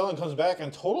Kiefer Sutherland comes back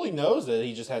and totally knows that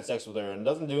he just had sex with her and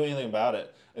doesn't do anything about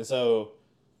it. And so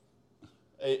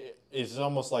it's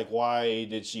almost like, why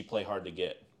did she play hard to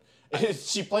get?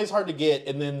 She plays hard to get,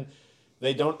 and then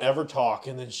they don't ever talk,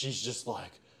 and then she's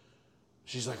like,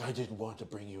 I didn't want to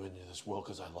bring you into this world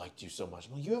because I liked you so much.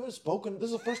 I'm like, you haven't spoken.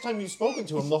 This is the first time you've spoken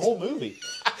to him the whole movie.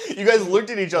 You guys looked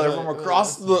at each other from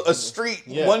across a street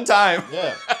Yeah. one time.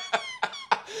 Yeah.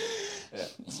 Yeah.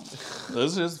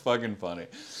 This is fucking funny.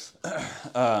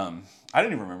 I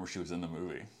didn't even remember she was in the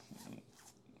movie.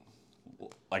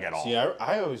 Like, at all. See,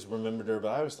 I always remembered her, but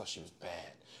I always thought she was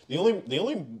bad. The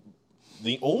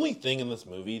only thing in this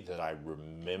movie that I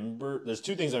remember, there's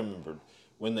two things I remembered.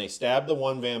 When they stabbed the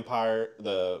one vampire,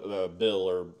 the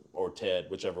Bill or Ted,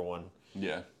 whichever one,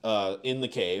 Yeah. in the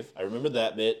cave. I remembered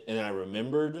that bit, and I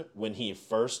remembered when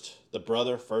the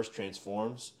brother first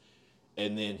transforms,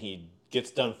 and then he gets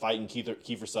done fighting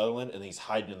Kiefer Sutherland, and he's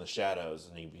hiding in the shadows,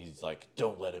 and he's like,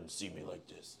 "Don't let him see me like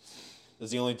this."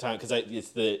 That's the only time, because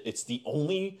it's the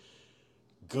only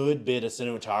good bit of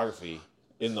cinematography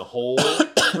in the whole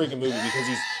freaking movie, because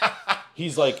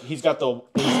he's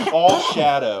all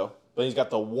shadow. But he's got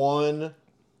the one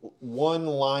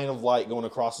line of light going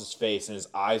across his face, and his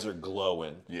eyes are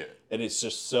glowing. Yeah. And it's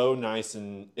just so nice,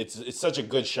 and it's such a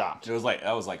good shot. That was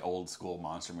like old school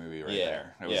monster movie right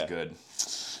there. It was Yeah. good.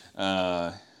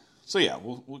 So yeah,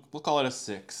 we'll call it a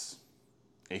 6.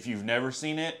 If you've never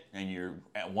seen it and you're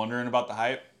wondering about the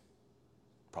hype,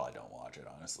 probably don't watch it,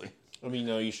 honestly. I mean,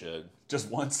 no, you should. Just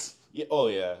once. Yeah. Oh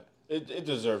yeah, it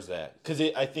deserves that, because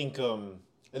I think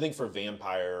for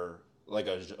vampire, like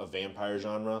a vampire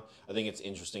genre, I think it's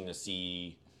interesting to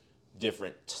see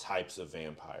different types of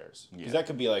vampires. Because that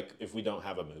could be like, if we don't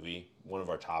have a movie, one of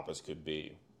our topics could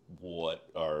be what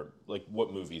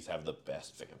movies have the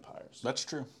best vampires. That's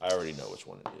true. I already know which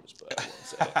one it is, but I won't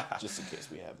say it just in case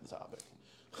we have the topic.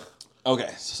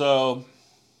 Okay, so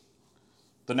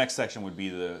the next section would be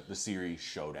the series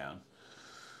showdown.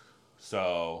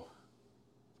 So,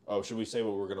 should we say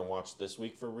what we're gonna watch this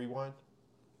week for Rewind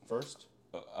first?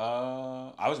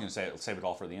 I was gonna say save it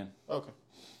all for the end. Okay.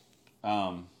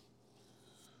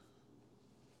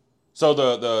 So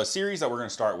the series that we're gonna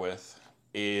start with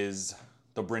is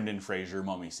the Brendan Fraser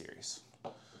Mummy series,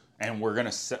 and we're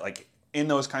gonna set, like, in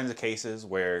those kinds of cases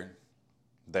where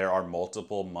there are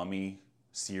multiple Mummy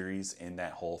series in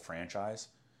that whole franchise,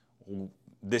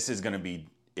 this is gonna be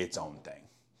its own thing.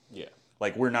 Yeah.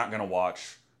 Like, we're not gonna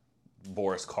watch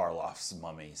Boris Karloff's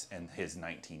Mummies and his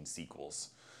 19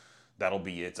 sequels. That'll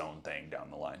be its own thing down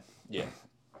the line. Yeah.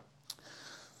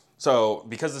 So,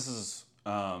 because this is,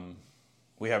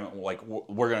 we're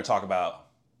going to talk about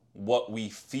what we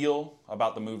feel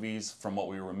about the movies from what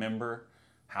we remember,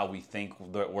 how we think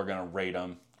that we're going to rate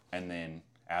them, and then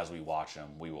as we watch them,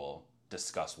 we will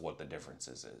discuss what the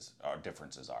differences are,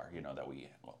 that we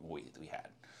had.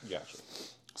 Gotcha.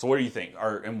 So, what do you think?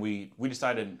 And we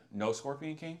decided no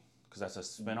Scorpion King, because that's a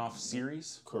spin-off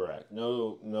series. Correct.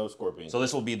 No Scorpion. So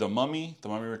this will be The Mummy, The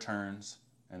Mummy Returns,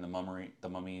 and The Mummy,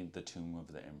 The Tomb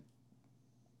of the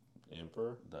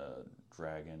Emperor? The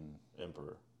Dragon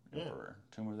Emperor. Emperor.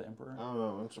 Yeah. Tomb of the Emperor? I don't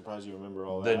know. I'm surprised you remember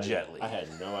all that. The Jet Li. I had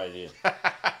no idea.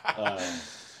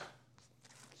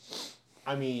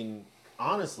 I mean,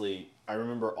 honestly, I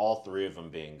remember all three of them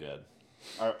being good.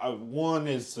 One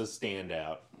is a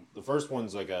standout. The first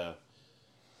one's like a,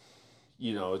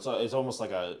 it's almost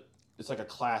like it's like a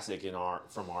classic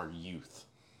from our youth,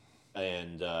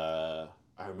 and I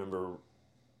remember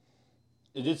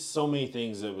it did so many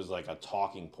things that was like a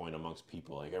talking point amongst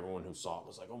people. Like, everyone who saw it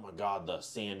was like, "Oh my god, the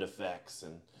sand effects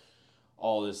and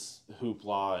all this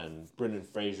hoopla," and Brendan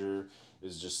Fraser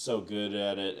is just so good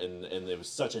at it, and it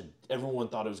was everyone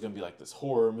thought it was going to be like this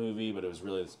horror movie, but it was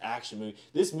really this action movie.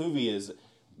 This movie is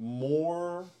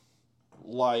more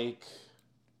like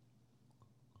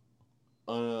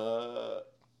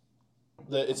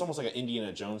it's almost like an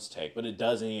Indiana Jones take, but it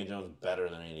does Indiana Jones better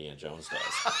than Indiana Jones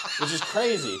does, which is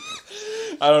crazy.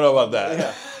 I don't know about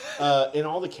that. Yeah. And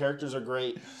all the characters are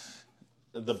great.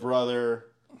 The brother,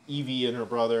 Evie and her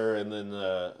brother, and then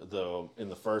the in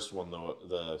the first one,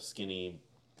 the skinny,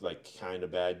 like, kind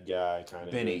of bad guy, kind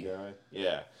of Benny. good guy.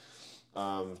 Yeah.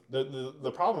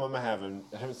 The problem I'm having,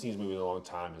 I haven't seen this movie in a long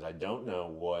time, is I don't know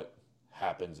what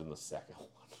happens in the second one.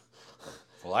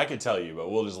 Well, I could tell you, but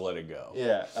we'll just let it go.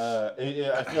 Yeah.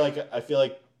 I feel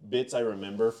like bits I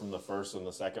remember from the first and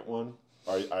the second one,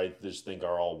 I just think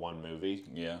are all one movie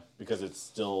Yeah. because it's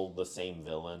still the same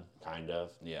villain, kind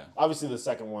of. Yeah. Obviously, the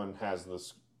second one has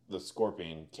the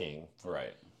Scorpion King.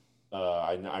 Right.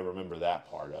 I remember that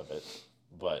part of it,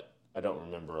 but I don't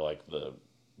remember like the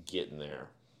getting there.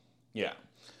 Yeah.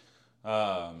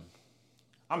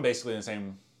 I'm basically in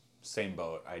the same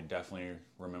boat. I definitely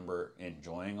remember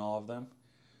enjoying all of them,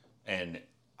 and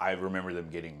I remember them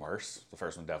getting worse. The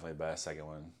first one definitely the best. Second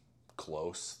one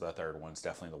close. The third one's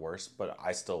definitely the worst, but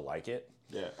I still like it.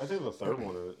 Yeah, I think the third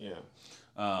one is,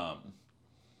 yeah.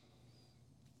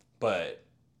 But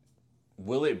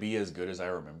will it be as good as I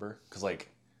remember? Because like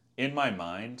in my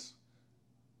mind,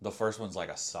 the first one's like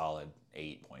a solid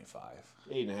 8.5.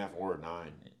 8.5 or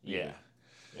 9. Yeah.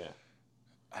 Yeah.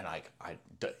 And like,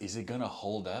 is it gonna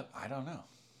hold up? I don't know.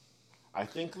 I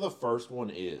think the first one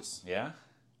is. Yeah.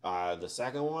 The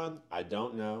second one, I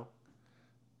don't know.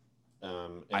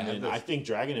 And I I think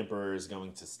Dragon Emperor is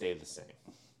going to stay the same.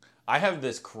 I have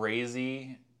this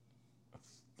crazy,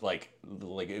 like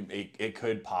it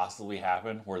could possibly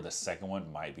happen where the second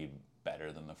one might be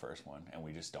better than the first one, and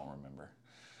we just don't remember.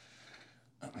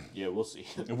 Yeah, we'll see.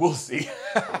 We'll see.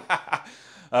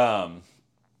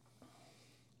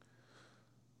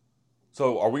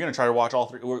 So are we going to try to watch all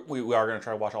three? We are going to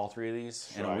try to watch all three of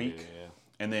these in a week. Yeah.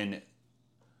 And then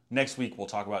next week we'll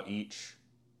talk about each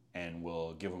and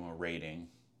we'll give them a rating.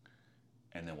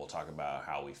 And then we'll talk about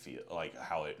how we feel, like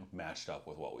how it matched up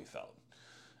with what we felt.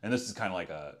 And this is kind of like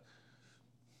a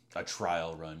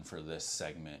trial run for this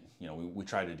segment. You know, we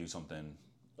tried to do something.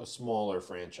 A smaller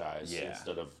franchise Yeah.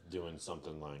 instead of doing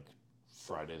something like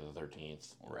Friday the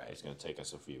 13th. Right. It's going to take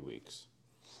us a few weeks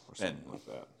or something like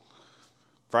that.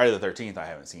 Friday the 13th, I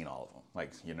haven't seen all of them.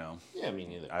 Like, you know. Yeah, me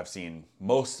neither. I've seen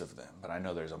most of them, but I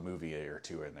know there's a movie or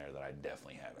two in there that I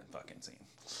definitely haven't fucking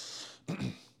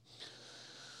seen.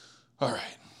 All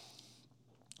right.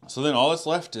 So then all that's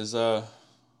left is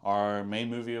our main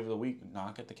movie of the week,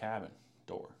 Knock at the Cabin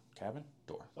Door. Cabin?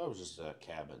 Door. That was just a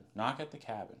cabin. Knock at the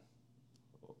Cabin.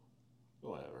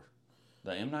 Whatever.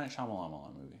 The M. Night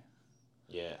Shyamalan movie.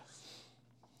 Yeah.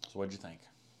 So what'd you think?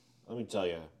 Let me tell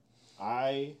you,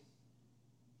 I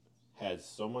had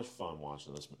so much fun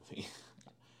watching this movie.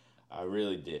 I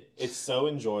really did. It's so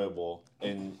enjoyable,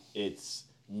 and it's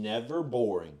never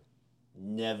boring.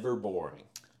 Never boring.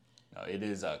 No, it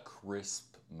is a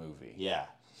crisp movie. Yeah.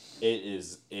 It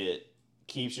is. It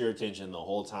keeps your attention the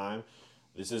whole time.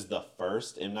 This is the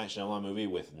first M. Night Shyamalan movie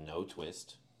with no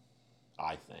twist,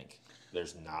 I think.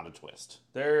 There's not a twist.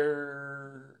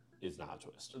 There It's not a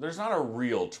twist. There's not a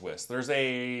real twist. There's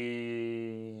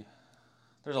a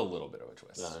little bit of a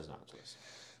twist. No, there's not a twist.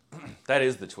 That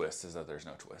is the twist, is that there's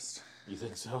no twist. You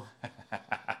think so?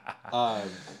 I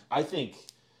think,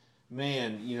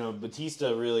 man, you know,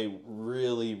 Batista really,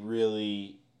 really,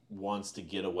 really wants to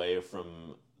get away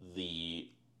from the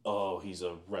he's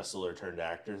a wrestler turned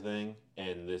actor thing,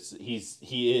 and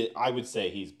I would say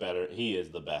he's better. He is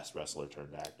the best wrestler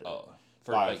turned actor.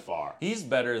 By far. He's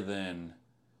better than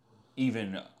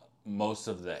even most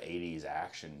of the 80s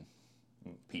action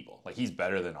people. Like, he's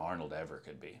better than Arnold ever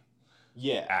could be.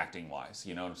 Yeah. Acting wise,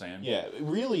 you know what I'm saying? Yeah, it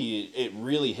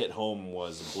really hit home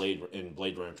was Blade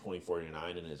Runner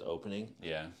 2049 in his opening.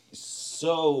 Yeah.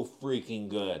 So freaking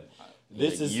good.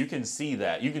 You can see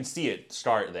that. You can see it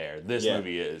start there. This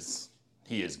movie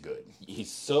he is good.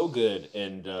 He's so good,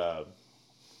 and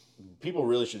people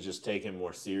really should just take him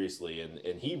more seriously.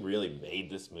 And he really made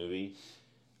this movie.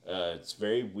 It's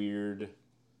very weird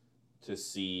to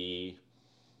see.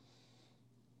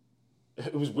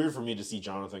 It was weird for me to see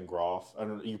Jonathan Groff. I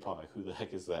don't know. You're probably like, who the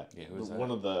heck is that? Yeah, who is that?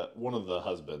 One of the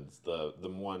husbands, the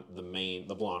blonde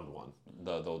one.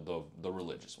 The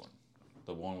religious one,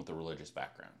 the one with the religious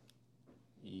background.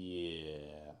 Yeah,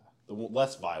 the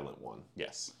less violent one.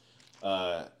 Yes.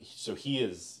 So he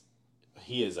is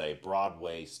a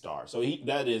Broadway star. So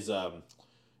that is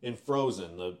in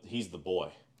Frozen. He's the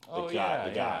boy. The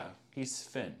guy. Yeah. He's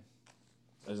Finn.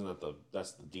 Isn't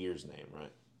that's the deer's name,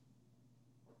 right?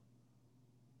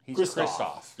 He's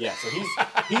Kristoff. Yeah, so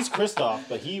he's Kristoff,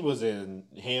 but he was in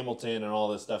Hamilton and all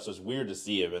this stuff, so it's weird to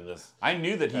see him in this. I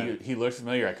knew that he looked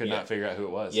familiar. I could not figure out who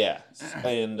it was. Yeah,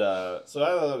 and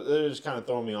so it was kind of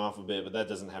throwing me off a bit, but that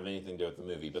doesn't have anything to do with the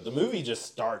movie. But the movie just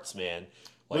starts, man.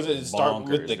 Like, it start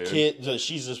with the dude. kid?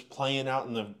 She's just playing out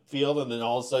in the field, and then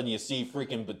all of a sudden you see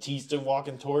freaking Batista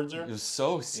walking towards her. It was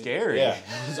so scary. Yeah,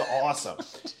 it was awesome.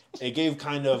 It gave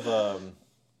kind of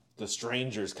the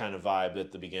Strangers kind of vibe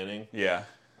at the beginning. Yeah.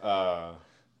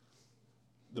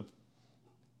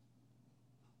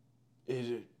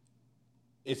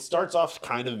 it starts off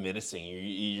kind of menacing.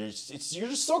 You're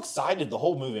just so excited the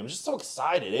whole movie. I'm just so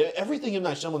excited. Everything M.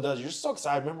 Night Shyamalan does, you're just so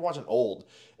excited. I remember watching Old.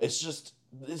 It's just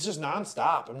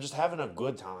nonstop. I'm just having a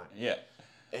good time. Yeah.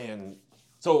 And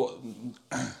so,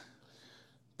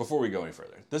 before we go any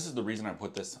further, this is the reason I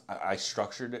put this. I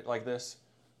structured it like this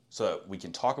so that we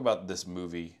can talk about this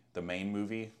movie, the main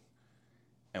movie,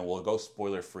 and we'll go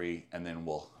spoiler free, and then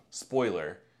we'll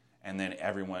spoiler. And then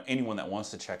anyone that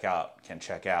wants to check out can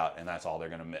check out, and that's all they're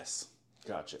going to miss.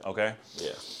 gotcha. Okay?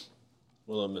 Yeah.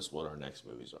 We'll miss what our next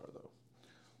movies are, though.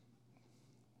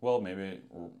 Well, maybe,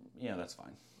 yeah, that's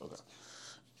fine. Okay.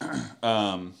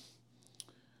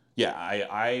 Yeah,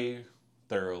 I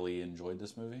thoroughly enjoyed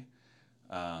this movie.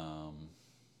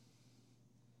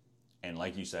 And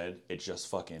like you said, it's just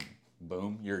fucking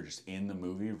boom. You're just in the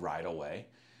movie right away.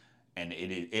 And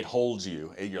it holds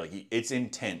you. You're like, it's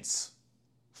intense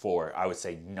for, I would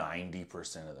say,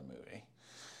 90% of the movie.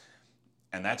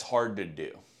 And that's hard to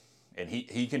do. And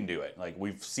he can do it. Like,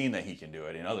 we've seen that he can do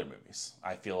it in other movies.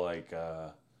 I feel like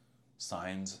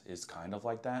Signs is kind of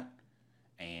like that.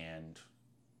 And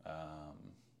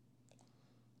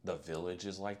The Village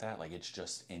is like that. Like, it's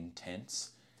just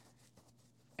intense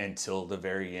until the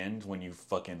very end when you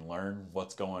fucking learn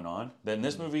what's going on. Then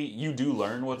this movie, you do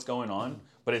learn what's going on,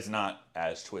 but it's not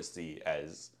as twisty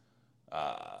as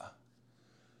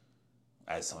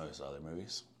some of his other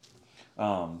movies.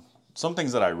 Some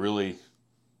things that I really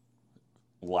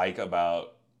like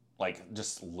about, like,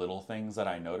 just little things that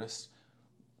I noticed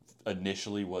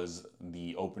initially was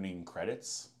the opening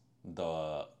credits.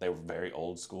 They were very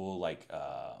old school, like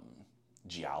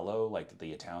giallo, like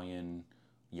the Italian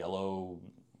yellow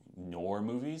noir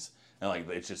movies, and like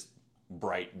it's just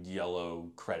bright yellow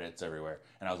credits everywhere.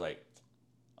 And I was like,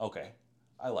 okay,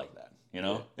 I like that. You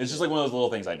know, it's just like one of those little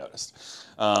things I noticed.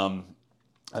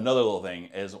 Another little thing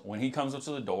is when he comes up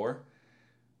to the door.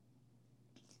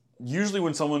 Usually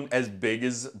when someone as big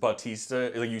as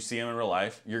Bautista, like you see him in real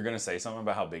life, you're going to say something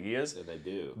about how big he is. Yeah, they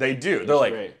do. They do. They're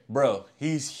like, great. Bro,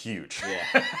 he's huge.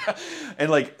 Yeah.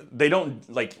 And like, they don't,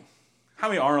 like, how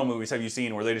many Arnold movies have you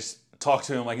seen where they just talk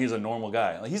to him like he's a normal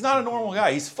guy? Like, he's not a normal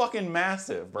guy. He's fucking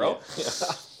massive, bro.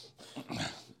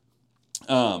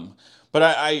 Yeah. But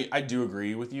I do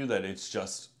agree with you that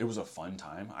it was a fun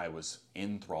time. I was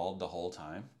enthralled the whole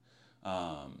time.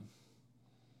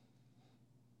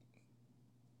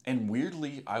 And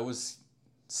weirdly, I was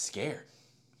scared.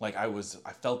 Like, I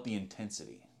felt the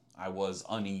intensity. I was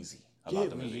uneasy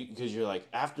about the movie. Because you're like,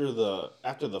 after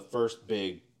the first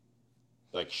big,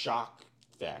 like, shock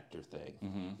factor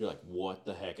thing, you're like, what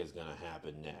the heck is going to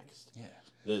happen next? Yeah.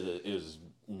 It was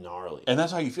gnarly. And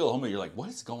that's how you feel at home. You're like, what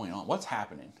is going on? What's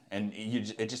happening? And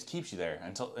it just keeps you there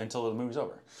until the movie's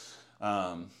over.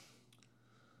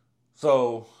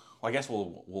 So I guess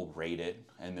we'll rate it,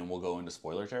 and then we'll go into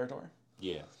spoiler territory.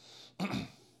 Yeah.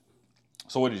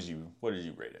 So what did you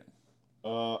rate it?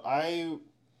 I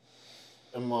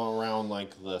am around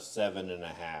like the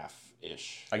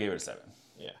 7.5-ish. I gave it a 7.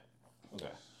 Yeah.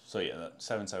 Okay. So yeah,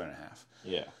 7.5.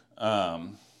 Yeah.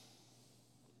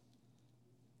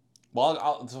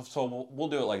 Well, so we'll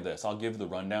do it like this. I'll give the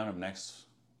rundown of next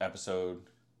episode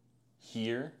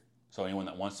here. So anyone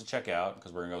that wants to check out,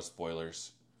 because we're gonna go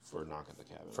spoilers for Knock at the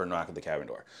Cabin. For Knock at the Cabin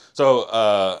Door.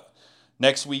 So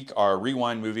next week, our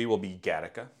rewind movie will be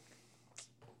Gattaca.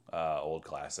 Old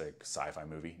classic sci-fi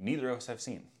movie. Neither of us have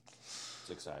seen. It's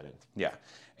exciting. Yeah.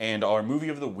 And our movie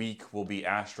of the week will be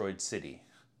Asteroid City,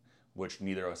 which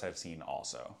neither of us have seen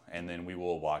also. And then we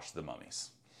will watch The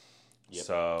Mummies. Yep.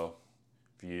 So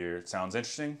if it sounds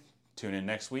interesting, tune in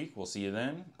next week. We'll see you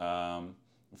then.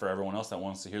 For everyone else that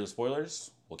wants to hear the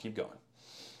spoilers, we'll keep going.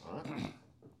 All right.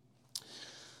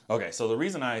 Okay, so the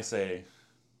reason I say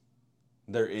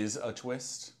there is a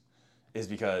twist is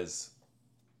because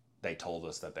they told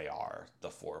us that they are the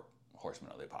 4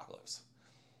 horsemen of the apocalypse.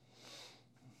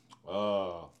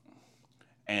 Oh.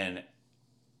 And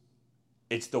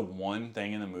it's the one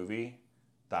thing in the movie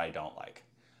that I don't like.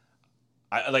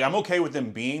 I'm okay with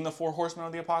them being the 4 horsemen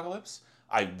of the apocalypse.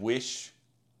 I wish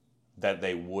that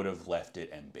they would have left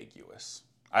it ambiguous.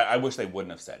 I wish they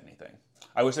wouldn't have said anything.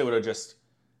 I wish they would have just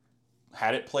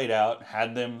had it played out,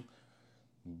 had them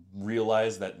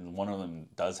realize that one of them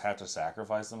does have to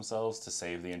sacrifice themselves to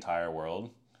save the entire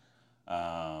world.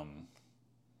 And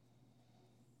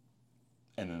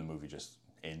then the movie just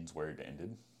ends where it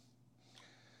ended.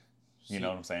 You know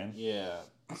what I'm saying? Yeah.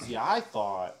 See, I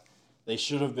thought they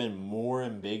should have been more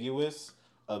ambiguous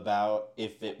about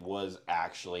if it was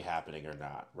actually happening or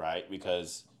not, right?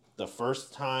 Because the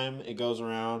first time it goes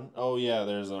around, oh yeah,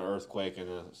 there's an earthquake and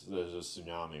there's a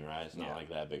tsunami, right? It's not like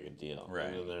that big a deal. Right.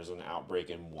 And then there's an outbreak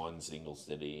in one single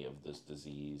city of this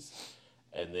disease.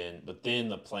 And then, but then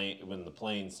when the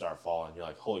planes start falling, you're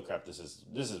like, holy crap, this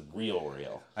is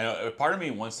real. I know. Part of me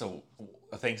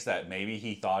thinks that maybe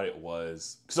he thought it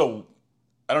was. So,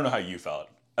 I don't know how you felt.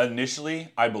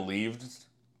 Initially, I believed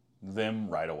them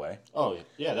right away. Oh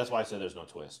yeah, that's why I said there's no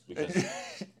twist because.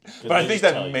 But I think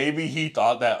that maybe he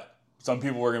thought that some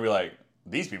people were gonna be like,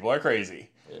 these people are crazy.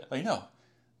 Yeah. Like, no,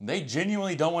 they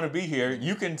genuinely don't want to be here.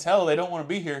 You can tell they don't want to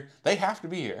be here. They have to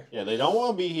be here. Yeah, they don't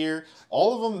want to be here.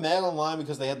 All of them met online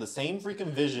because they had the same freaking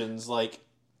visions. Like,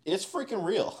 it's freaking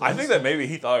real. I think that maybe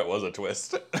he thought it was a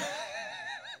twist.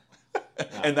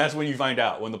 And that's when you find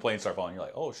out when the planes start falling. You're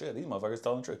like, oh shit, these motherfuckers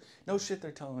telling the truth. No shit, they're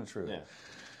telling the truth. Yeah.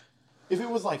 If it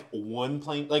was like one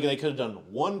plane, like they could have done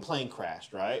one plane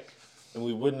crashed, right? And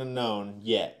we wouldn't have known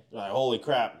yet. Like, holy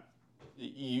crap.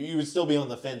 You would still be on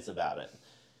the fence about it.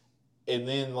 And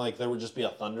then, like, there would just be a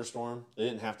thunderstorm. They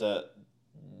didn't have to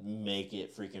make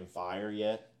it freaking fire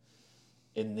yet.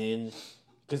 And then,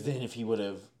 because then if he would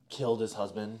have killed his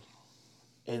husband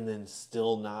and then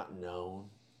still not known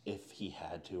if he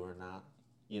had to or not,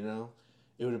 you know,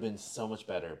 it would have been so much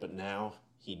better. But now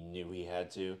he knew he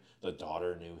had to. The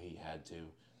daughter knew he had to.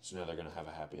 So now they're going to have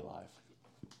a happy life.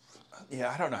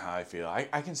 Yeah, I don't know how I feel.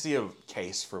 I can see a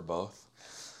case for both.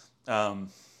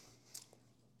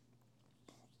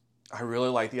 I really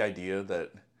like the idea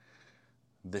that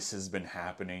this has been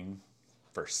happening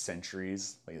for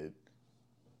centuries. Like,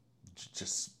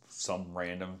 just some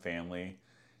random family,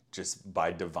 just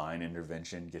by divine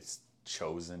intervention, gets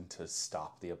chosen to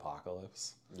stop the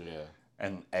apocalypse. Yeah.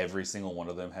 And every single one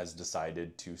of them has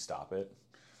decided to stop it.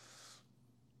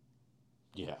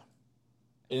 Yeah.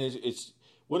 And it's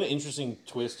what an interesting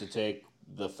twist to take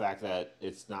the fact that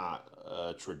it's not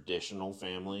a traditional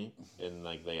family and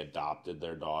like they adopted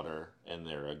their daughter and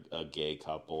they're a gay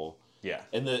couple. Yeah.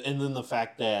 And then the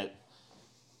fact that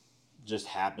just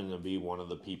happened to be one of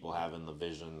the people having the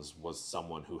visions was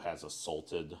someone who has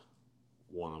assaulted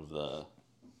one of the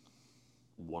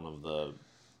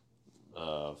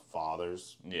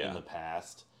fathers in the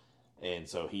past, and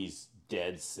so he's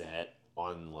dead set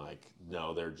on like,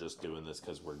 no, they're just doing this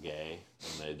because we're gay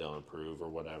and they don't approve or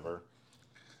whatever.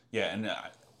 Yeah, and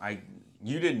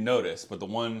you didn't notice, but the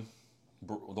one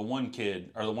kid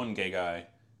or the one gay guy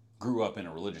grew up in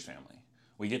a religious family.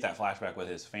 We get that flashback with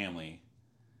his family,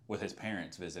 with his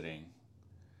parents visiting,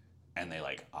 and they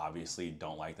like obviously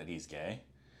don't like that he's gay.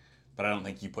 But I don't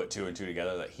think you put two and two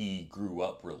together that he grew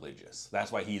up religious. That's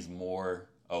why he's more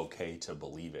okay to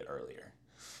believe it earlier.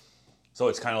 So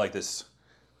it's kind of like this.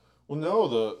 Well,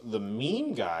 no, the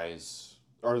mean guys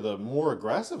or the more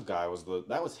aggressive guy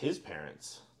that was his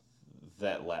parents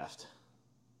that left.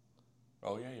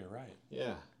 Oh yeah, you're right.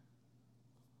 Yeah.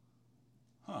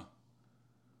 Huh.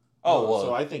 Oh well.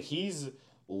 So I think he's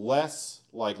less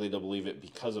likely to believe it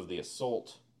because of the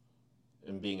assault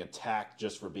and being attacked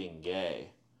just for being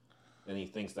gay. And he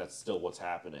thinks that's still what's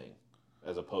happening,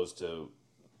 as opposed to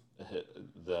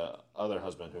the other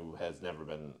husband who has never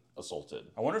been assaulted.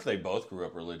 I wonder if they both grew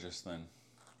up religious then.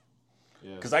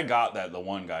 Yeah. Because I got that the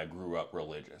one guy grew up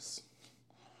religious.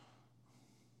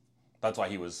 That's why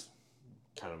he was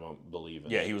kind of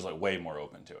believing. Yeah, he was like way more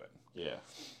open to it. Yeah.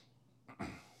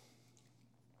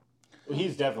 Well,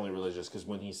 he's definitely religious because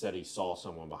when he said he saw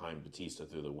someone behind Batista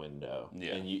through the window,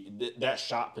 and that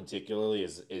shot particularly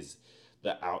is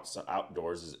the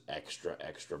outdoors is extra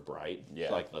bright.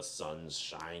 Yeah, like the sun's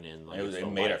shining. Like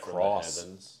it made a cross.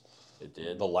 It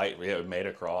did. The light, it made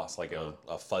a cross, like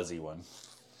a fuzzy one.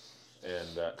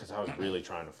 And because I was really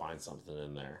trying to find something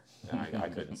in there, and I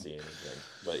couldn't see anything.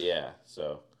 But yeah,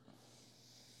 so.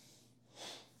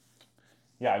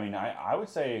 Yeah, I mean, I would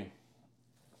say.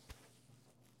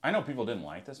 I know people didn't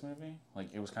like this movie. Like,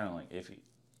 it was kind of like iffy.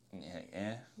 When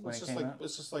it came out.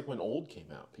 It's just like when Old came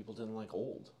out. People didn't like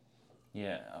Old.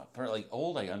 Yeah, for like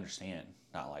Old, I understand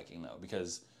not liking though,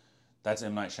 because that's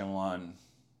M. Night Shyamalan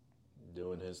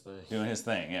doing his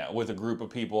thing. Yeah, with a group of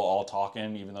people all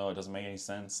talking, even though it doesn't make any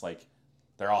sense. Like,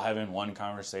 they're all having one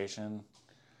conversation.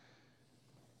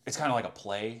 It's kind of like a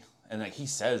play, and like he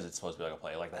says it's supposed to be like a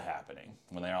play, like The Happening,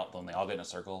 when they all get in a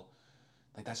circle.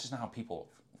 Like, that's just not how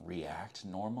people react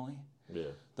normally. Yeah.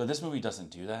 Though this movie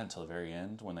doesn't do that until the very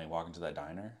end when they walk into that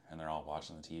diner and they're all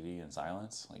watching the TV in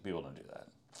silence. Like, people don't do that.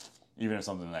 Even if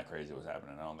something that crazy was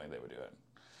happening, I don't think they would do it.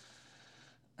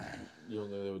 You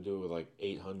don't think they would do it with like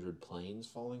 800 planes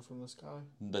falling from the sky?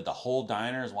 That the whole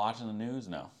diner is watching the news?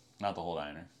 No, not the whole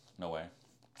diner. No way.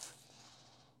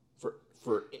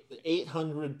 For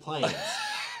 800 planes.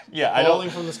 Yeah, I don't. falling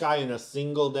from the sky in a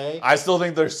single day. I still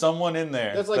think there's someone in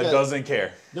there That's like that doesn't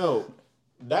care. No,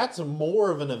 that's more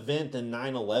of an event than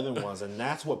 9/11 was, and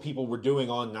that's what people were doing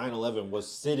on 9/11 was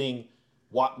sitting.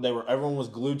 Everyone was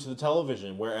glued to the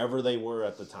television wherever they were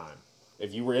at the time.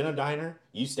 If you were in a diner,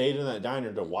 you stayed in that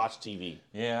diner to watch TV.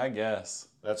 Yeah, I guess.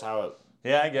 That's how it.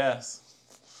 Yeah, I guess.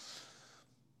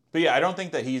 But yeah, I don't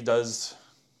think that he does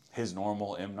his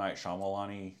normal M. Night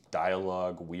Shyamalan-y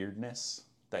dialogue weirdness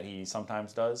that he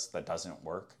sometimes does. That doesn't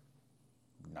work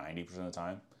 90% of the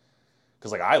time.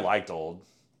 Because, like, I liked Old,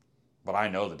 but I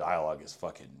know the dialogue is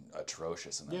fucking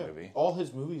atrocious in that movie. All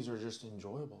his movies are just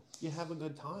enjoyable. You have a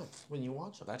good time when you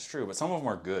watch them. That's true, but some of them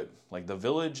are good. Like The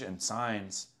Village and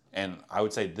Signs, and I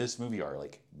would say this movie are,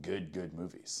 like, good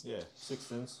movies. Yeah, Sixth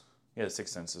Sense. Yeah, The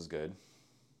Sixth Sense is good.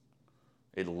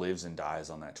 It lives and dies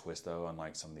on that twist, though,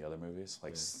 unlike some of the other movies.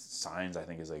 Like, Signs, I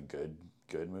think, is a good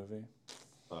movie.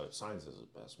 Signs is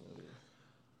the best movie.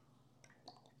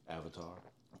 Avatar.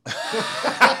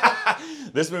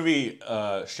 This movie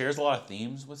shares a lot of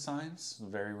themes with Signs.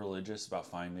 Very religious, about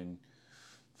finding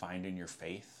your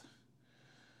faith.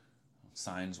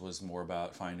 Signs was more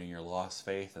about finding your lost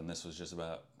faith, and this was just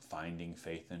about finding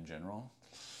faith in general.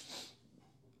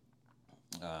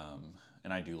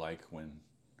 And I do like when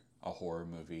a horror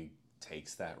movie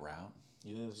takes that route.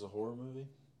 You think this is a horror movie?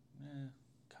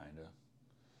 Kind of.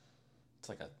 It's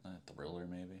like a thriller,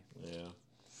 maybe. Yeah.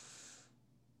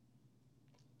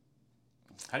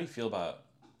 How do you feel about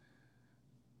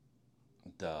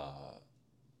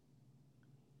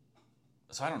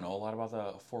So I don't know a lot about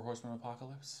the Four Horsemen of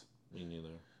Apocalypse. Me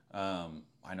neither.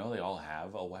 I know they all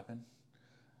have a weapon.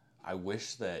 I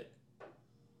wish that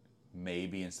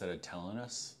maybe instead of telling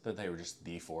us that they were just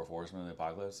the Four Horsemen of the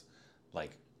Apocalypse,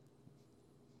 like,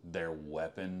 their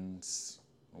weapons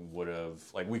would have,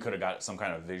 like, we could have got some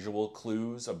kind of visual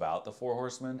clues about the Four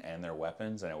Horsemen and their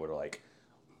weapons, and it would have, like,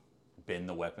 been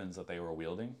the weapons that they were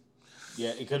wielding.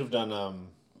 Yeah, it could have done,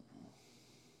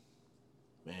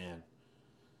 man.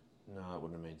 No, that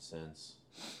wouldn't have made sense.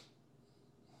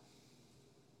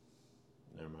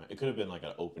 Never mind. It could have been like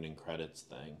an opening credits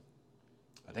thing.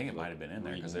 I think it might have been in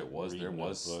there because there was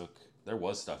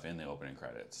stuff in the opening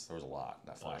credits. There was a lot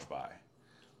that flashed by,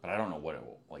 but I don't know what it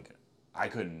like. I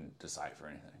couldn't decipher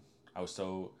anything. I was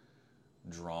so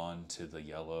drawn to the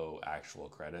yellow actual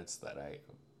credits that I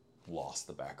lost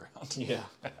the background. Yeah.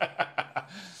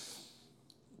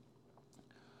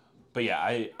 But yeah,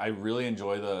 I really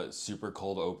enjoy the super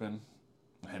cold open.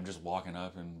 Him just walking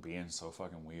up and being so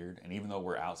fucking weird. And even though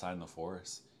we're outside in the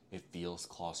forest, it feels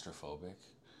claustrophobic.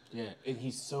 Yeah, and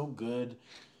he's so good.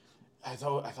 I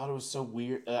thought it was so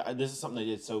weird. This is something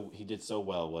he did so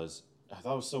well was I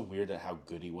thought it was so weird at how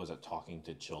good he was at talking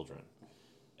to children.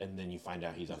 And then you find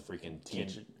out he's a freaking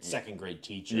second grade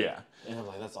teacher. Yeah. And I'm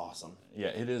like, that's awesome. Yeah,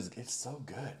 it is. It's so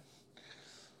good.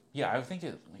 Yeah, I think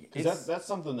that's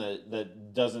something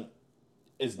that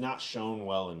is not shown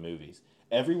well in movies.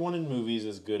 Everyone in movies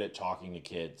is good at talking to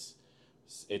kids.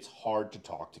 It's hard to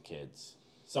talk to kids.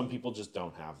 Some people just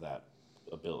don't have that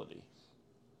ability.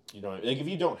 You know, like if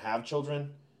you don't have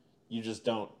children, you just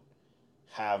don't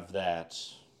have that.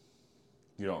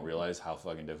 You don't realize how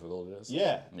fucking difficult it is.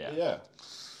 Yeah.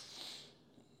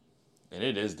 And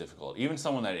it is difficult. Even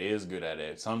someone that is good at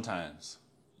it, sometimes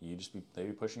they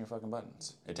be pushing your fucking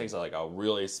buttons. It takes like a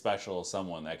really special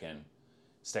someone that can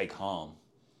stay calm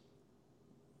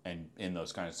and in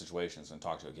those kind of situations and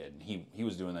talk to a kid. And he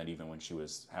was doing that even when she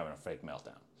was having a fake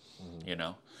meltdown. Mm-hmm. You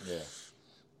know? Yeah.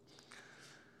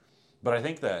 But I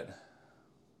think that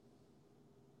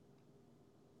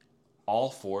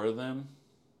all four of them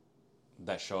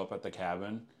that show up at the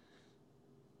cabin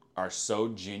are so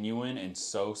genuine and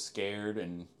so scared,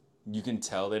 and you can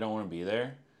tell they don't want to be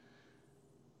there,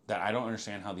 that I don't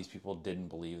understand how these people didn't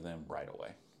believe them right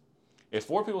away. If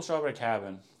 4 people show up at a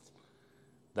cabin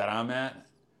that I'm at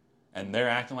and they're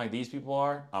acting like these people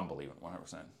are, I'm believing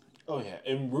 100%. Oh yeah,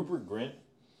 and Rupert Grint,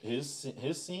 his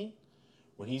scene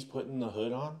when he's putting the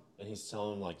hood on and he's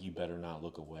telling him like, you better not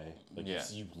look away, like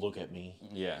you look at me,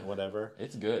 whatever.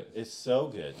 It's good. It's so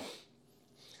good.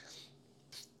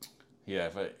 Yeah,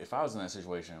 if I was in that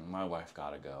situation, my wife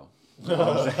gotta go.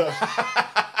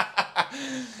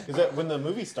 Because when the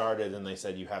movie started and they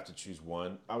said you have to choose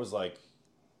one, I was like,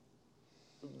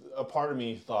 a part of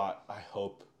me thought, I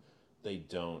hope they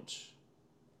don't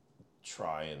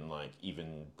try and like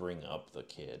even bring up the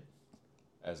kid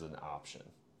as an option.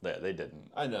 They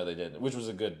didn't. I know they didn't, which was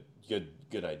a good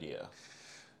idea.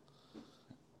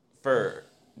 For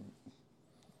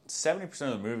 70%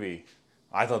 of the movie,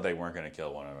 I thought they weren't gonna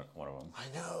kill one of them. I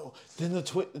know.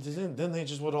 Then then they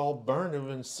just would all burn. It would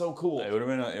have been so cool. It would have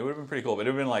been pretty cool. But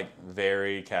it would have been like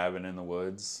very Cabin in the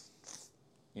Woods,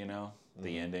 you know,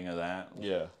 the ending of that.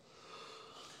 Yeah.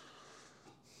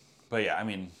 But yeah, I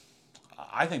mean,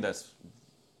 I think that's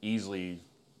easily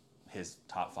his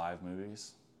top 5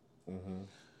 movies.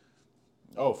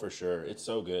 Oh, for sure. It's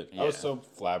so good. Yeah. I was so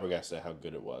flabbergasted at how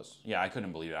good it was. Yeah, I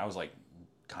couldn't believe it. I was like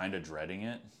kind of dreading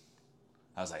it.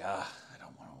 I was like, I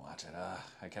don't want to watch it.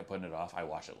 I kept putting it off. I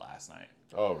watched it last night.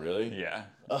 Oh, really? Yeah.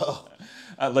 Oh.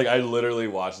 I literally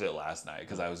watched it last night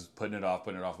because I was putting it off,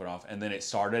 and then it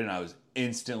started, and I was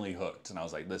instantly hooked, and I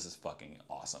was like, "This is fucking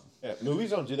awesome." Yeah, movies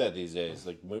don't do that these days.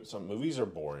 Like some movies are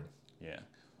boring. Yeah.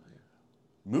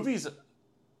 Movies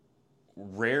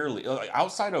rarely, like,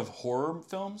 outside of horror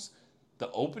films, the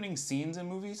opening scenes in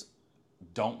movies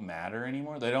don't matter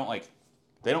anymore. They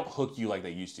don't hook you like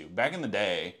they used to. Back in the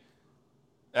day,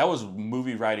 that was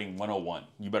movie writing 101.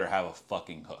 You better have a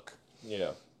fucking hook.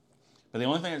 Yeah. But the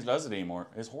only thing that does it anymore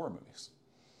is horror movies.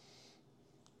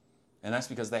 And that's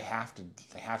because they have to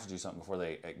do something before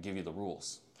they give you the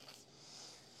rules.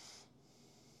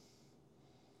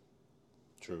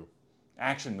 True.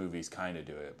 Action movies kind of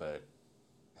do it, but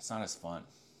it's not as fun.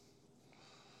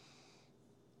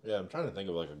 Yeah, I'm trying to think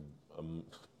of like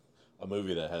a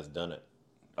movie that has done it.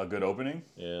 A good opening?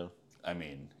 Yeah. I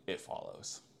mean, It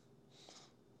Follows.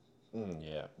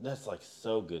 Yeah, that's like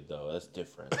so good though. That's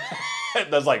different.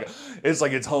 That's like it's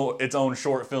its own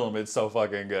short film. It's so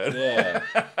fucking good. Yeah.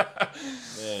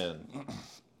 Man.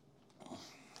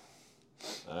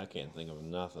 I can't think of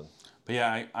nothing. But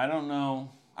yeah, I don't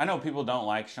know. I know people don't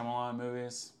like Shyamalan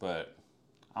movies, but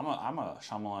I'm a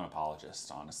Shyamalan apologist,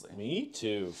 honestly. Me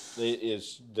too.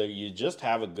 You just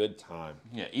have a good time.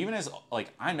 Yeah, even as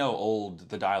like I know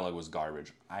the dialogue was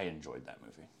garbage. I enjoyed that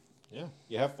movie. Yeah,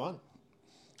 you have fun.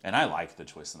 And I like the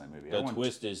twist in that movie. The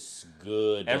twist is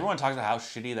good. Everyone talks about how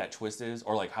shitty that twist is,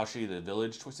 or like how shitty the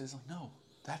village twist is. Like, no,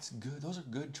 that's good. Those are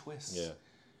good twists. Yeah.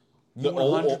 You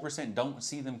 100% don't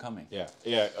see them coming. Yeah.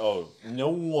 Yeah. Oh, no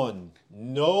one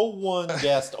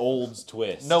guessed Old's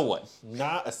twist. No one.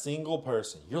 Not a single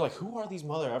person. You're like, who are these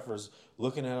mother effers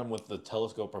looking at him with the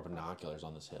telescope or binoculars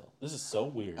on this hill? This is so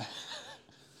weird.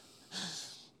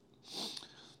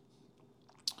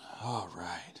 All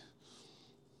right.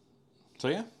 So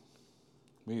yeah,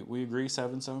 we agree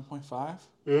 7.5.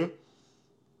 Yeah.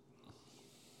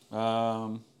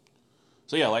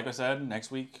 So yeah, like I said, next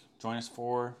week join us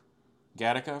for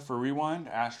Gattaca for Rewind,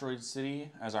 Asteroid City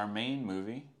as our main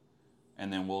movie,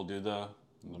 and then we'll do the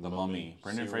Mummy,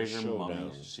 Brendan Fraser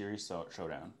Mummy series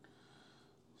showdown.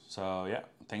 So yeah,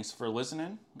 thanks for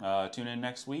listening. Tune in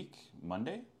next week,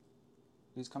 Monday.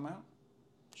 These come out.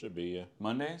 Should be, yeah.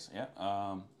 Mondays, yeah.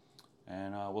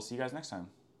 And we'll see you guys next time.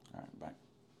 All right, bye.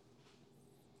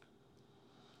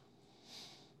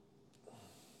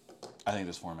 I think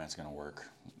this format's going to work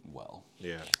well.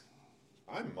 Yeah.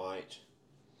 I might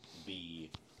be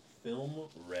film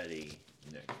ready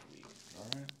next week. All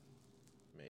right.